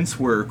occupants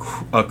were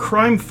a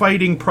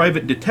crime-fighting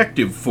private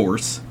detective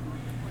force,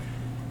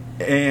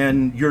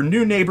 and your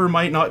new neighbor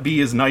might not be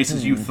as nice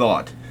as you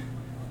thought.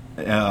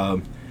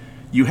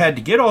 You had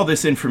to get all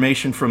this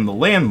information from the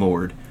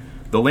landlord.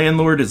 The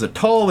landlord is a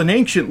tall and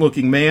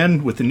ancient-looking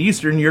man with an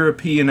Eastern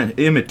European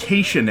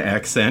imitation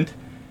accent.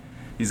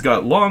 He's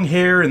got long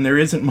hair, and there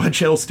isn't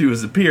much else to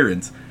his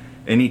appearance.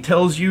 And he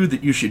tells you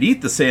that you should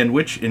eat the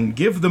sandwich and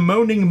give the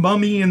moaning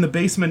mummy in the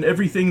basement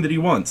everything that he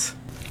wants.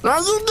 Now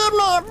you give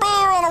me a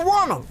beer and a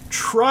woman.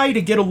 Try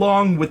to get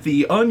along with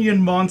the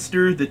onion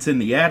monster that's in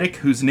the attic,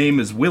 whose name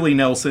is Willie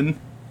Nelson.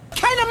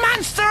 What kind of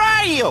monster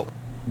are you?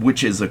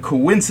 Which is a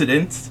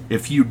coincidence.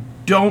 If you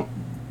don't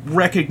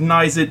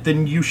recognize it,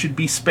 then you should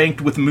be spanked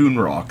with moon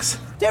rocks.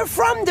 They're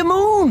from the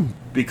moon.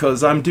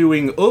 Because I'm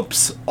doing,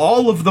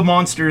 all of the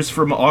monsters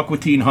from Aqua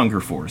Teen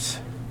Hunger Force.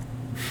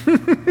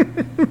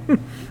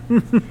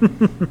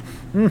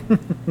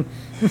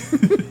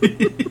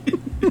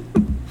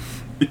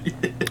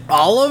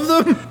 All of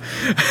them?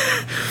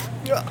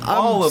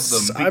 All of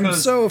them. I'm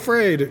so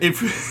afraid. I'll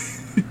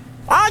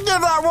give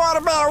that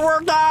watermelon a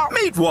workout.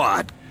 Meat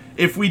what?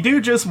 If we do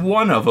just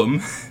one of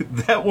them,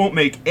 that won't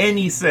make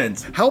any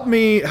sense. Help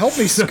me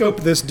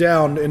scope this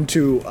down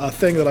into a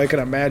thing that I can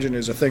imagine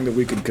is a thing that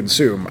we can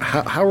consume.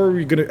 How are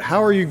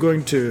you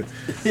going to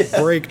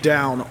break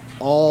down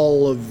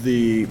all of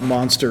the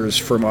monsters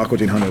from Aqua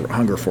Teen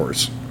Hunger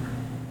Force?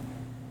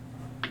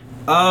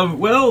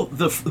 Well,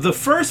 the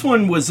first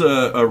one was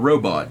a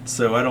robot,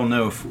 so I don't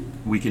know if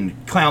we can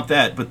count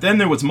that. But then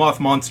there was Moth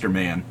Monster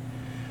Man,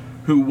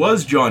 who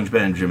was John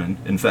Benjamin.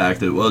 In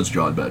fact, it was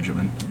John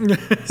Benjamin.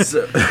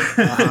 So,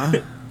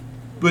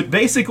 but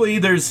basically,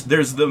 there's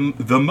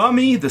the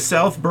Mummy, the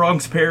South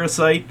Bronx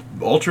Parasite,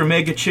 Ultra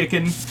Mega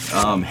Chicken,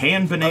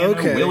 Hand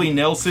Banana, Willie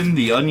Nelson,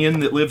 the Onion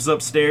that lives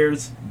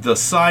upstairs, the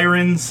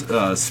Sirens,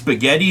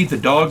 Spaghetti, the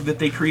dog that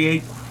they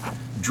create,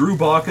 Drew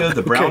Baca,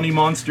 the Brownie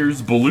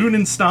Monsters,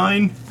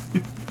 Balloonenstein,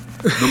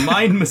 the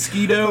Mind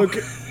Mosquito.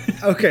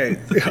 Okay.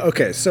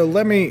 So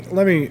let me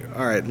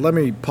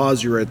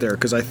pause you right there,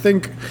 because I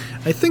think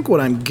what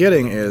I'm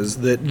getting is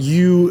that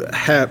you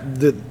have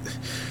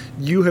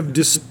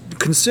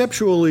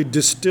conceptually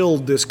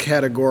distilled this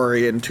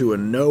category into a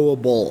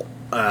knowable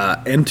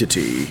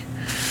entity,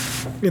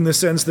 in the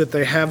sense that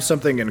they have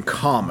something in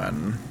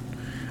common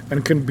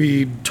and can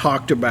be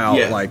talked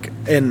about like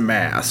en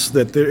masse.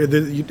 That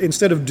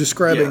instead of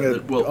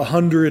describing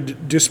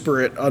 100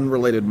 disparate,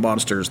 unrelated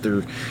monsters,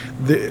 they're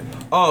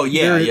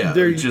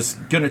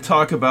just gonna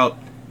talk about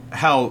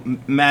how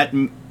Matt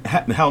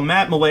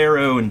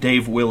Malero and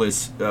Dave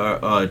Willis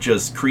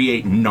just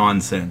create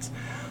nonsense.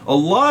 A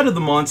lot of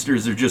the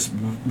monsters are just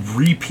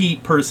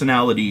repeat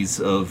personalities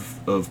of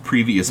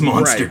previous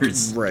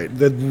monsters. Right.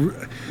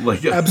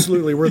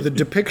 Absolutely, where the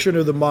depiction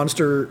of the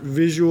monster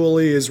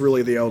visually is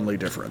really the only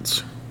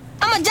difference.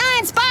 I'm a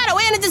giant spider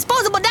wearing a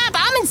disposable diaper.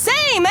 I'm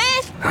insane,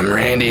 man. I'm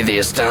Randy the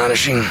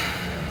Astonishing.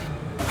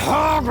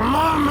 Hog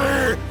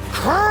Mommy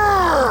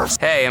Curse.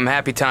 Hey, I'm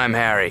Happy Time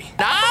Harry.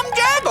 I'm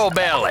Jaggle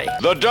Belly.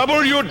 The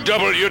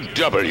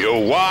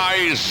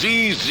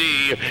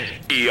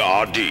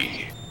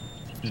WWWYZZERD.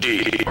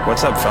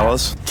 What's up,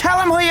 fellas? Tell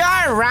him who you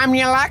are,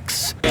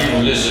 Romulux.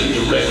 You listen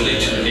directly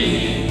to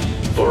me,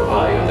 for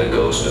I am the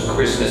ghost of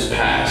Christmas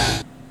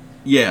past.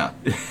 Yeah,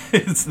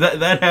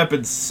 that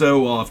happens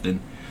so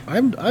often.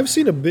 I've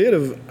seen a bit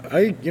of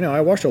I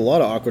watched a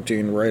lot of Aqua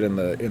Teen right in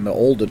the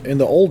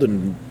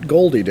olden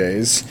Goldie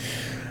days.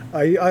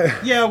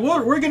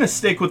 We're gonna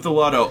stick with a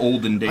lot of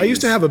olden days. I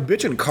used to have a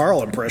Bitch and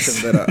Carl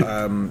impression that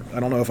I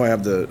don't know if I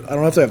have the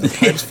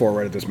types for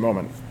right at this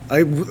moment.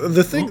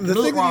 The thing that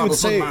you would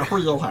say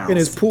in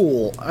his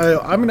pool.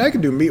 I mean, I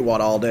could do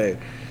Meatwad all day.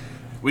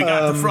 We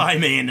got the Fry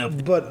Man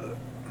up, but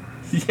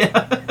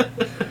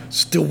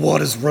still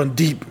waters run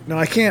deep. No,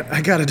 I can't. I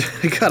gotta.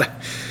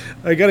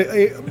 I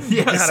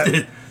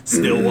gotta.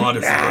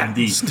 Stillwater's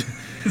deep.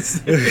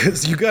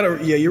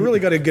 You really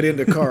gotta get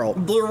into Carl.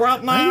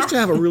 Right now? I used to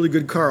have a really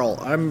good Carl.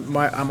 I'm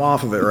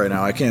off of it right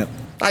now. I can't.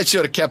 I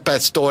should have kept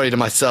that story to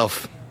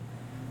myself.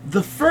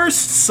 The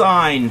first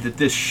sign that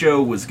this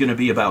show was going to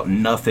be about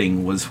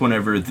nothing was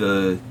whenever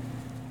the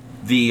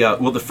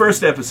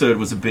first episode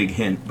was a big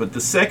hint, but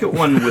the second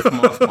one with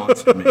Moth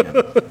Monster Man,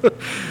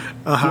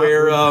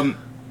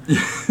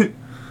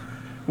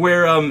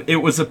 where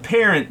it was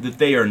apparent that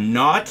they are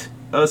not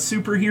a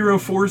superhero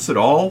force at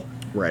all,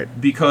 right?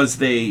 Because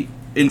they,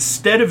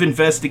 instead of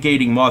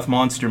investigating Moth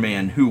Monster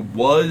Man, who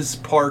was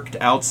parked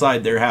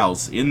outside their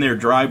house in their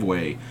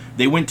driveway,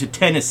 they went to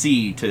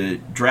Tennessee to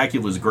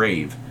Dracula's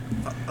grave.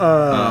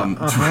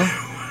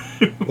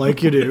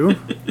 Like you do.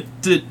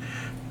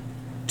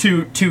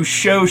 to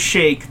show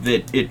Shake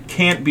that it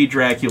can't be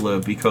Dracula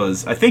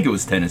because I think it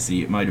was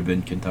Tennessee, it might have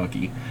been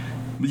Kentucky.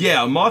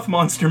 Yeah, Moth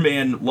Monster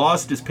Man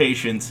lost his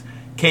patience,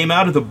 came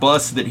out of the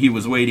bus that he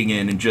was waiting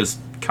in and just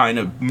kind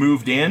of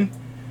moved in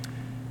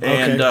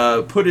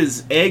and put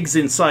his eggs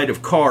inside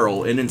of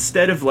Carl, and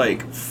instead of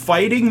like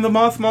fighting the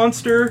Moth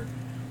Monster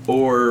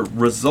or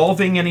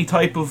resolving any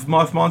type of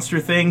Moth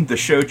Monster thing, the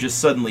show just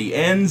suddenly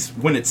ends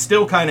when it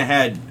still kind of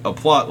had a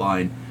plot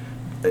line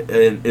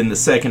in the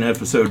second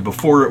episode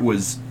before it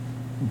was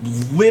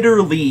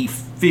literally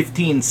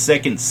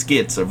 15-second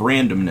skits of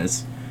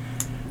randomness.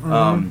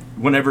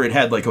 Whenever it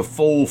had like a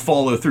full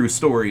follow-through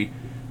story,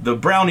 the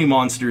brownie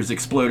monsters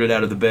exploded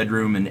out of the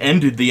bedroom and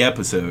ended the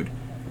episode.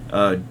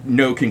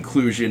 No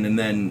conclusion, and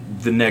then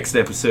the next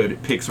episode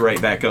it picks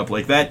right back up.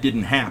 Like, that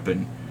didn't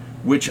happen,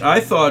 which I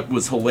thought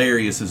was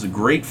hilarious as a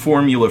great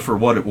formula for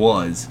what it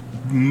was.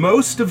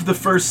 Most of the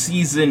first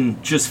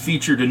season just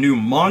featured a new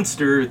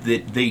monster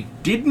that they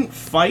didn't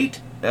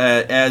fight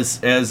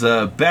as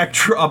a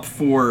backdrop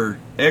for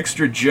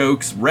extra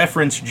jokes,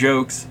 reference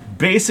jokes.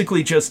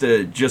 Basically just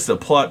a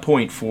plot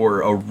point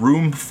for a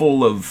room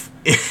full of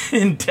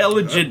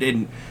intelligent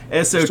and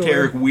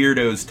esoteric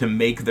weirdos to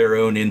make their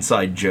own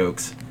inside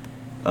jokes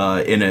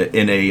in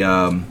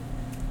a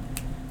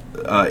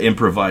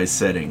improvised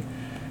setting.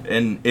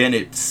 And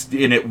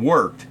it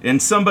worked.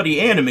 And somebody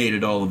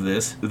animated all of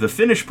this. The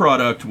finished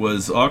product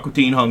was Aqua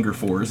Teen Hunger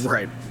Force.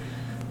 Right.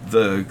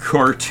 The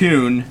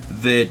cartoon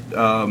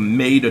that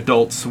made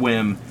Adult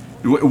Swim,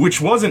 which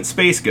wasn't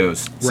Space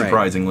Ghost,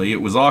 surprisingly. Right.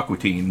 It was Aqua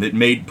Teen that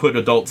put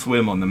Adult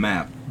Swim on the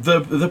map.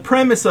 The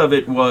premise of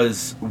it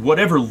was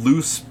whatever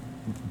loose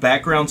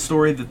background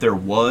story that there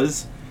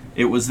was,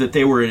 it was that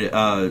they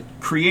were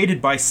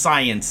created by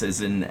science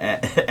as an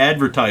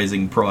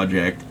advertising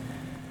project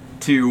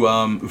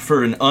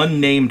for an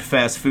unnamed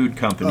fast food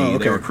company. Oh,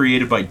 okay. They were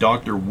created by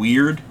Dr.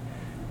 Weird.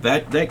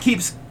 That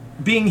keeps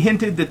being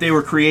hinted that they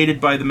were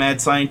created by the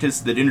mad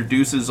scientist that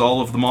introduces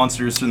all of the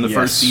monsters from the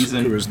first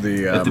season. It was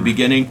at the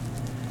beginning.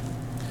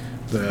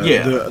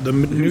 The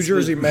New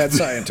Jersey mad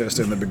scientist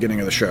in the beginning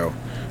of the show.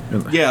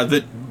 Yeah,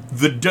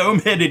 the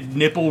dome-headed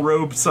nipple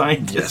robe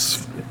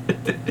scientist.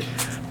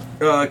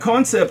 Yes.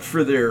 Concept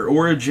for their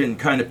origin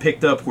kind of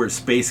picked up where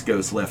Space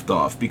Ghost left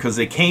off, because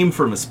they came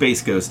from a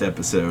Space Ghost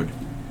episode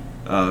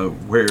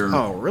where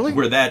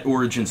that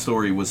origin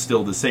story was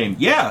still the same.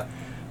 Yeah.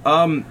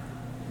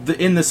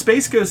 In the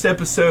Space Ghost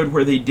episode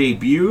where they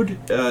debuted,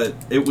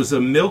 it was a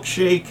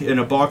milkshake and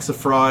a box of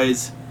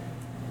fries,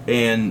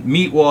 and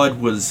Meatwad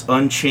was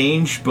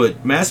unchanged,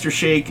 but Master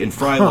Shake and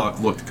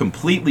Frylock looked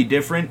completely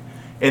different,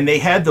 and they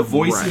had the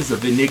voices of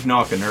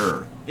Enignock and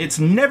Ur. It's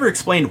never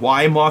explained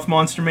why Moth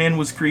Monster Man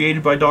was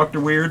created by Dr.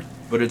 Weird,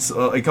 but it's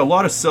like a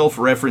lot of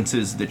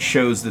self-references that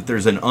shows that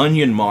there's an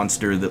onion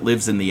monster that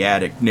lives in the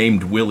attic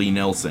named Willie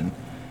Nelson.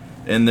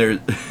 And there's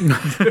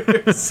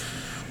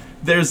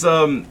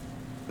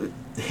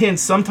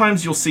hints.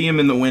 Sometimes you'll see him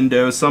in the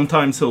window,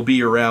 sometimes he'll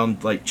be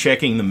around like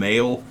checking the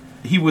mail.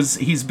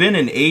 He's been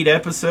in 8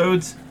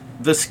 episodes.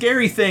 The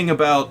scary thing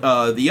about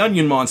the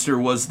onion monster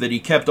was that he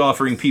kept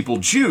offering people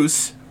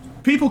juice.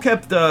 People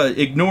kept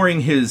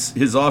ignoring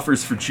his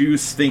offers for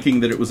juice,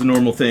 thinking that it was a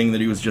normal thing, that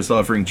he was just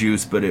offering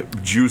juice,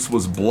 but juice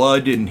was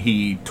blood, and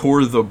he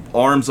tore the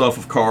arms off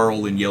of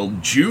Carl and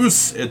yelled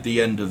 "juice" at the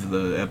end of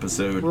the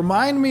episode.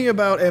 Remind me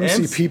about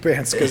MCP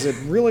Pants, because it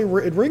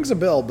rings a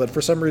bell, but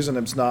for some reason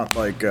it's not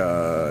like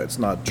it's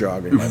not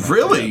jogging.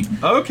 Really?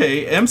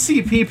 Okay.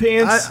 MCP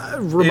Pants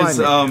is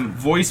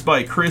voiced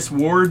by Chris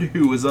Ward,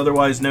 who was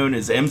otherwise known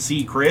as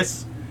MC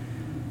Chris,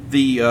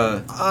 the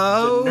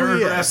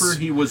nerd rapper.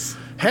 He was.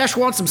 Hash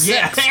wants some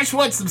sex. Yeah, Hash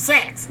wants some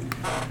sex.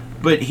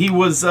 But he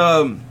was,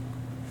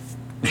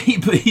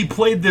 he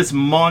played this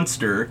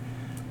monster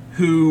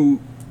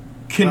who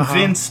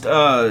convinced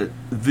the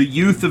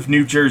youth of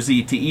New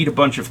Jersey to eat a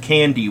bunch of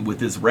candy with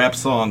his rap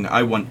song,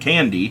 "I Want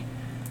Candy."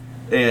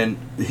 And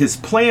his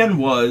plan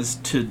was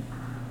to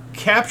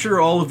capture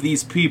all of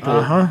these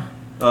people,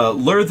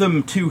 lure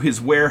them to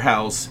his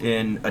warehouse,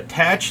 and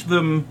attach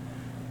them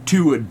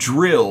to a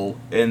drill,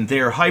 and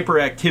their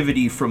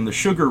hyperactivity from the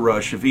sugar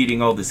rush of eating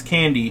all this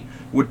candy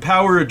would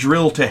power a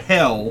drill to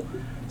hell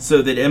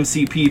so that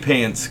MCP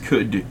Pants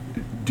could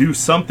do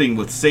something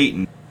with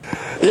Satan.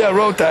 Yeah, I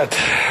wrote that.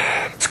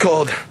 It's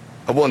called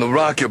I Want to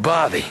Rock Your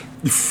Body.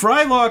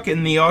 Frylock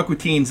and the Aqua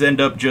Teens end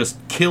up just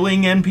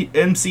killing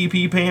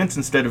MCP Pants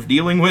instead of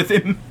dealing with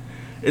him.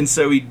 And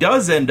so he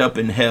does end up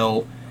in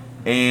hell,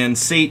 and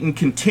Satan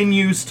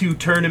continues to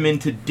turn him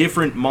into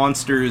different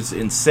monsters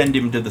and send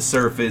him to the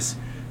surface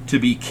to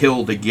be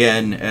killed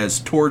again as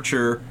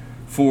torture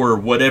for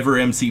whatever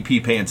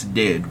MCP Pants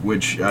did,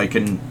 which I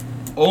can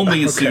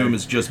only assume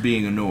is just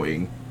being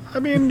annoying. I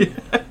mean,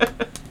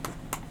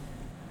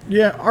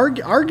 yeah,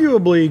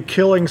 arguably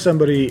killing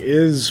somebody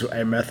is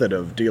a method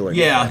of dealing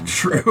with them.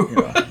 True.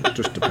 But, it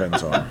just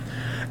depends on.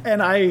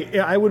 And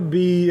I would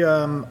be,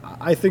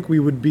 I think we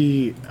would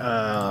be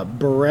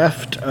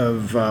bereft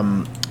of,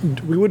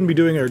 we wouldn't be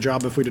doing our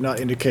job if we did not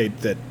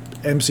indicate that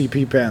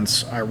MCP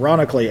Pants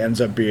ironically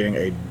ends up being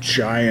a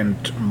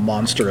giant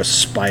monstrous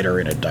spider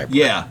in a diaper.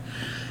 Yeah.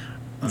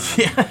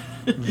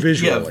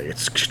 Visually,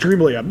 it's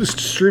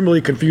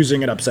extremely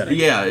confusing and upsetting.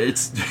 Yeah,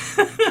 it's.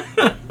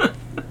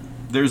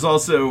 There's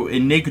also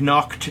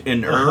Enignoct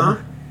and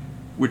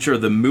which are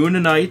the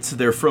Moonanites.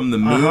 They're from the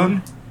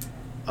moon.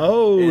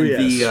 Oh, and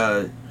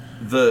yes.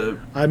 The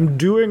I'm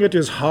doing it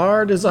as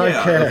hard as I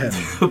can.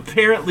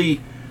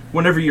 Apparently,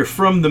 whenever you're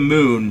from the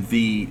moon,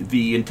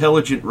 the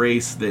intelligent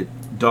race that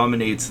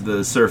dominates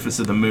the surface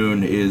of the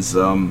moon is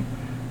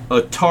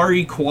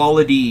Atari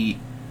quality,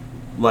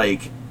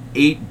 like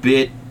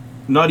 8-bit,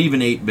 not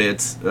even 8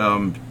 bits,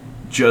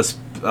 just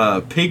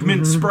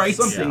pigment sprites.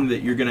 Something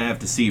that you're gonna have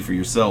to see for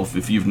yourself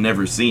if you've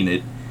never seen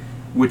it,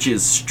 which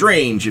is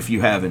strange if you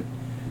haven't,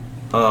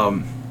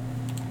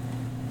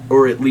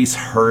 or at least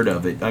heard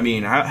of it. I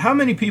mean, how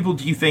many people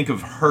do you think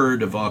have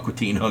heard of Aqua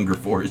Teen Hunger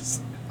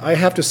Force? I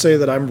have to say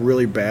that I'm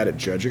really bad at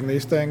judging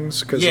these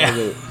things because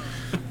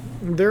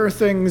there are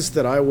things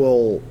that I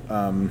will,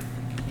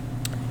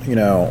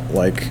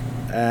 like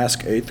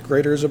ask 8th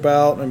graders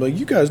about, and I'm like,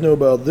 you guys know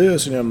about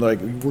this, and I'm like,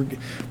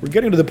 we're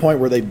getting to the point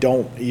where they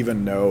don't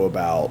even know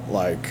about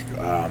like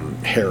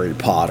Harry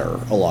Potter.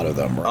 A lot of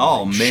them.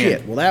 Oh, man!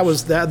 Shit. Well, that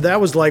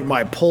was like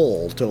my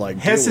pull to like.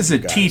 Hess is a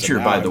teacher,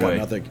 by the way.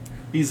 Nothing.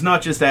 He's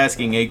not just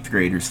asking 8th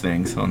graders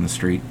things on the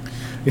street.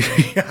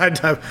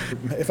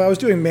 If I was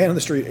doing man in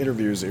the street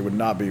interviews, it would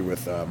not be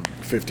with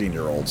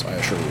 15-year-olds. I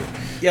assure you.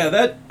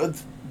 Yeah,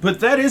 but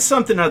that is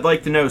something I'd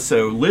like to know.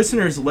 So,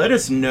 listeners, let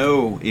us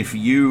know if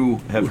you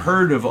have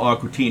heard of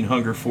Aqua Teen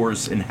Hunger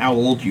Force and how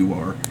old you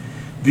are,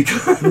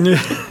 because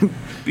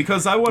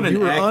I want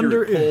an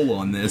accurate poll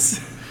on this.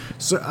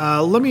 So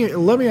let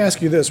me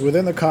ask you this: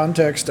 within the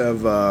context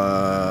of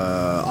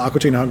Aqua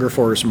Teen Hunger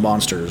Force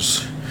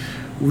monsters,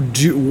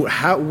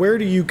 where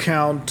do you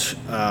count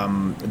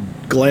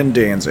Glenn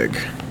Danzig?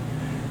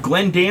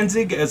 Glenn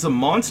Danzig as a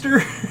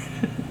monster?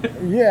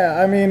 Yeah,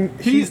 I mean,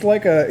 he's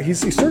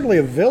certainly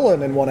a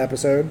villain in one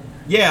episode.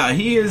 Yeah,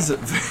 he is.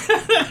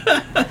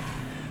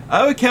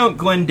 I would count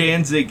Glenn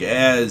Danzig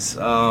as,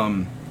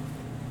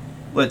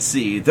 let's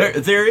see,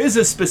 there is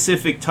a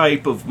specific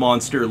type of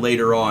monster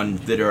later on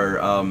that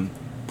are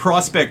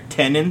prospect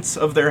tenants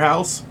of their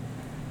house,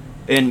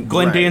 and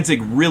Glenn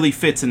Danzig really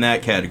fits in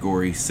that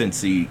category since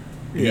he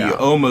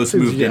almost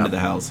moved into the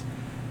house.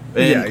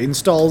 And he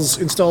installs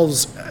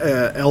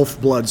elf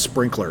blood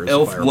sprinklers.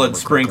 Elf blood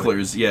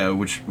sprinklers, correctly.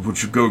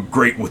 Which go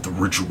great with the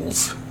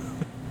rituals.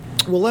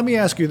 Well, let me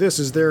ask you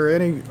this: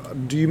 do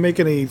you make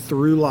any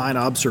through line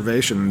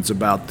observations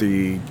about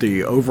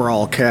the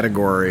overall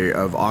category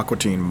of Aqua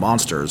Teen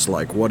monsters?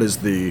 Like, what is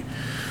the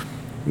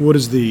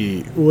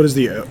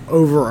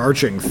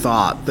overarching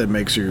thought that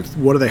makes you?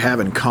 What do they have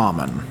in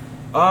common?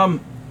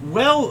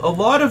 Well, a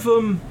lot of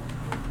them.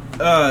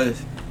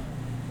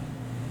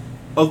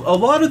 A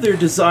lot of their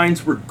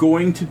designs were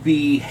going to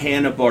be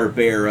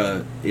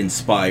Hanna-Barbera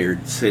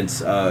inspired,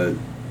 since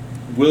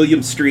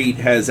William Street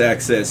has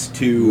access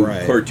to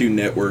Cartoon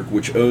Network,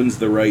 which owns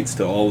the rights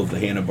to all of the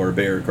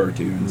Hanna-Barbera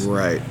cartoons.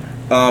 Right.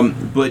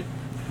 But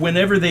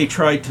whenever they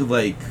tried to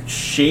like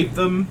shape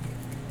them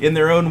in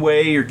their own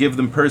way or give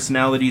them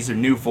personalities or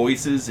new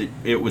voices,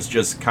 it was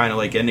just kind of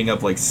like ending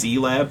up like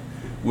C-Lab,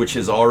 which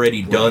has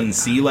already done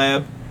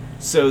C-Lab.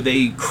 So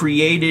they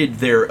created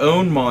their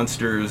own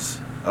monsters,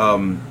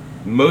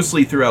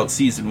 mostly throughout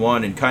season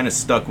 1, and kind of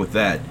stuck with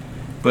that.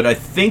 But I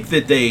think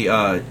that they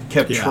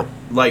kept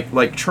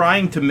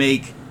trying to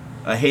make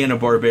a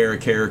Hanna-Barbera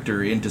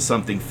character into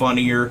something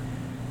funnier,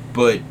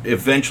 but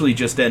eventually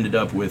just ended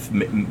up with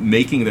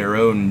making their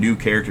own new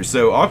character.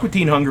 So Aqua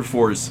Teen Hunger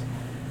Force,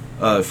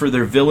 for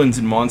their villains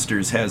and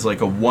monsters, has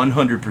like a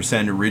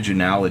 100%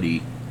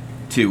 originality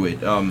to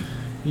it.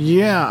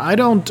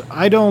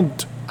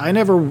 I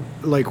never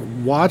like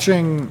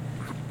watching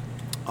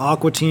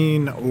Aqua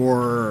Teen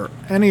or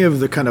any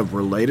of the kind of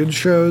related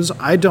shows.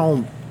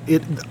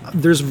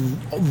 There's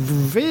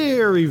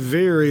very,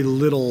 very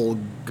little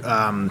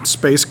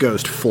Space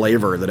Ghost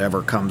flavor that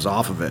ever comes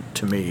off of it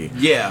to me.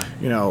 Yeah.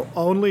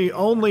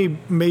 Only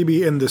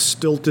maybe in the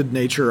stilted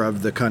nature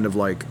of the kind of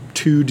like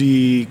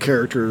 2D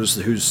characters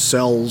whose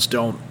cells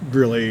don't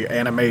really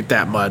animate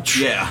that much.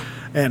 Yeah.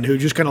 and who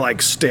just kind of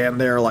like stand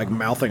there like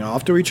mouthing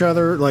off to each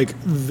other. Like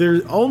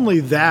there's only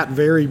that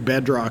very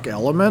bedrock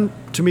element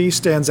to me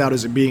stands out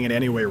as it being in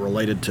any way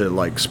related to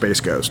like Space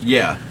Ghost.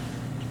 Yeah,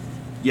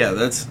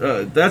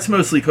 that's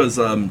mostly because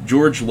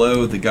George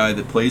Lowe, the guy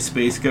that plays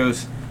Space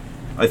Ghost,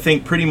 I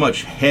think pretty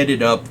much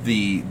headed up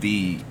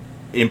the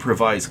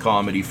improvised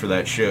comedy for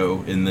that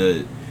show in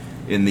the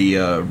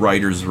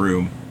writer's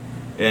room,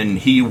 and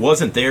he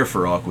wasn't there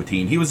for Aqua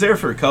Teen. He was there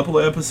for a couple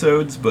of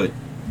episodes, but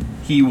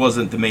he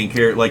wasn't the main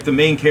character. Like, the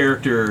main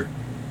character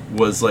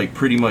was, like,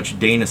 pretty much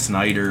Dana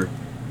Snyder,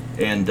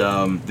 and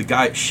the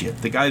guy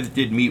that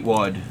did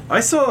Meatwad. I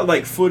saw,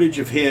 like, footage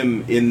of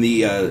him in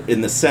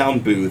the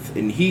sound booth,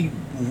 and he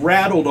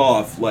rattled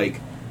off,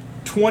 like,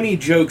 20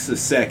 jokes a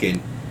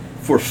second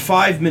for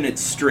 5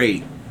 minutes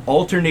straight,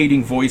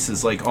 alternating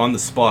voices, like, on the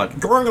spot,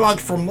 going, like,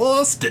 from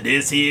this to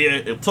this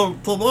here, to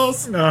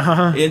this.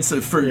 Uh-huh. And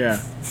so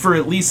for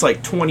at least,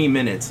 like, 20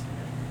 minutes,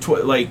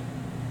 like,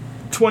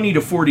 20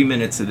 to 40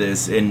 minutes of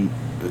this, and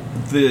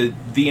the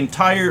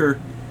entire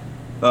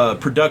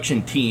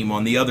production team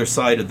on the other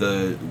side of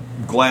the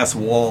glass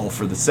wall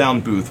for the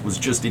sound booth was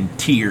just in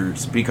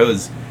tears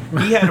because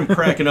he had him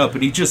cracking up,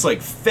 and he just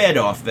like fed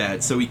off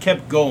that, so he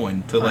kept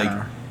going to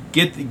like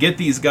get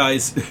these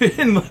guys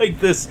in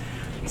like this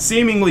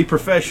seemingly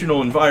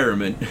professional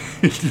environment,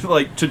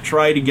 like to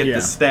try to get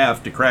the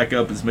staff to crack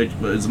up as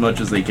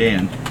much as they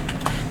can.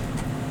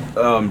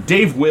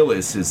 Dave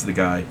Willis is the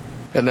guy.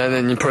 And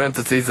then in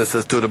parentheses it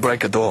says, to the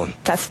break of dawn.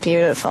 That's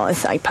beautiful.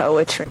 It's like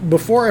poetry.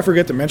 Before I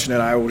forget to mention it,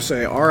 I would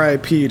say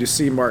R.I.P. to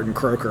C. Martin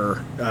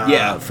Croker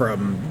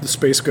from the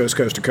Space Ghost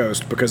Coast to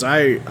Coast, because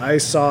I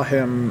saw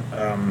him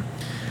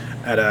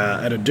at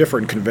a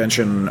different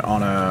convention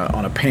on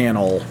a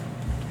panel,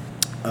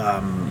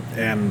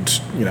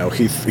 and you know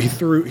he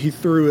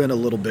threw in a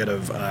little bit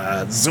of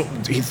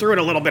Zorak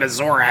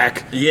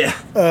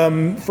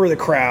for the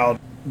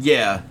crowd.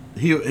 Yeah.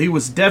 He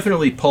was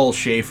definitely Paul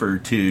Schaefer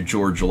to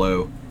George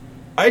Lowe.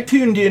 I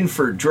tuned in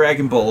for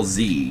Dragon Ball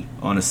Z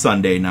on a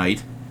Sunday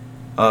night.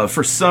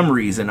 For some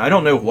reason, I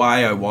don't know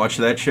why I watched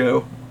that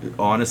show,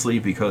 honestly,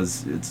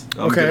 because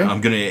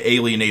I'm going to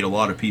alienate a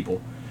lot of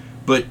people.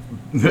 But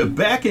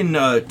back in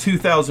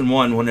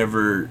 2001,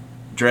 whenever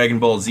Dragon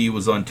Ball Z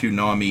was on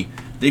Toonami,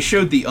 they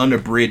showed the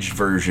unabridged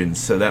versions,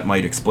 so that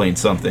might explain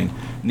something.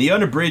 And the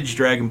unabridged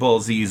Dragon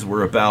Ball Zs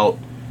were about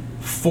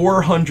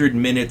 400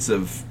 minutes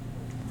of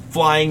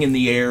flying in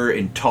the air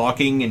and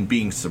talking and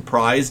being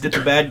surprised at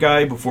the bad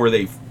guy before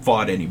they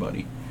fought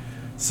anybody.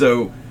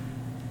 So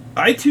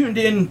I tuned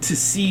in to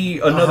see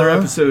another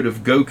episode of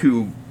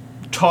Goku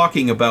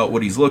talking about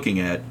what he's looking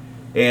at,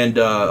 and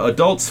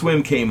Adult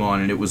Swim came on,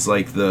 and it was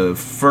like the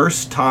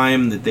first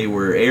time that they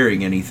were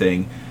airing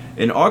anything,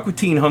 and Aqua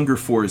Teen Hunger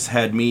Force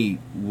had me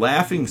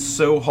laughing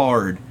so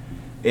hard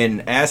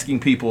and asking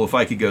people if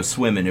I could go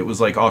swimming. It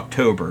was like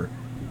October,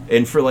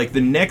 and for like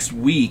the next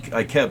week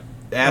I kept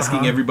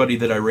asking everybody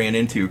that I ran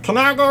into, can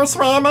I go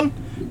swimming?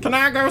 Can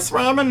I go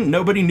swimming?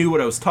 Nobody knew what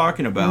I was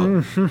talking about.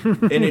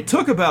 And it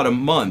took about a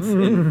month.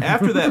 And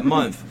after that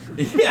month,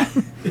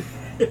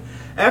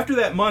 after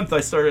that month,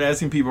 I started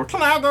asking people,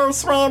 can I go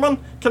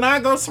swimming? Can I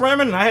go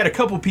swimming? And I had a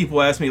couple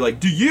people ask me, like,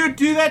 do you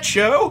do that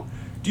show?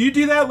 Do you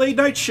do that late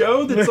night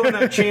show that's on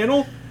that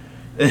channel?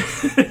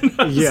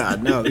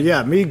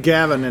 Me,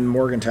 Gavin, in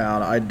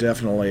Morgantown, I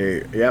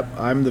definitely,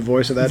 I'm the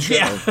voice of that show.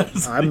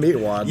 I'm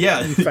Meatwad. You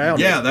found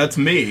me. That's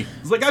me.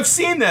 It's like, I've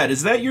seen that.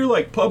 Is that your,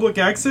 like, public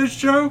access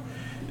show?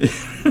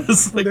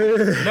 It's like,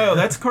 no,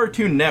 that's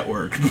Cartoon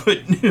Network,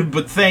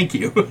 but thank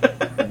you.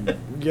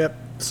 Yep,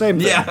 same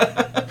thing.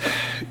 Yeah.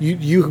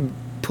 You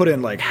put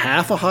in, like,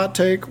 half a hot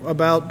take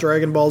about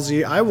Dragon Ball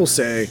Z. I will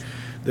say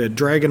that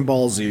Dragon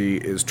Ball Z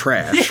is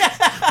trash.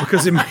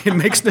 Because it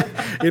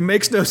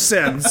makes no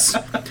sense.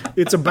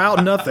 It's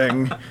about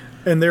nothing,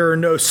 and there are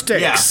no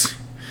stakes.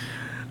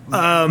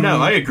 Yeah. No,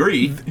 I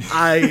agree.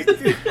 I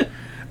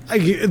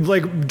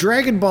like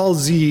Dragon Ball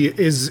Z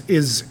is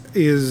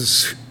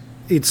it's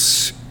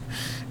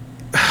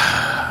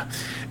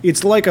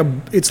like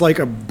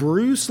a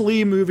Bruce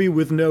Lee movie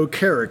with no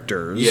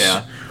characters.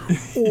 Yeah.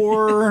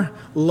 Or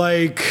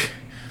like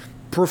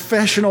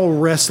professional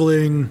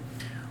wrestling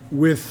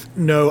with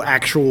no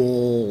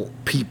actual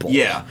people.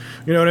 Yeah.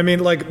 You know what I mean?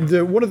 Like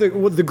one of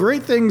the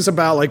great things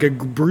about like a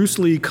Bruce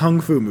Lee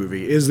kung fu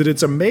movie is that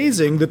it's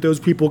amazing that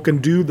those people can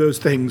do those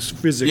things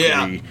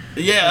physically.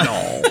 Yeah. And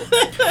all.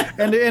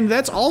 and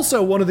that's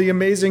also one of the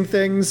amazing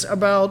things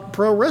about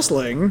pro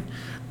wrestling.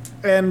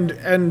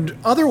 And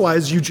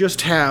otherwise you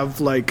just have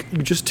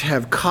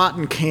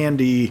cotton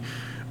candy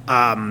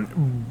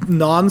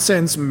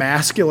nonsense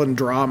masculine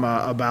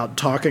drama about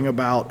talking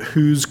about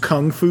whose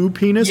kung fu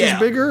penis is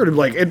bigger, and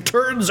like it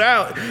turns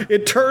out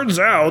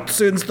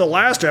since the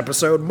last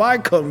episode my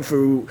kung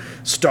fu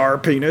star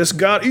penis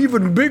got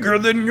even bigger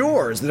than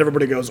yours, and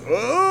everybody goes,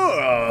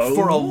 oh,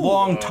 for a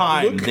long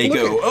time they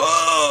go,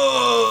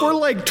 oh. for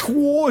like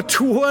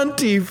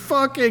 20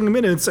 fucking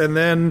minutes, and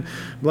then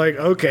like,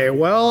 okay,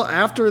 well,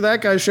 after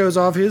that guy shows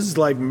off his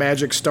like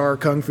magic star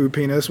kung fu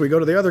penis, we go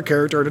to the other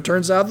character, and it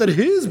turns out that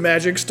his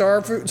magic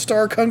star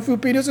kung fu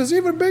penis is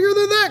even bigger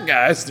than that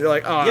guy's. They're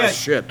like, oh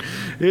shit,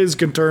 his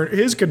can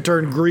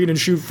turn green and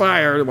shoot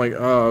fire. I'm like,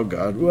 oh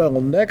god.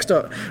 Well, next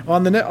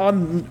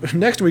on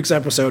next week's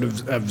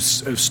episode of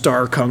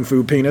Star Kung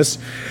Fu Penis,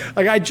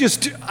 like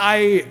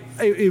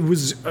it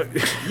was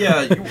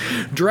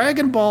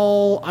Dragon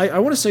Ball. I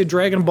want to say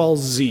Dragon Ball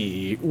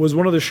Z was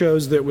one of the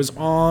shows that was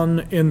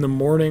on in the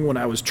morning when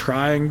I was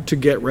trying to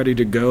get ready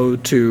to go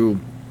to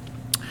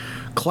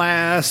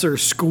class or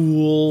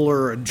school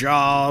or a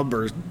job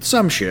or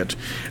some shit.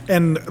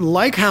 And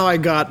like how I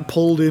got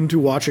pulled into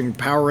watching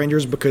Power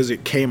Rangers because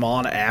it came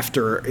on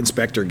after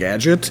Inspector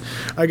Gadget,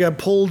 I got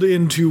pulled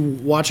into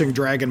watching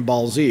Dragon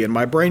Ball Z, and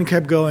my brain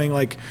kept going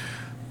like,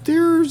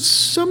 there's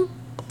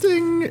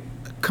something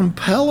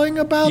compelling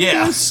about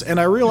this, and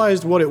I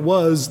realized what it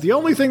was. The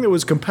only thing that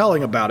was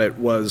compelling about it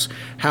was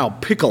how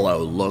Piccolo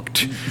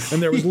looked,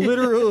 and there was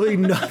literally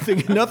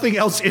nothing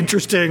else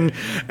interesting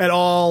at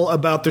all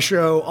about the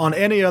show on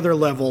any other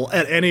level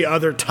at any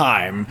other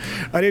time.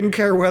 I didn't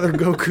care whether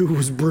Goku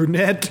was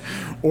brunette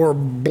or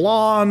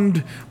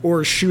blonde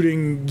or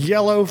shooting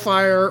yellow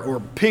fire or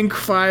pink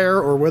fire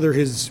or whether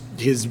his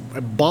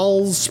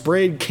balls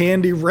sprayed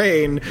candy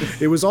rain.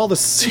 It was all the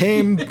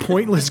same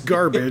pointless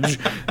garbage.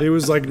 It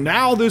was like,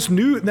 now this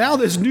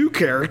new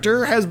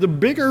character has the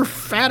bigger,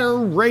 fatter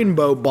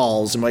rainbow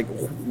balls. I'm like,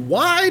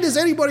 why does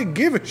anybody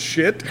give a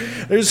shit?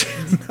 There's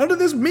none of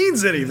this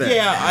means anything.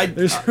 Yeah,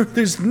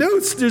 there's no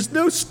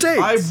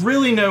stakes. I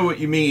really know what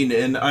you mean,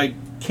 and I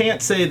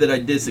can't say that I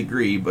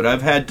disagree, but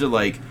I've had to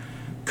like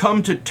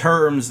come to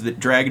terms that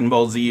Dragon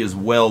Ball Z is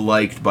well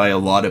liked by a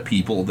lot of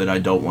people that I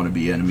don't want to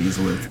be enemies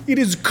with. It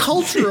is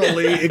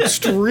culturally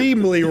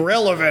extremely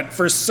relevant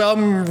for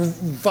some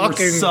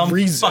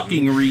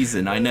fucking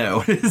reason. I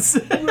know. If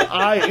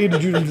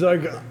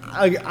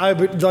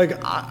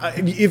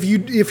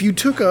you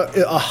took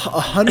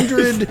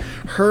 100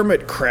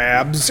 hermit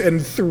crabs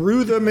and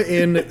threw them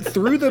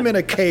in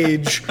a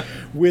cage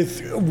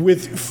with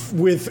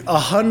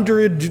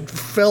 100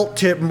 felt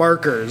tip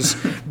markers,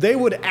 they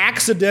would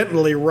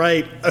accidentally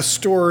write a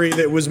story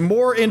that was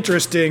more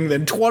interesting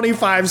than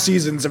 25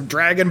 seasons of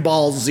Dragon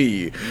Ball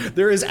Z.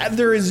 There's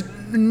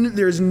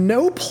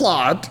no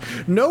plot.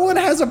 No one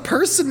has a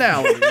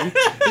personality.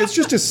 They're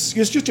just a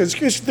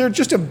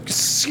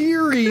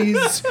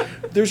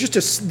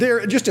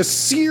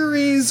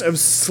series of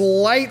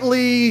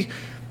slightly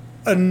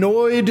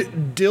annoyed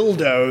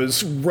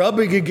dildos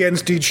rubbing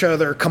against each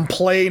other,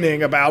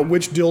 complaining about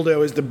which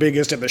dildo is the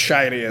biggest and the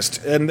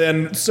shiniest, and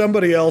then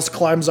somebody else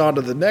climbs onto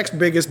the next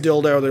biggest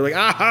dildo. They're like,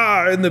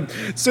 aha! And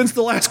since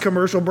the last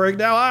commercial break,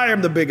 now I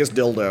am the biggest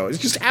dildo. It's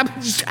just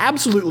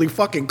absolutely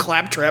fucking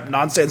claptrap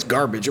nonsense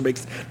garbage. It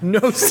makes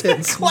no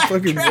sense. It's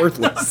fucking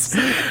worthless.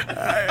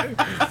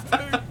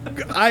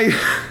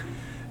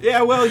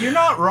 Yeah, well, you're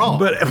not wrong.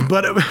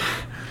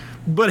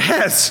 But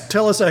Hess,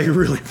 tell us how you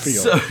really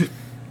feel. So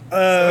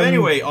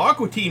anyway,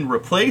 Aqua Teen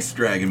replaced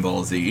Dragon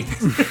Ball Z.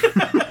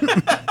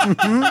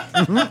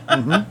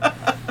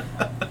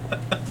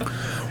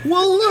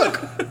 Well,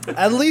 look,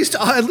 at least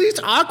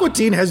Aqua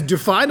Teen has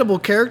definable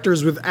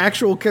characters with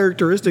actual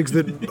characteristics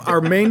that are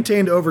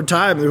maintained over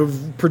time. They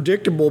have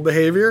predictable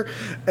behavior,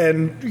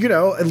 and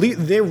at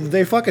least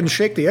they fucking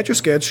shake the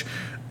Etch-a-Sketch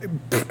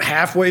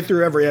halfway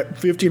through every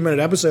 15-minute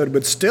episode,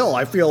 but still,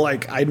 I feel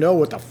like I know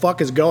what the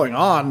fuck is going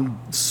on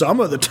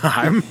some of the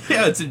time.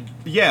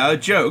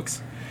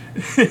 Jokes.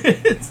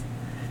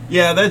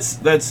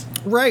 That's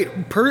right.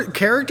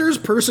 Characters,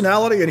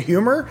 personality, and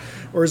humor,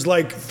 or is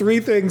like three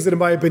things that, in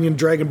my opinion,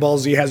 Dragon Ball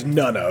Z has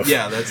none of.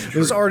 Yeah, that's true.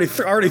 There's already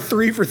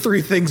 3 for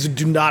 3 things that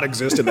do not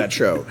exist in that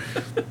show.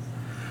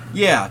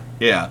 Yeah.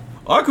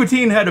 Aqua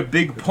Teen had a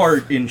big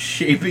part in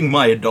shaping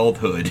my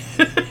adulthood.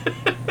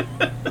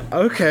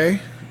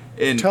 Okay.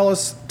 And tell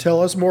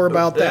us more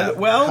about that.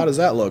 Well, how does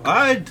that look?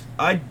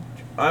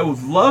 I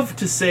would love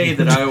to say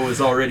that I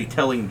was already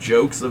telling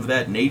jokes of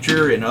that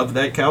nature and of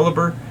that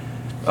caliber,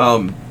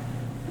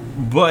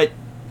 but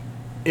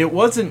it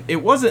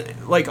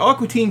wasn't like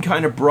Aqua Teen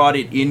kind of brought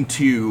it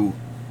into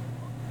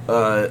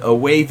a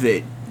way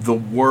that the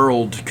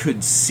world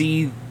could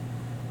see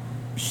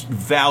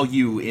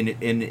value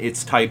in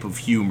its type of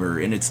humor,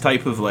 in its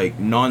type of like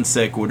non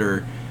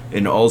sequitur,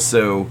 and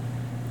also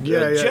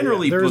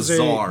generally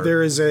bizarre.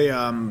 There is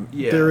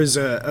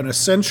an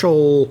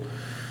essential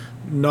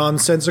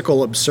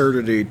nonsensical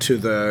absurdity to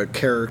the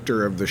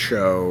character of the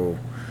show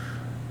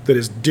that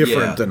is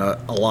different than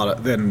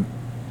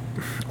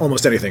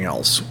almost anything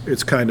else.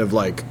 It's kind of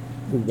like,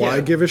 why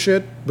give a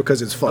shit?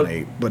 Because it's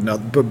funny, but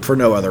for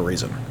no other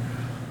reason.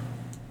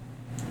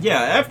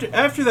 Yeah,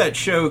 after that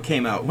show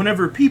came out,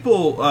 whenever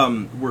people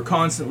were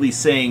constantly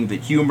saying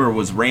that humor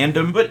was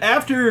random, but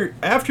after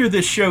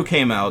this show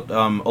came out,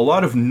 a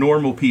lot of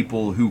normal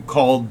people who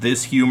called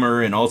this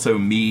humor and also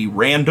me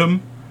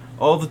random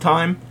all the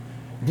time,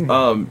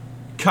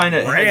 kind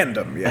of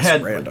random.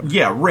 Random.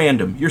 Yeah,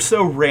 random. You're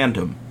so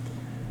random.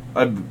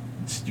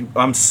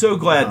 I'm so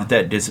glad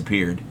that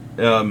disappeared.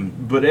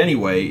 But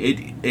anyway,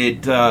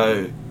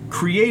 it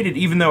created,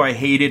 even though I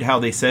hated how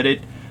they said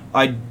it,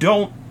 I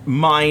don't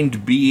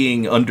mind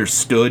being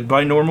understood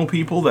by normal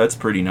people. That's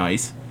pretty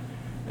nice.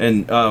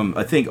 And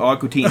I think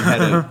Aqua Teen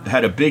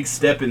had a big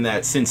step in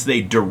that, since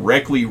they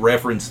directly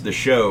referenced the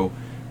show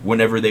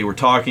whenever they were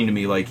talking to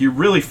me. Like, you're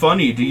really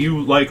funny. Do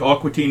you like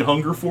Aqua Teen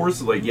Hunger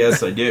Force? Like,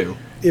 yes, I do.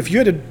 If you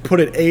had to put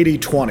it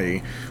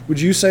 80-20, would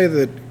you say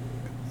that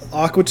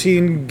Aqua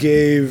Teen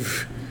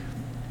gave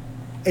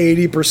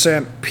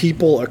 80%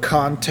 people a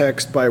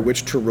context by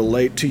which to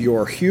relate to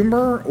your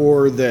humor,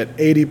 or that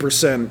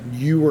 80%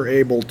 you were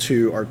able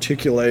to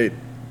articulate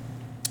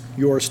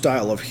your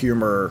style of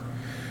humor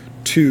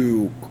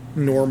to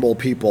normal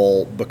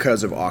people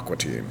because of Aqua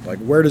Teen? Like,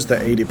 where does the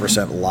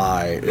 80%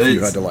 lie if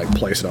you had to, like,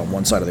 place it on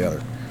one side or the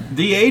other?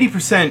 The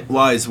 80%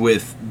 lies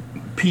with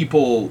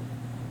people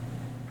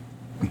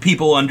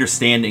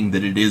understanding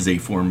that it is a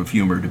form of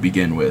humor to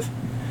begin with.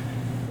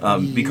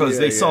 Because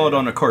they saw it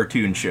on a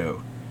cartoon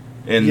show.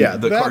 And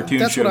cartoon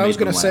that's show what I was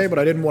going to say, but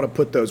I didn't want to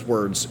put those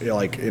words,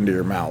 like, into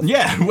your mouth.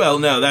 Yeah, well,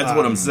 no, that's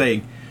what I'm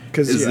saying.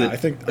 Because, I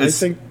think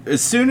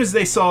as soon as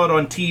they saw it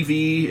on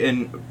TV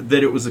and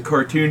that it was a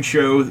cartoon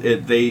show,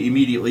 they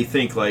immediately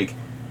think, like,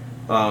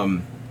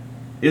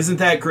 isn't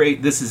that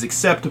great? This is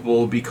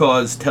acceptable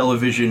because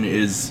television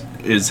is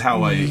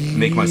how I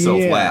make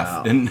myself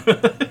laugh. And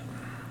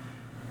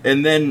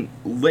and then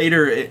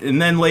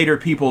later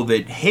people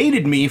that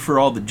hated me for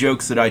all the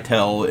jokes that I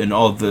tell and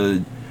all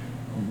the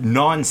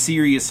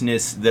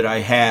non-seriousness that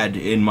I had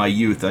in my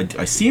youth.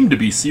 I seem to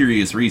be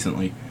serious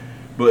recently,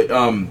 but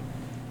all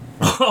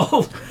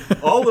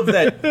of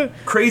that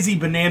crazy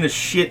banana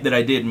shit that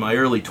I did in my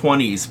early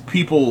 20s,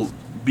 people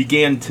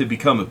began to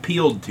become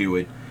appealed to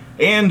it,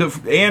 and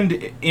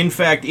in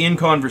fact, in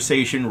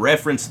conversation,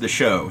 referenced the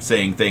show,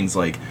 saying things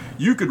like,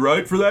 "You could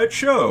write for that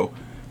show."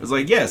 I was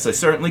like, yes, I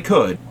certainly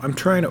could. I'm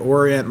trying to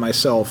orient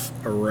myself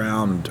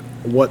around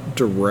what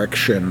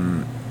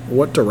direction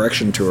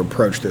to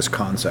approach this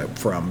concept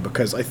from,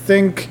 because I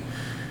think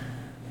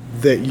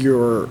that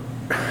you're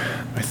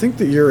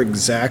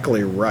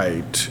exactly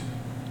right.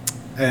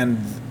 And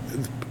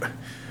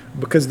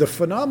because the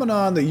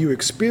phenomenon that you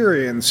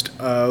experienced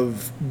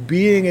of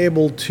being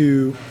able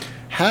to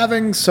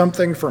having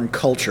something from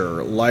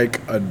culture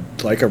like a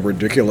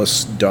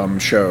ridiculous dumb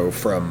show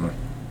from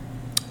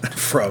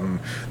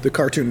the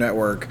Cartoon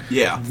Network,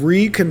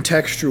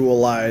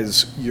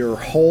 recontextualize your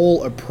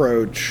whole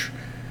approach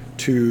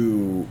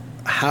to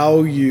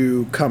how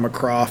you come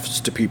across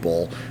to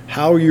people,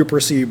 how you're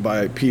perceived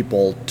by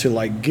people, to,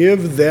 like,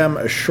 give them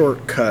a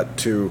shortcut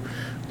to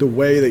the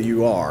way that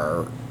you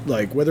are,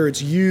 like, whether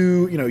it's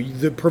you,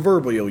 the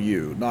proverbial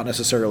you, not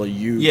necessarily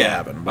you,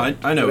 Gavin, but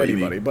I know anybody, what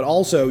you mean. but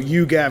also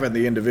you, Gavin,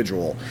 the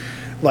individual.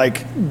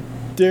 Like,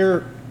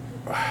 there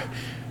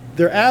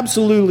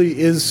absolutely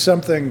is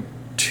something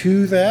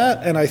to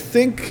that, and I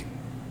think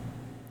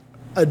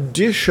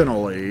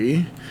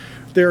additionally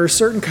there are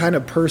certain kind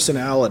of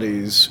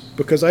personalities,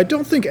 because I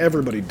don't think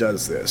everybody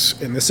does this,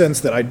 in the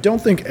sense that I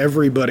don't think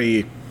every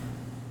brain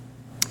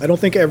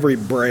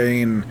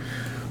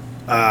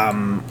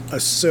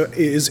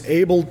is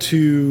able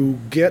to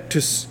get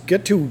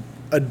to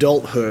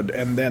adulthood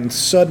and then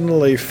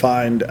suddenly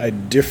find a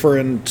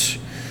different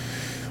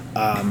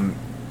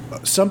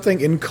something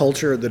in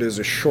culture that is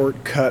a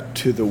shortcut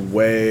to the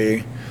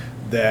way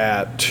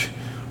that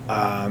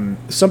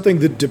something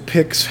that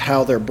depicts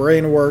how their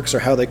brain works or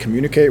how they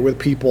communicate with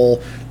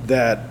people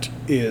that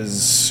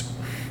is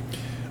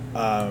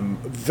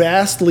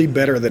vastly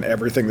better than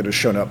everything that has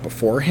shown up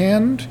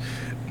beforehand.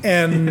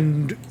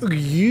 And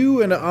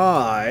you and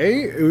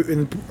I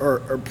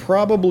are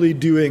probably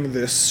doing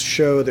this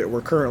show that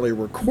we're currently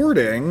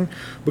recording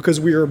because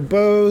we are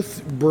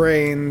both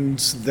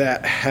brains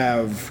that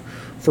have,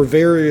 for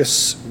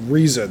various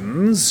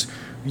reasons,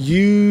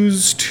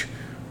 used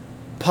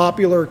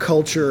popular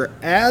culture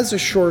as a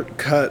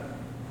shortcut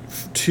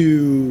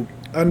to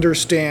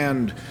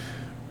understand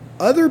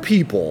other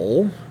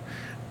people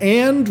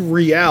and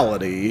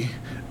reality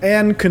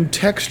and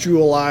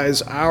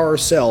contextualize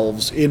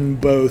ourselves in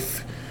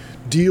both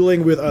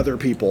dealing with other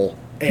people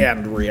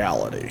and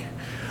reality.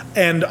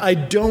 And I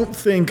don't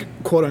think,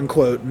 quote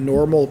unquote,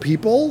 normal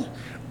people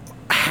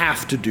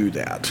have to do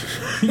that.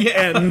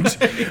 And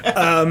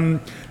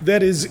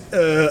that is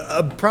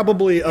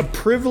probably a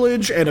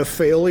privilege and a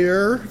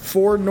failure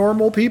for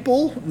normal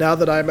people, now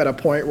that I'm at a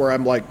point where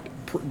I'm, like,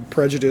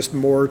 prejudiced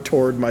more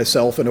toward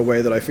myself in a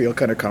way that I feel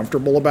kind of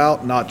comfortable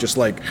about, not just,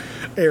 like,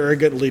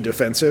 arrogantly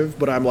defensive,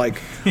 but I'm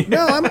like,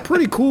 no, I'm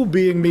pretty cool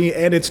being me,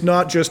 and it's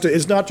not just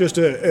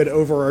an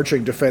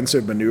overarching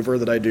defensive maneuver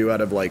that I do out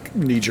of, like,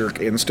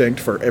 knee-jerk instinct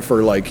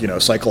for like,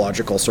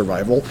 psychological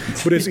survival,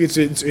 but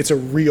it's a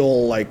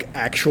real, like,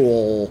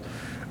 actual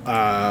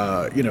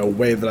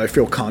way that I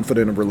feel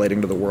confident in relating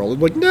to the world.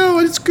 Like, no,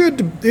 it's good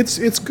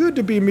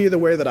to be me the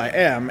way that I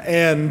am,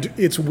 and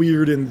it's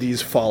weird in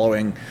these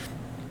following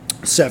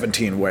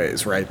 17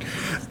 ways, right?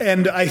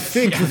 And I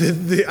think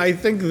the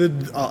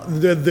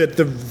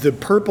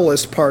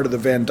purplest part of the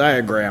Venn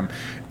diagram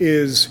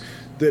is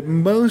that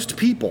most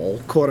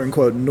people, quote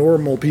unquote,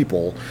 normal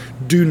people,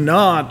 do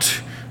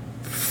not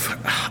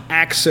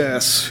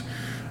access,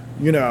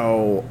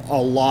 a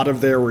lot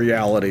of their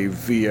reality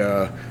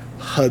via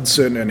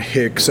Hudson and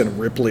Hicks and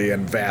Ripley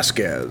and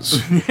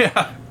Vasquez,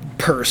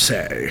 per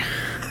se.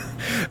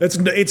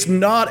 It's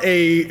not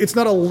a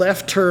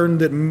left turn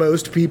that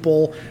most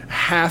people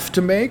have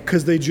to make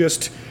because they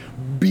just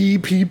be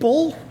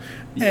people,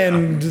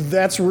 and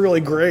that's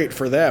really great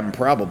for them,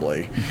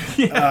 probably.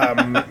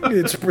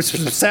 It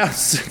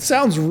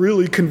sounds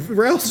really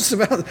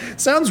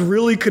sounds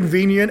really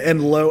convenient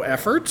and low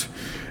effort,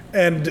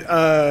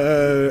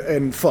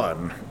 and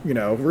fun.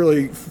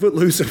 Really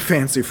footloose and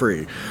fancy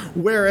free.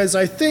 Whereas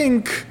I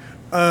think.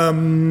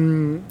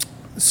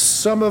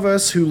 Some of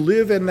us who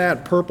live in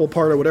that purple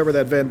part or whatever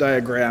that Venn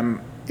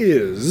diagram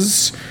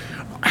is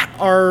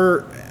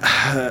are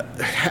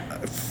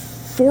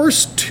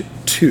forced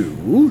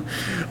to,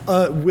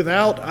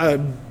 without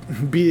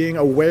being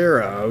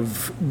aware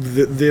of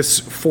this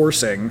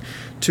forcing,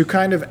 to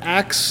kind of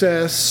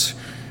access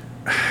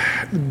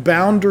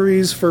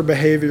boundaries for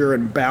behavior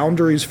and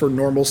boundaries for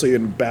normalcy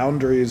and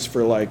boundaries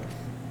for like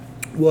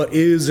what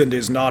is and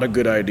is not a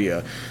good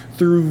idea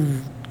through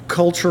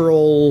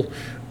cultural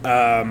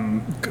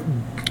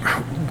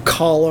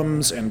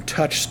columns and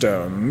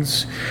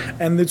touchstones,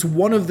 and it's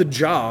one of the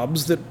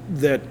jobs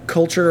that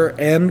culture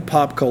and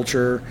pop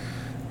culture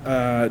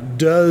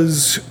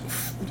helps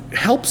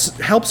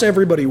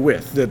everybody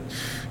with. That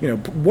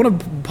one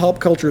of pop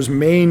culture's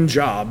main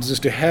jobs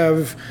is to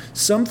have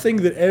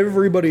something that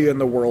everybody in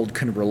the world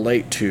can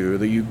relate to.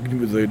 That you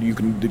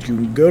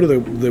can go to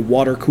the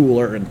water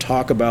cooler and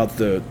talk about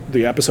the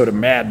episode of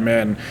Mad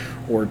Men,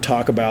 or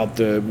talk about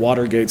the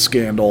Watergate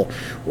scandal,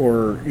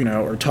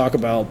 or talk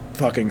about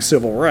fucking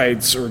civil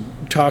rights, or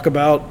talk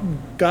about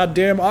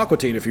goddamn Aqua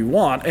Teen if you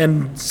want,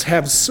 and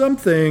have some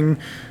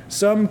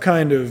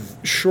kind of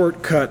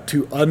shortcut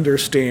to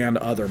understand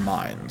other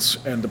minds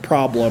and the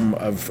problem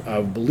of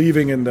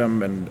believing in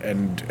them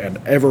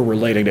and ever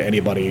relating to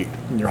anybody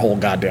in your whole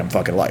goddamn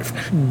fucking life.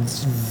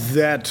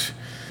 That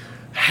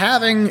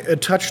having a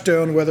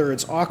touchstone, whether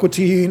it's Aqua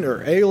Teen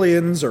or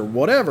Aliens or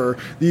whatever,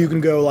 that you can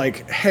go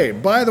like, hey,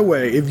 by the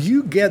way, if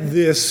you get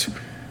this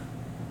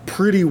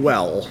pretty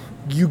well,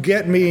 you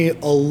get me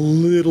a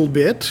little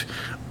bit.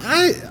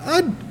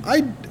 That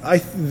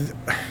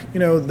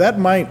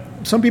might,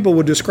 some people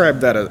would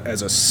describe that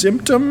as a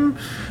symptom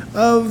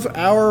of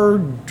our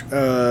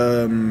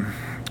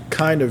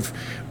kind of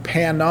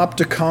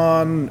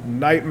panopticon,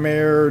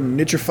 nightmare,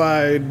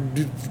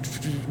 nichified,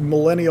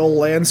 millennial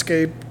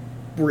landscape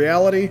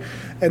reality.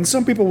 And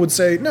some people would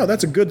say, no,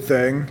 that's a good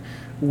thing.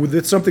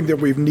 It's something that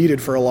we've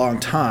needed for a long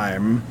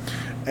time.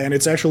 And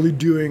it's actually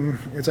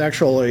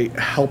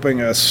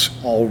helping us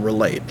all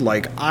relate.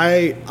 Like,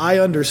 I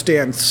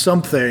understand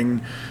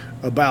something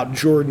about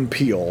Jordan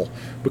Peele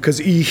because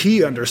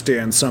he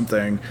understands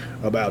something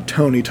about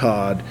Tony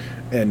Todd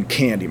and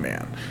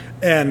Candyman.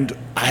 And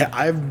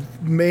I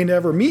may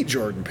never meet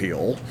Jordan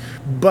Peele,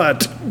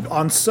 but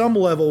on some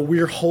level,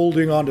 we're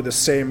holding on to the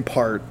same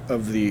part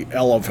of the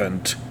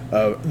elephant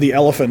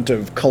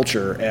of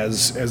culture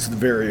as the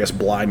various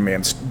blind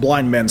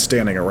men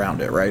standing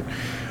around it, right?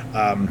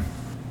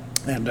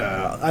 And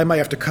I might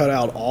have to cut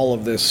out all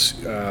of this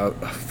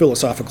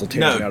philosophical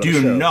tangent out of the show.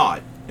 No, do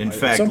not. In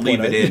fact,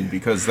 leave it in,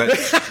 because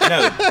this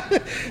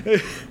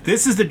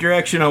is the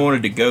direction I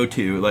wanted to go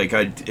to.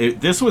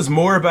 This was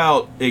more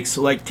about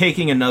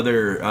taking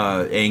another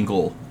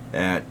angle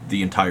at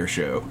the entire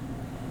show,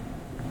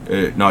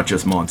 not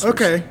just monsters.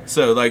 Okay.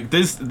 So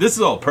this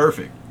is all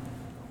perfect.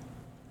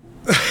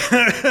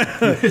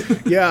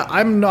 Yeah,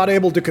 I'm not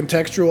able to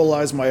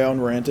contextualize my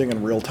own ranting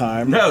in real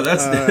time. No,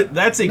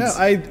 that's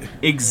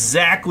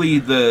exactly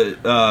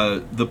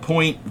the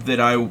point that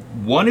I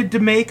wanted to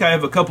make. I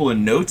have a couple of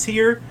notes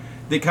here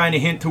that kind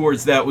of hint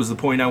towards that was the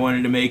point I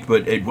wanted to make,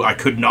 but I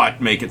could not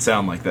make it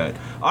sound like that.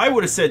 I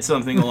would have said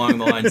something along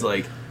the lines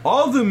like,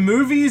 all the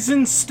movies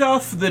and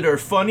stuff that are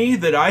funny,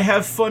 that I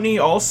have funny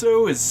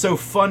also, is so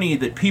funny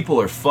that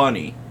people are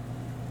funny.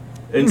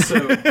 And so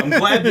I'm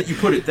glad that you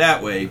put it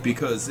that way,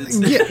 because it's...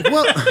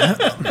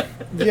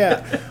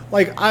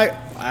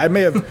 I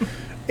may have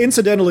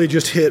incidentally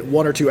just hit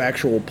one or two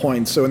actual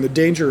points, so in the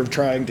danger of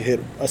trying to hit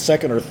a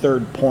second or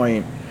third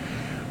point,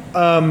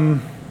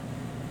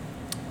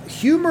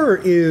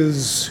 humor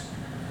is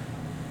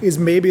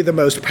maybe the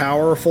most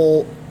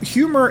powerful...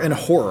 Humor and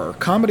horror,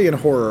 comedy and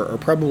horror, are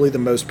probably the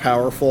most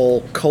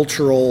powerful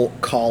cultural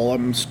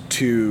columns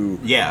to...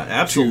 Yeah,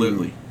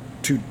 absolutely.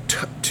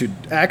 To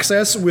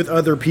access with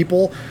other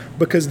people,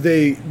 because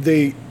they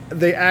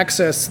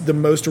access the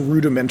most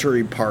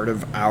rudimentary part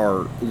of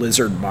our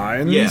lizard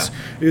minds,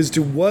 is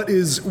to what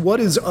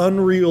is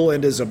unreal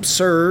and is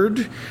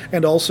absurd,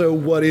 and also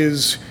what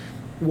is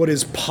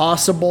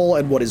possible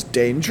and what is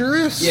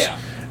dangerous. Yeah.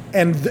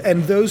 and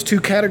those two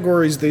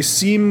categories, they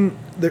seem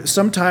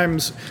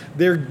sometimes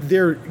they're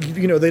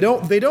they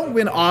don't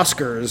win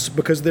Oscars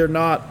because they're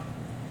not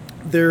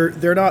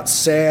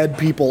sad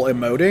people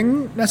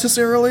emoting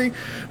necessarily,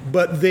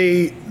 but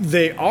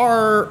they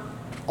are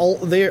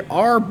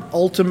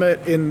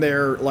ultimate in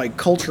their like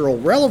cultural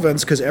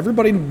relevance because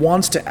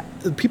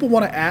people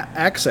want to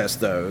access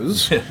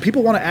those.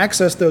 People want to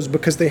access those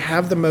because they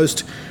have the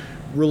most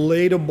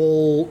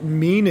relatable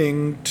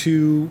meaning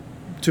to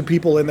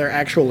people in their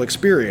actual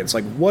experience.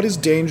 Like, what is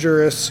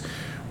dangerous?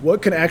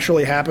 What can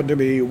actually happen to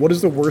me? What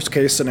is the worst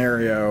case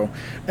scenario?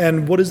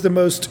 And what is the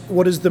most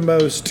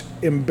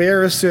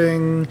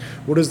embarrassing?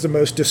 What is the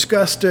most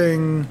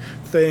disgusting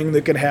thing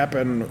that can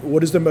happen?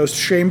 What is the most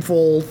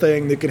shameful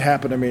thing that can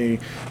happen to me?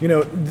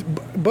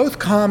 Both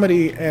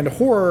comedy and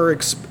horror,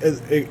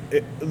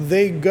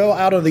 they go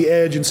out on the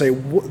edge and say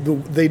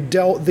they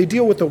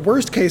deal with the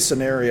worst case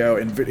scenario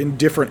in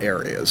different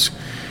areas.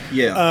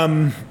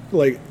 Yeah.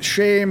 Like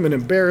shame and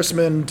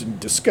embarrassment and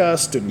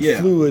disgust and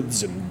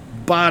fluids and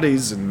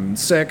bodies and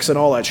sex and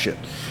all that shit.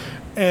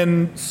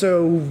 And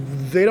so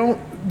they don't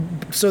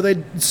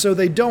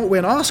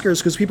win Oscars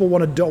because people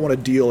don't want to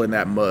deal in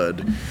that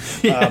mud.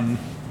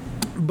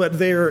 But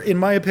they're, in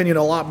my opinion,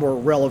 a lot more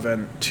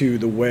relevant to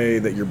the way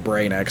that your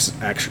brain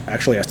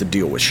actually has to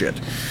deal with shit.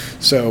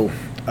 So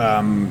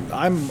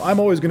I'm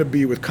always going to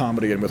be with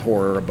comedy and with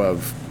horror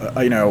above.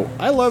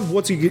 I love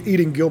What's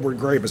Eating Gilbert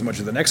Grape as much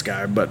as the next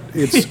guy, but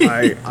it's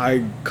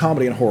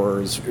comedy and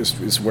horror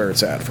is where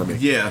it's at for me.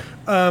 Yeah.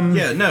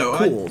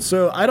 Cool.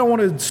 So I don't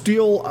want to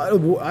steal.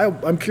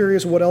 I'm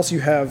curious what else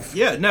you have.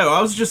 Yeah. No,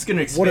 I was just going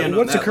to expand on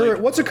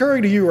that. What's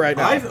occurring to you right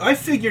now? I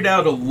figured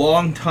out a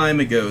long time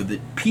ago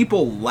that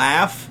people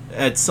laugh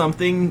at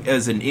something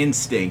as an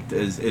instinct,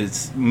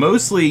 as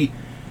mostly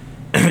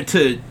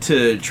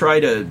to try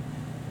to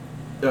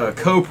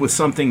cope with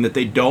something that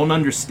they don't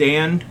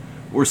understand,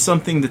 or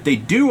something that they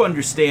do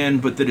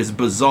understand but that is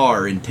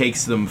bizarre and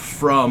takes them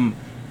from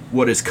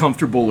what is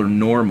comfortable or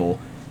normal.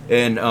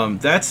 And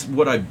that's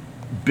what I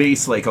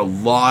base like a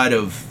lot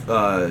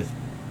of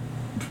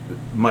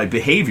my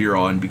behavior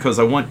on, because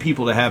I want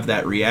people to have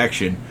that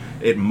reaction.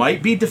 It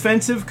might be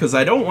defensive because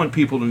I don't want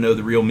people to know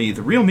the real me.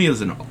 The real me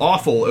is an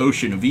awful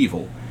ocean of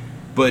evil.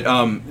 But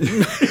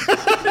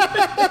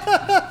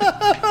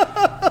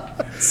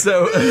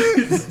So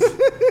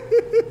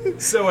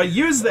I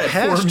use that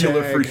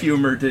formula for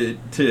humor to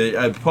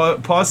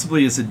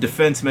possibly as a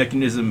defense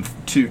mechanism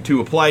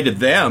to apply to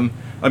them.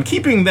 I'm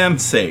keeping them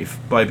safe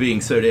by being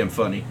so damn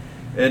funny,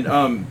 and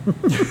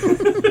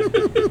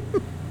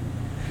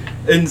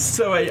and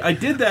so I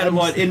did that a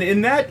lot. And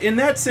in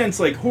that sense,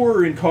 like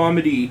horror and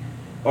comedy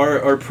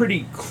are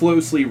pretty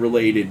closely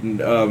related,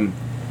 and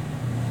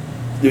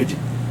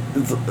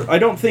I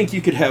don't think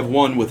you could have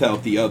one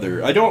without the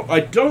other. I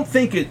don't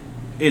think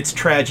it's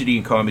tragedy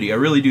and comedy. I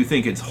really do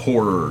think it's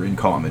horror and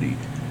comedy,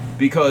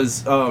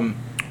 because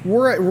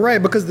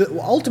right, because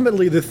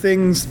ultimately the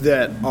things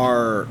that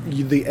are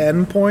the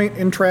end point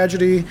in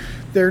tragedy,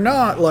 they're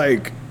not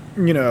like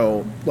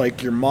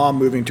like your mom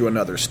moving to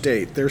another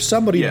state. There's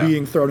somebody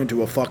being thrown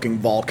into a fucking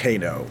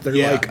volcano.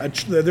 They're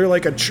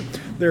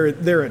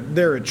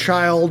they're a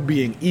child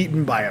being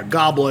eaten by a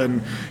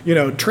goblin.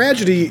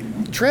 Tragedy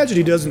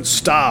doesn't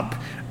stop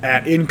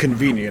at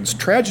inconvenience.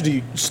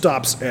 Tragedy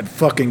stops at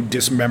fucking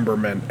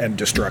dismemberment and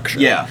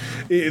destruction. Yeah,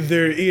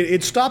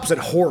 it stops at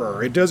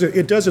horror. It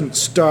doesn't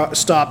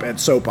stop at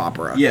soap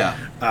opera. Yeah,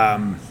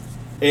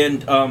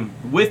 and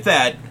with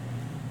that,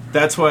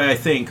 that's why I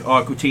think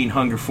Aqua Teen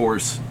Hunger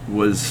Force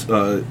was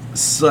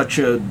such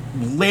a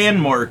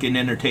landmark in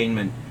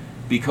entertainment,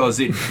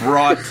 because it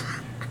brought.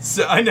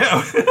 I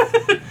know.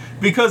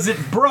 Because it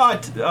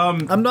brought.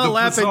 I'm not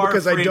laughing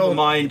because I don't.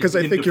 Because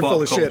I think you're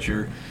full of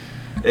shit.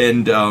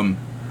 And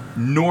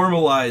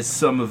normalize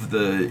some of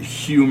the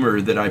humor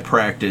that I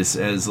practice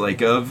as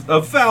like a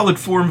valid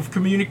form of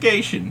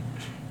communication.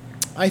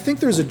 I think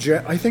there's a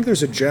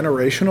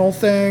generational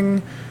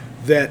thing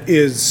that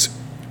is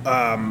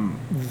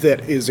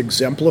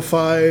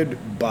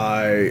exemplified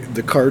by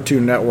the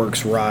Cartoon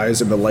Network's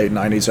rise in the late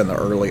 90s and the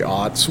early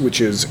aughts,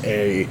 which is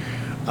a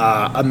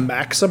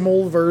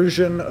maximal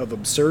version of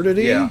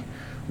absurdity. Yeah.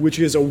 Which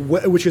is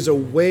a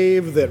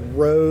wave that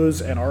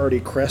rose and already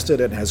crested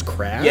and has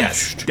crashed.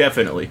 Yes,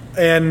 definitely.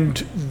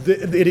 And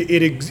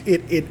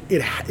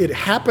it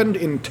happened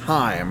in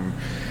time,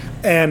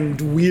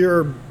 and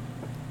we're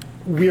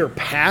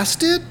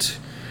past it.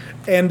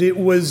 And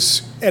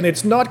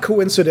it's not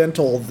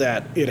coincidental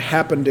that it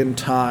happened in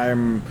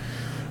time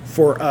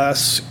for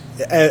us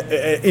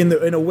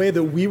in a way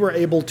that we were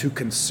able to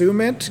consume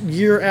it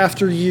year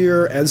after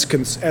year as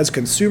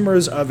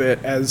consumers of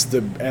it, as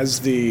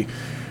the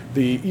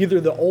either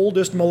the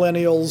oldest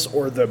millennials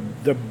or the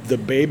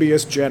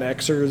babyest Gen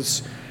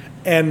Xers,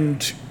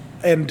 and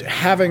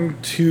having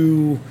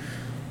to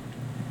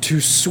to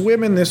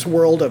swim in this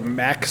world of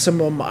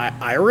maximum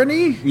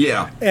irony.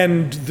 Yeah.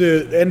 And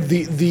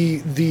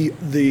the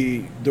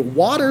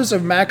waters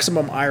of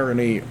maximum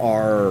irony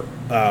are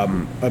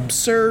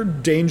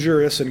absurd,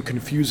 dangerous, and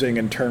confusing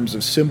in terms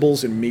of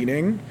symbols and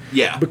meaning.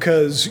 Yeah.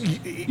 Because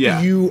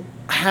you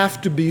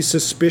have to be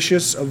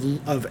suspicious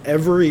of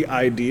every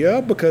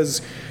idea,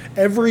 because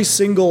every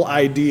single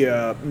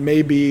idea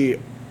may be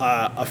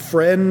a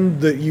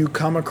friend that you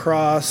come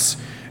across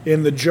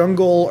in the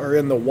jungle or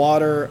in the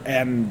water,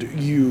 and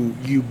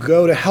you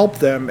go to help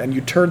them, and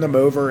you turn them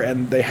over,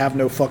 and they have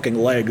no fucking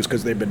legs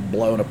because they've been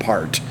blown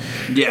apart.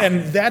 Yeah,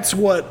 and that's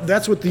what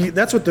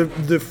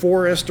the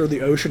forest or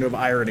the ocean of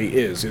irony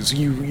is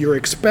you're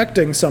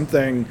expecting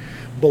something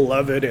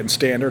beloved and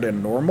standard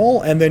and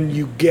normal, and then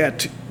you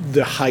get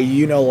the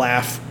hyena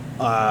laugh,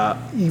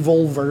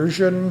 evil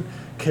version,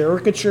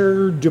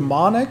 caricature,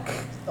 demonic.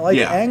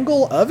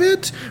 Angle of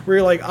it, where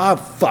you're like,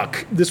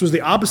 fuck, this was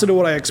the opposite of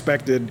what I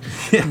expected.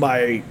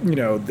 The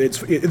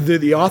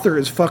author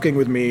is fucking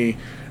with me,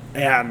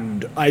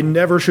 and I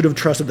never should have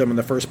trusted them in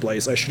the first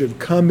place. I should have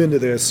come into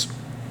this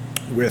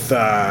with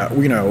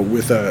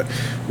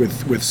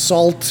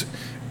salt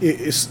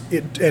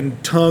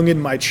and tongue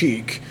in my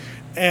cheek,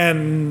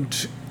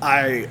 and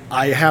I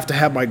have to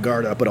have my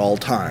guard up at all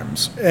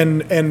times,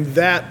 and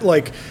that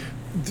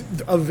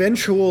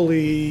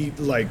eventually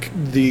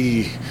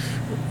the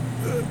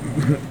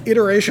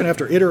iteration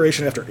after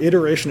iteration after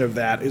iteration of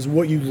that is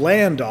what you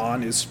land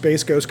on is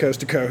Space Ghost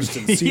Coast to Coast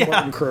and Sea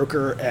Martin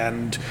Croaker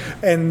and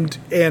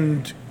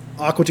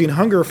Aqua Teen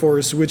Hunger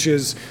Force, which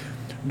is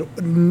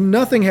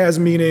nothing has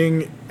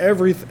meaning.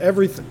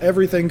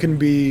 Everything can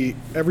be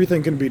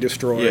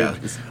destroyed. Yeah.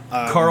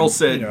 Carl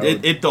said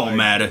it don't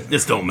matter.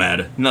 This don't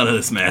matter. None of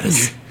this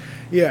matters.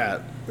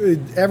 Yeah.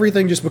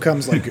 Everything just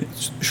becomes like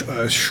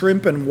a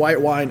shrimp and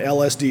white wine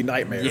LSD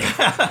nightmare.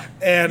 Yeah.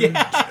 And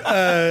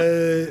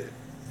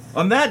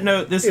on that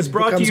note, this is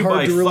brought to you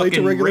by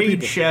fucking Raid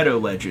people. Shadow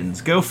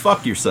Legends. Go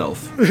fuck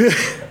yourself.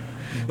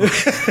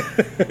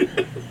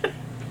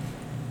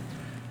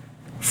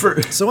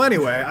 So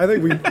anyway, I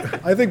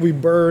think we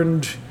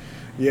burned.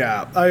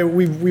 Yeah,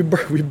 we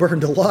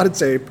burned a lot of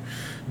tape.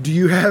 Do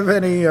you have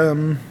any?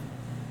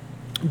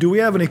 Do we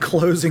have any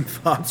closing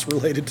thoughts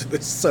related to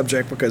this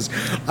subject? Because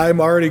I'm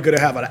already going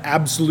to have an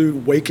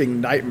absolute waking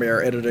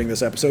nightmare editing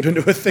this episode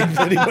into a thing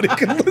that anybody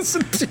can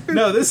listen to.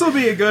 No, this will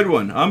be a good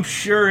one. I'm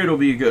sure it'll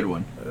be a good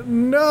one.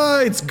 No,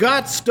 it's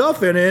got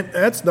stuff in it.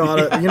 That's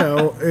not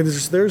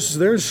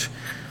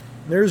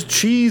there's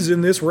cheese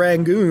in this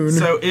Rangoon.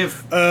 So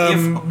if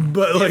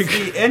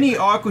any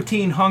Aqua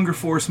Teen Hunger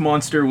Force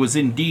monster was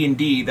in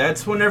D&D,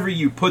 that's whenever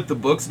you put the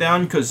books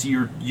down because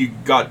you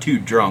got too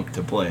drunk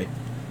to play.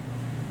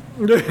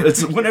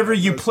 It's whenever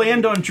you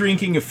planned on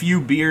drinking a few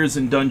beers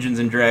in Dungeons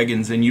and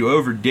Dragons and you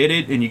overdid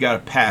it and you gotta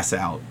pass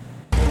out.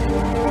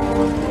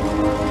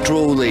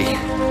 Truly,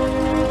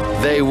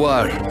 they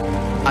were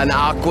an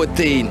Aqua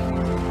Teen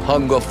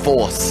Hunger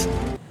Force.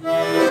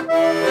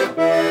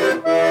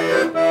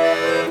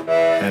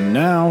 And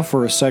now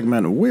for a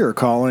segment we're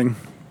calling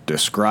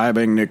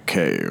Describing Nick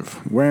Cave,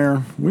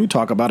 where we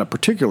talk about a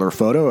particular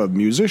photo of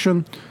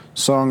musician,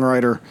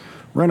 songwriter,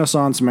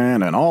 Renaissance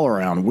man, and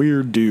all-around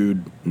weird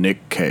dude,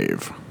 Nick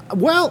Cave.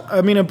 Well,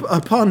 I mean,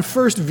 upon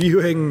first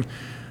viewing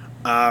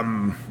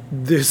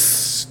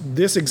this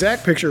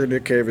exact picture of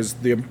Nick Cave, is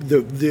the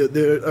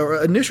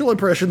initial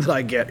impression that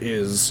I get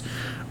is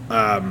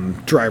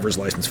driver's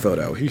license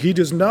photo. He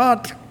does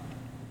not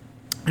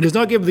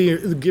give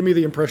me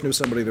the impression of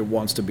somebody that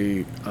wants to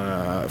be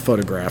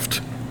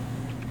photographed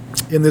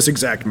in this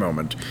exact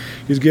moment.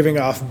 He's giving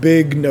off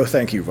big no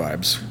thank you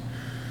vibes.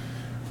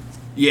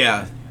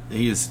 Yeah.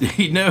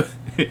 He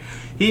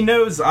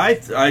knows.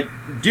 I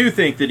do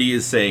think that he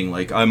is saying,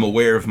 like, I'm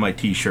aware of my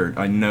T-shirt.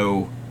 I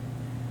know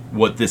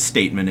what this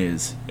statement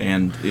is,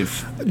 and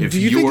if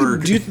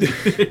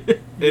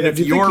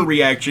your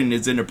reaction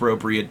is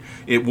inappropriate,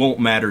 it won't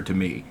matter to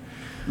me.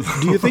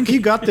 Do you think he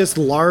got this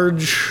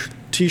large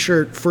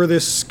T-shirt for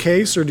this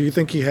case, or do you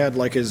think he had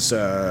his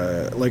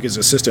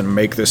assistant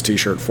make this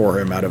T-shirt for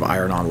him out of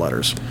iron-on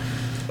letters?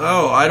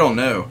 Oh, I don't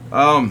know.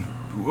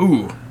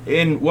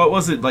 In what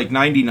was it, like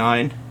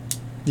 99?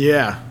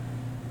 Yeah.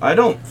 I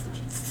don't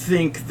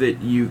think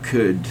that you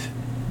could.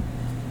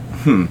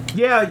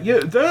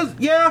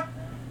 Yeah.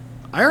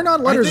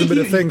 Iron-on letters have been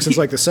a thing since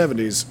like the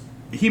 70s.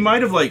 He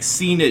might have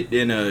seen it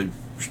in a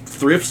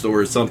thrift store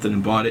or something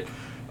and bought it.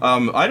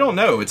 I don't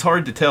know. It's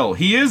hard to tell.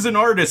 He is an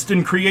artist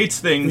and creates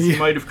things. Yeah. He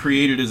might have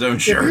created his own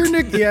shirt.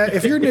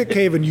 If you're Nick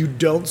Cave and you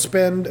don't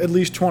spend at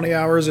least 20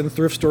 hours in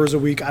thrift stores a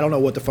week, I don't know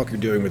what the fuck you're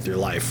doing with your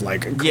life.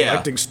 Like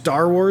collecting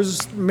Star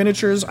Wars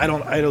miniatures. I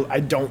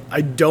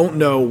don't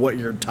know what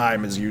your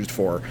time is used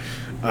for.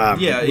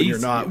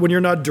 When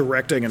you're not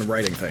directing and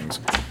writing things.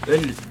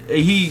 And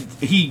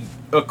he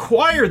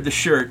acquired the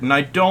shirt, and I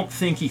don't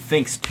think he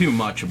thinks too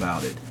much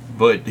about it.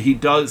 But he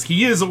does.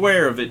 He is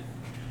aware of it.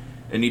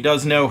 And he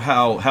does know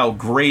how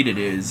great it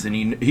is, and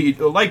he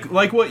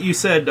like what you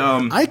said.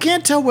 I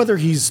can't tell whether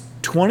he's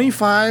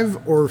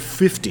 25 or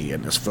 50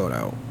 in this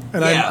photo,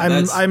 and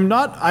Yeah, I'm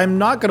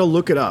not going to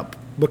look it up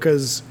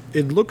because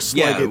it looks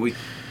like it.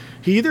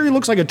 He either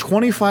looks like a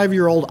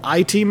 25-year-old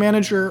IT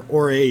manager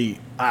or a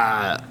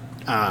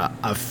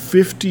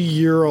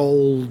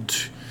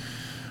 50-year-old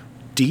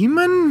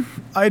demon.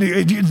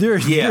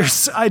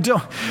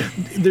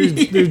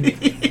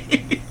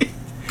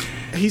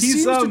 He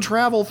seems to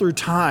travel through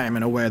time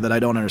in a way that I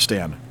don't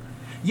understand.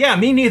 Yeah,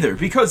 me neither.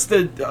 Because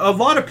a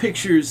lot of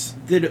pictures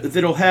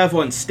that'll have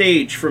on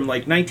stage from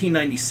like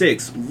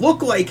 1996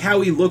 look like how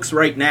he looks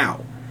right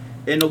now.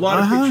 And a lot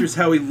of pictures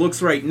how he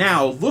looks right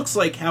now looks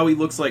like how he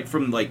looks like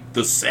from like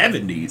the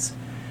 70s.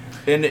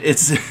 And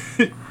it's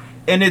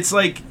and it's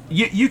like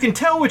you can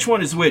tell which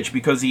one is which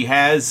because he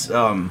has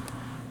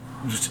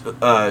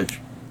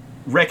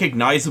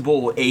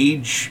recognizable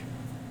age,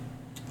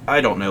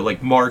 I don't know,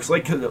 like marks,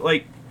 like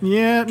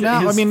yeah.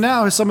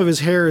 Now some of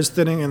his hair is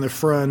thinning in the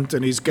front,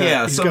 and he's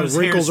got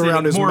wrinkles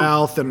around his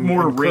mouth and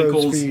more and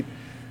wrinkles. Feet.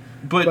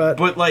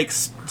 But like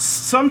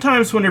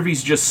sometimes whenever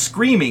he's just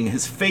screaming,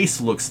 his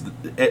face looks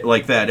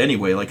like that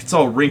anyway. Like it's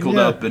all wrinkled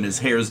up and his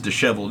hair's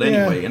disheveled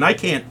anyway. And I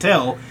can't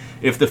tell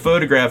if the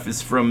photograph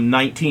is from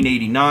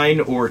 1989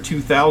 or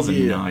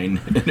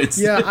 2009. And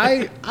it's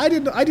I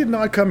did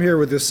not come here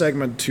with this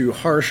segment to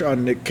harsh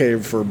on Nick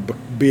Cave for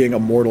being a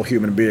mortal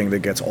human being that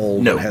gets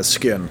old and has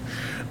skin.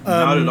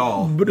 Not at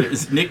all.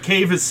 Nick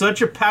Cave is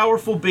such a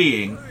powerful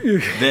being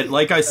that,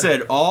 like I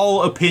said,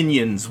 all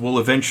opinions will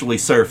eventually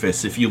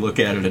surface if you look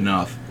at it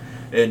enough.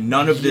 And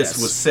none of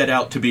this was set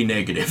out to be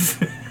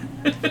negative.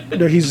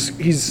 No,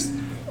 he's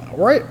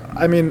right.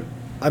 I mean,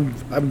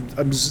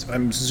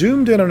 I'm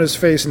zoomed in on his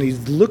face, and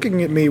he's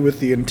looking at me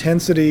with the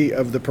intensity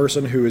of the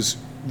person who is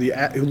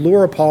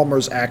Laura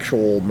Palmer's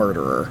actual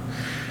murderer.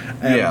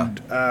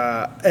 And,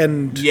 I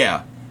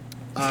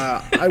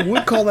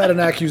would call that an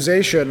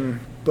accusation.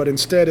 But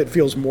instead, it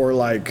feels more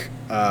like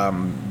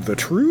the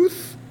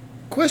truth?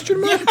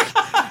 Question mark.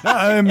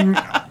 I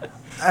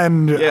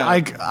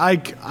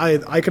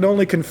can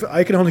only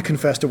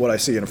confess to what I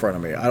see in front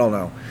of me. I don't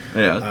know.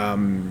 Yeah.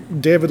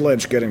 David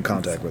Lynch, get in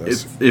contact with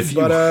us.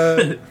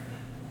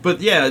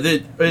 But yeah,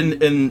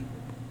 and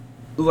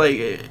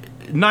like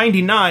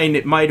 99,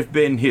 it might have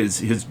been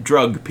his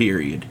drug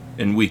period,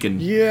 and we can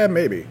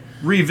maybe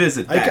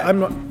revisit that.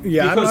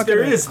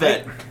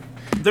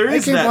 There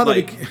is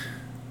that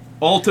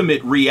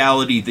ultimate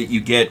reality that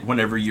you get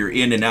whenever you're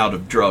in and out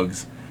of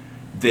drugs,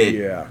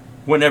 that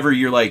whenever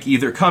you're like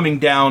either coming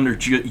down or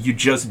you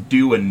just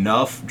do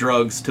enough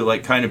drugs to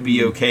like kind of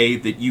be okay,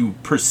 that you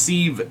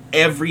perceive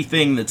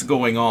everything that's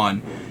going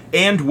on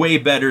and way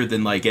better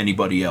than like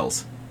anybody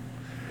else.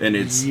 And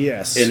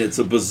it's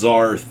a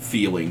bizarre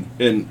feeling,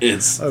 and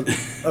it's a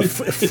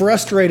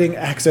frustrating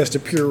access to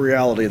pure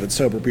reality that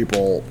sober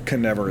people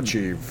can never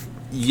achieve.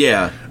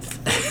 Yeah.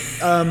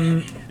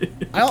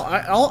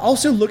 I'll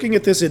also looking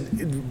at this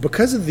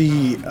because of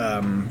the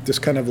this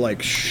kind of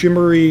like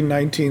shimmery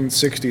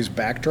 1960s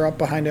backdrop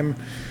behind him.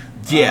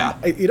 Yeah,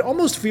 it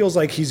almost feels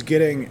like he's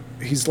being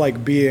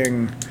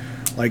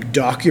like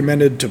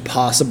documented to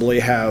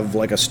possibly have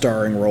like a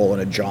starring role in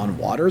a John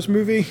Waters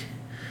movie.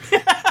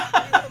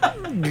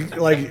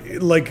 like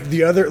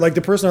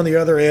the person on the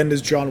other end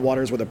is John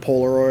Waters with a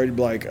Polaroid.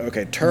 Like,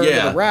 okay, turn to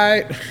the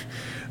right.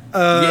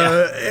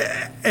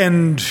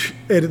 And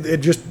it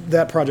just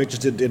that project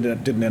just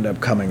didn't end up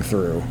coming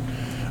through.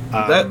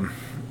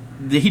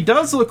 He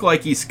does look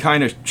like he's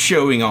kind of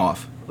showing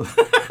off.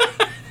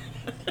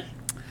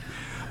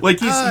 Like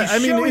he's I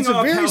mean, it's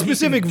a very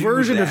specific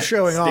version of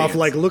showing off.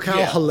 Like, look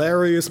how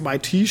hilarious my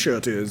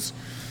T-shirt is.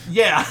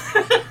 Yeah.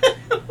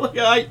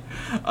 Like,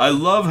 I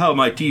love how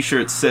my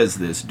T-shirt says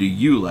this. Do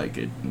you like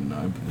it?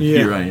 And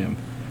here I am.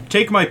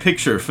 Take my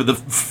picture for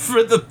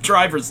the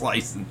driver's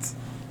license.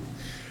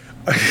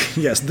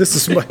 Yes, this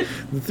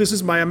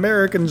is my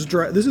American's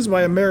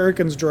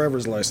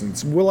driver's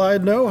license. Will I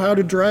know how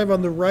to drive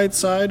on the right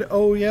side?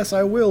 Oh yes,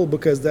 I will,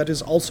 because that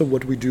is also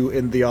what we do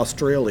in the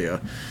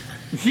Australia.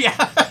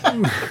 Yeah.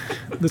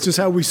 This is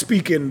how we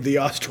speak in the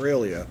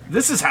Australia.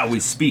 This is how we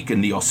speak in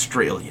the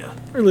Australia.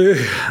 Really? In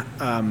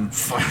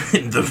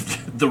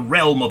the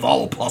realm of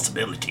all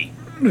possibility.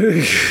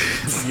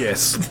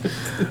 Yes.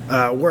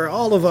 Where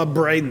all of our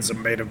brains are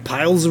made of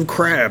piles of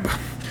crab.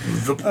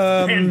 The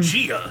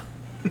Pangea.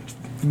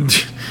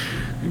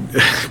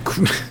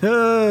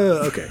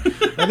 Okay.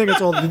 I think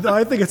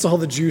it's all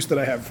the juice that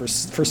I have for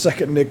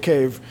second Nick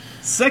Cave.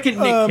 Second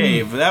Nick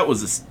Cave. That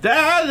was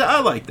I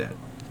like that.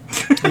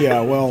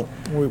 Yeah, well,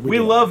 we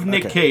love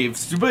Nick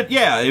Caves, but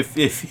yeah,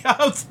 if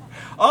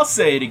I'll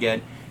say it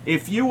again.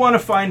 If you want to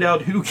find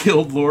out who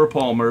killed Laura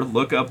Palmer,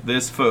 look up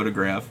this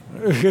photograph.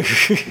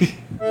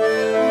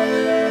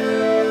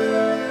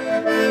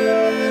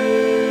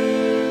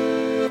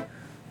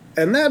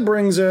 And that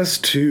brings us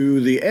to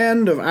the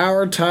end of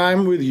our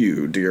time with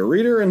you, dear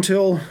reader.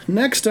 Until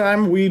next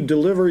time, we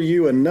deliver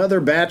you another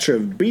batch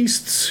of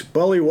beasts,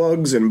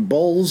 bullywugs, and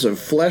bowls of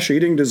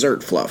flesh-eating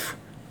dessert fluff.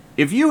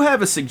 If you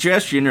have a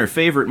suggestion or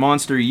favorite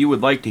monster you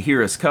would like to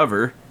hear us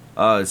cover,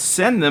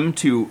 send them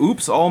to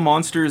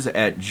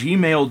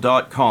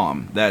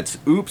oopsallmonsters@gmail.com. That's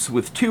oops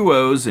with 2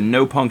 O's and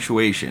no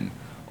punctuation.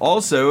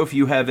 Also, if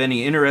you have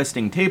any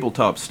interesting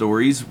tabletop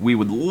stories, we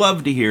would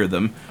love to hear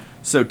them.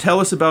 So tell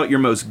us about your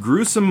most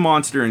gruesome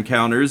monster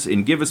encounters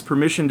and give us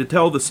permission to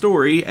tell the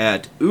story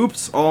at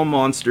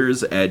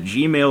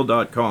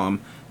oopsallmonsters@gmail.com.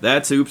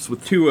 That's oops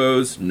with 2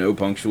 O's, no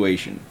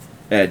punctuation,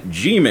 at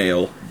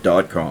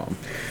gmail.com.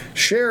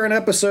 Share an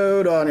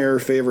episode on your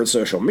favorite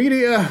social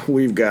media.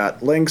 We've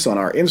got links on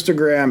our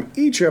Instagram,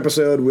 each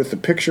episode with the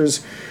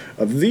pictures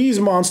of these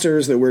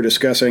monsters that we're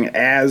discussing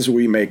as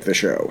we make the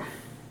show.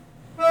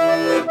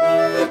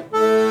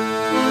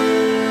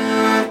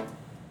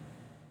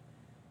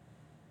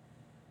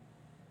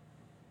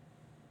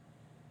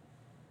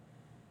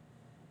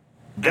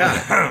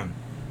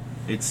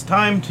 It's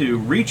time to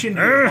reach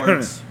into your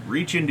hearts,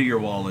 reach into your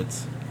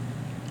wallets.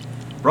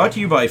 Brought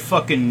to you by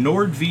fucking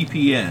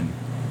NordVPN.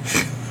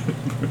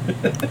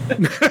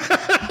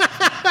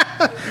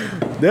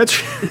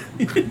 That's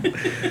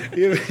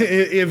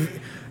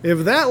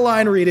if that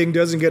line reading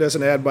doesn't get us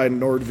an ad by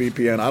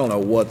NordVPN, I don't know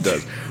what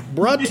does.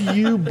 Brought to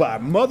you by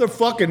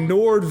motherfucking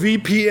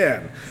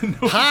NordVPN.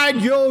 Hide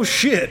your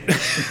shit.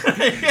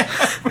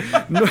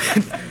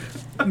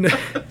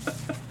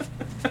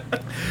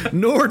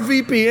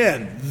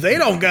 NordVPN. They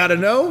don't gotta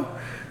know.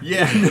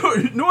 Yeah,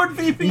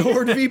 NordVPN.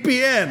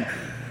 NordVPN.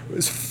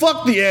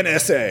 Fuck the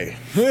NSA.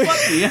 Fuck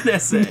the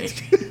NSA.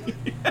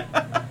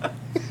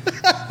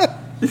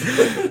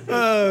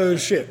 Oh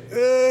shit!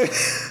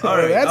 All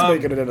right, that's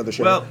making it into the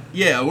show. Well,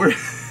 yeah,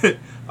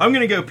 I'm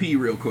gonna go pee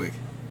real quick.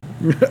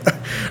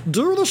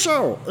 Do the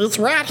show. It's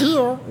right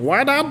here.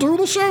 Why not do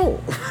the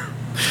show?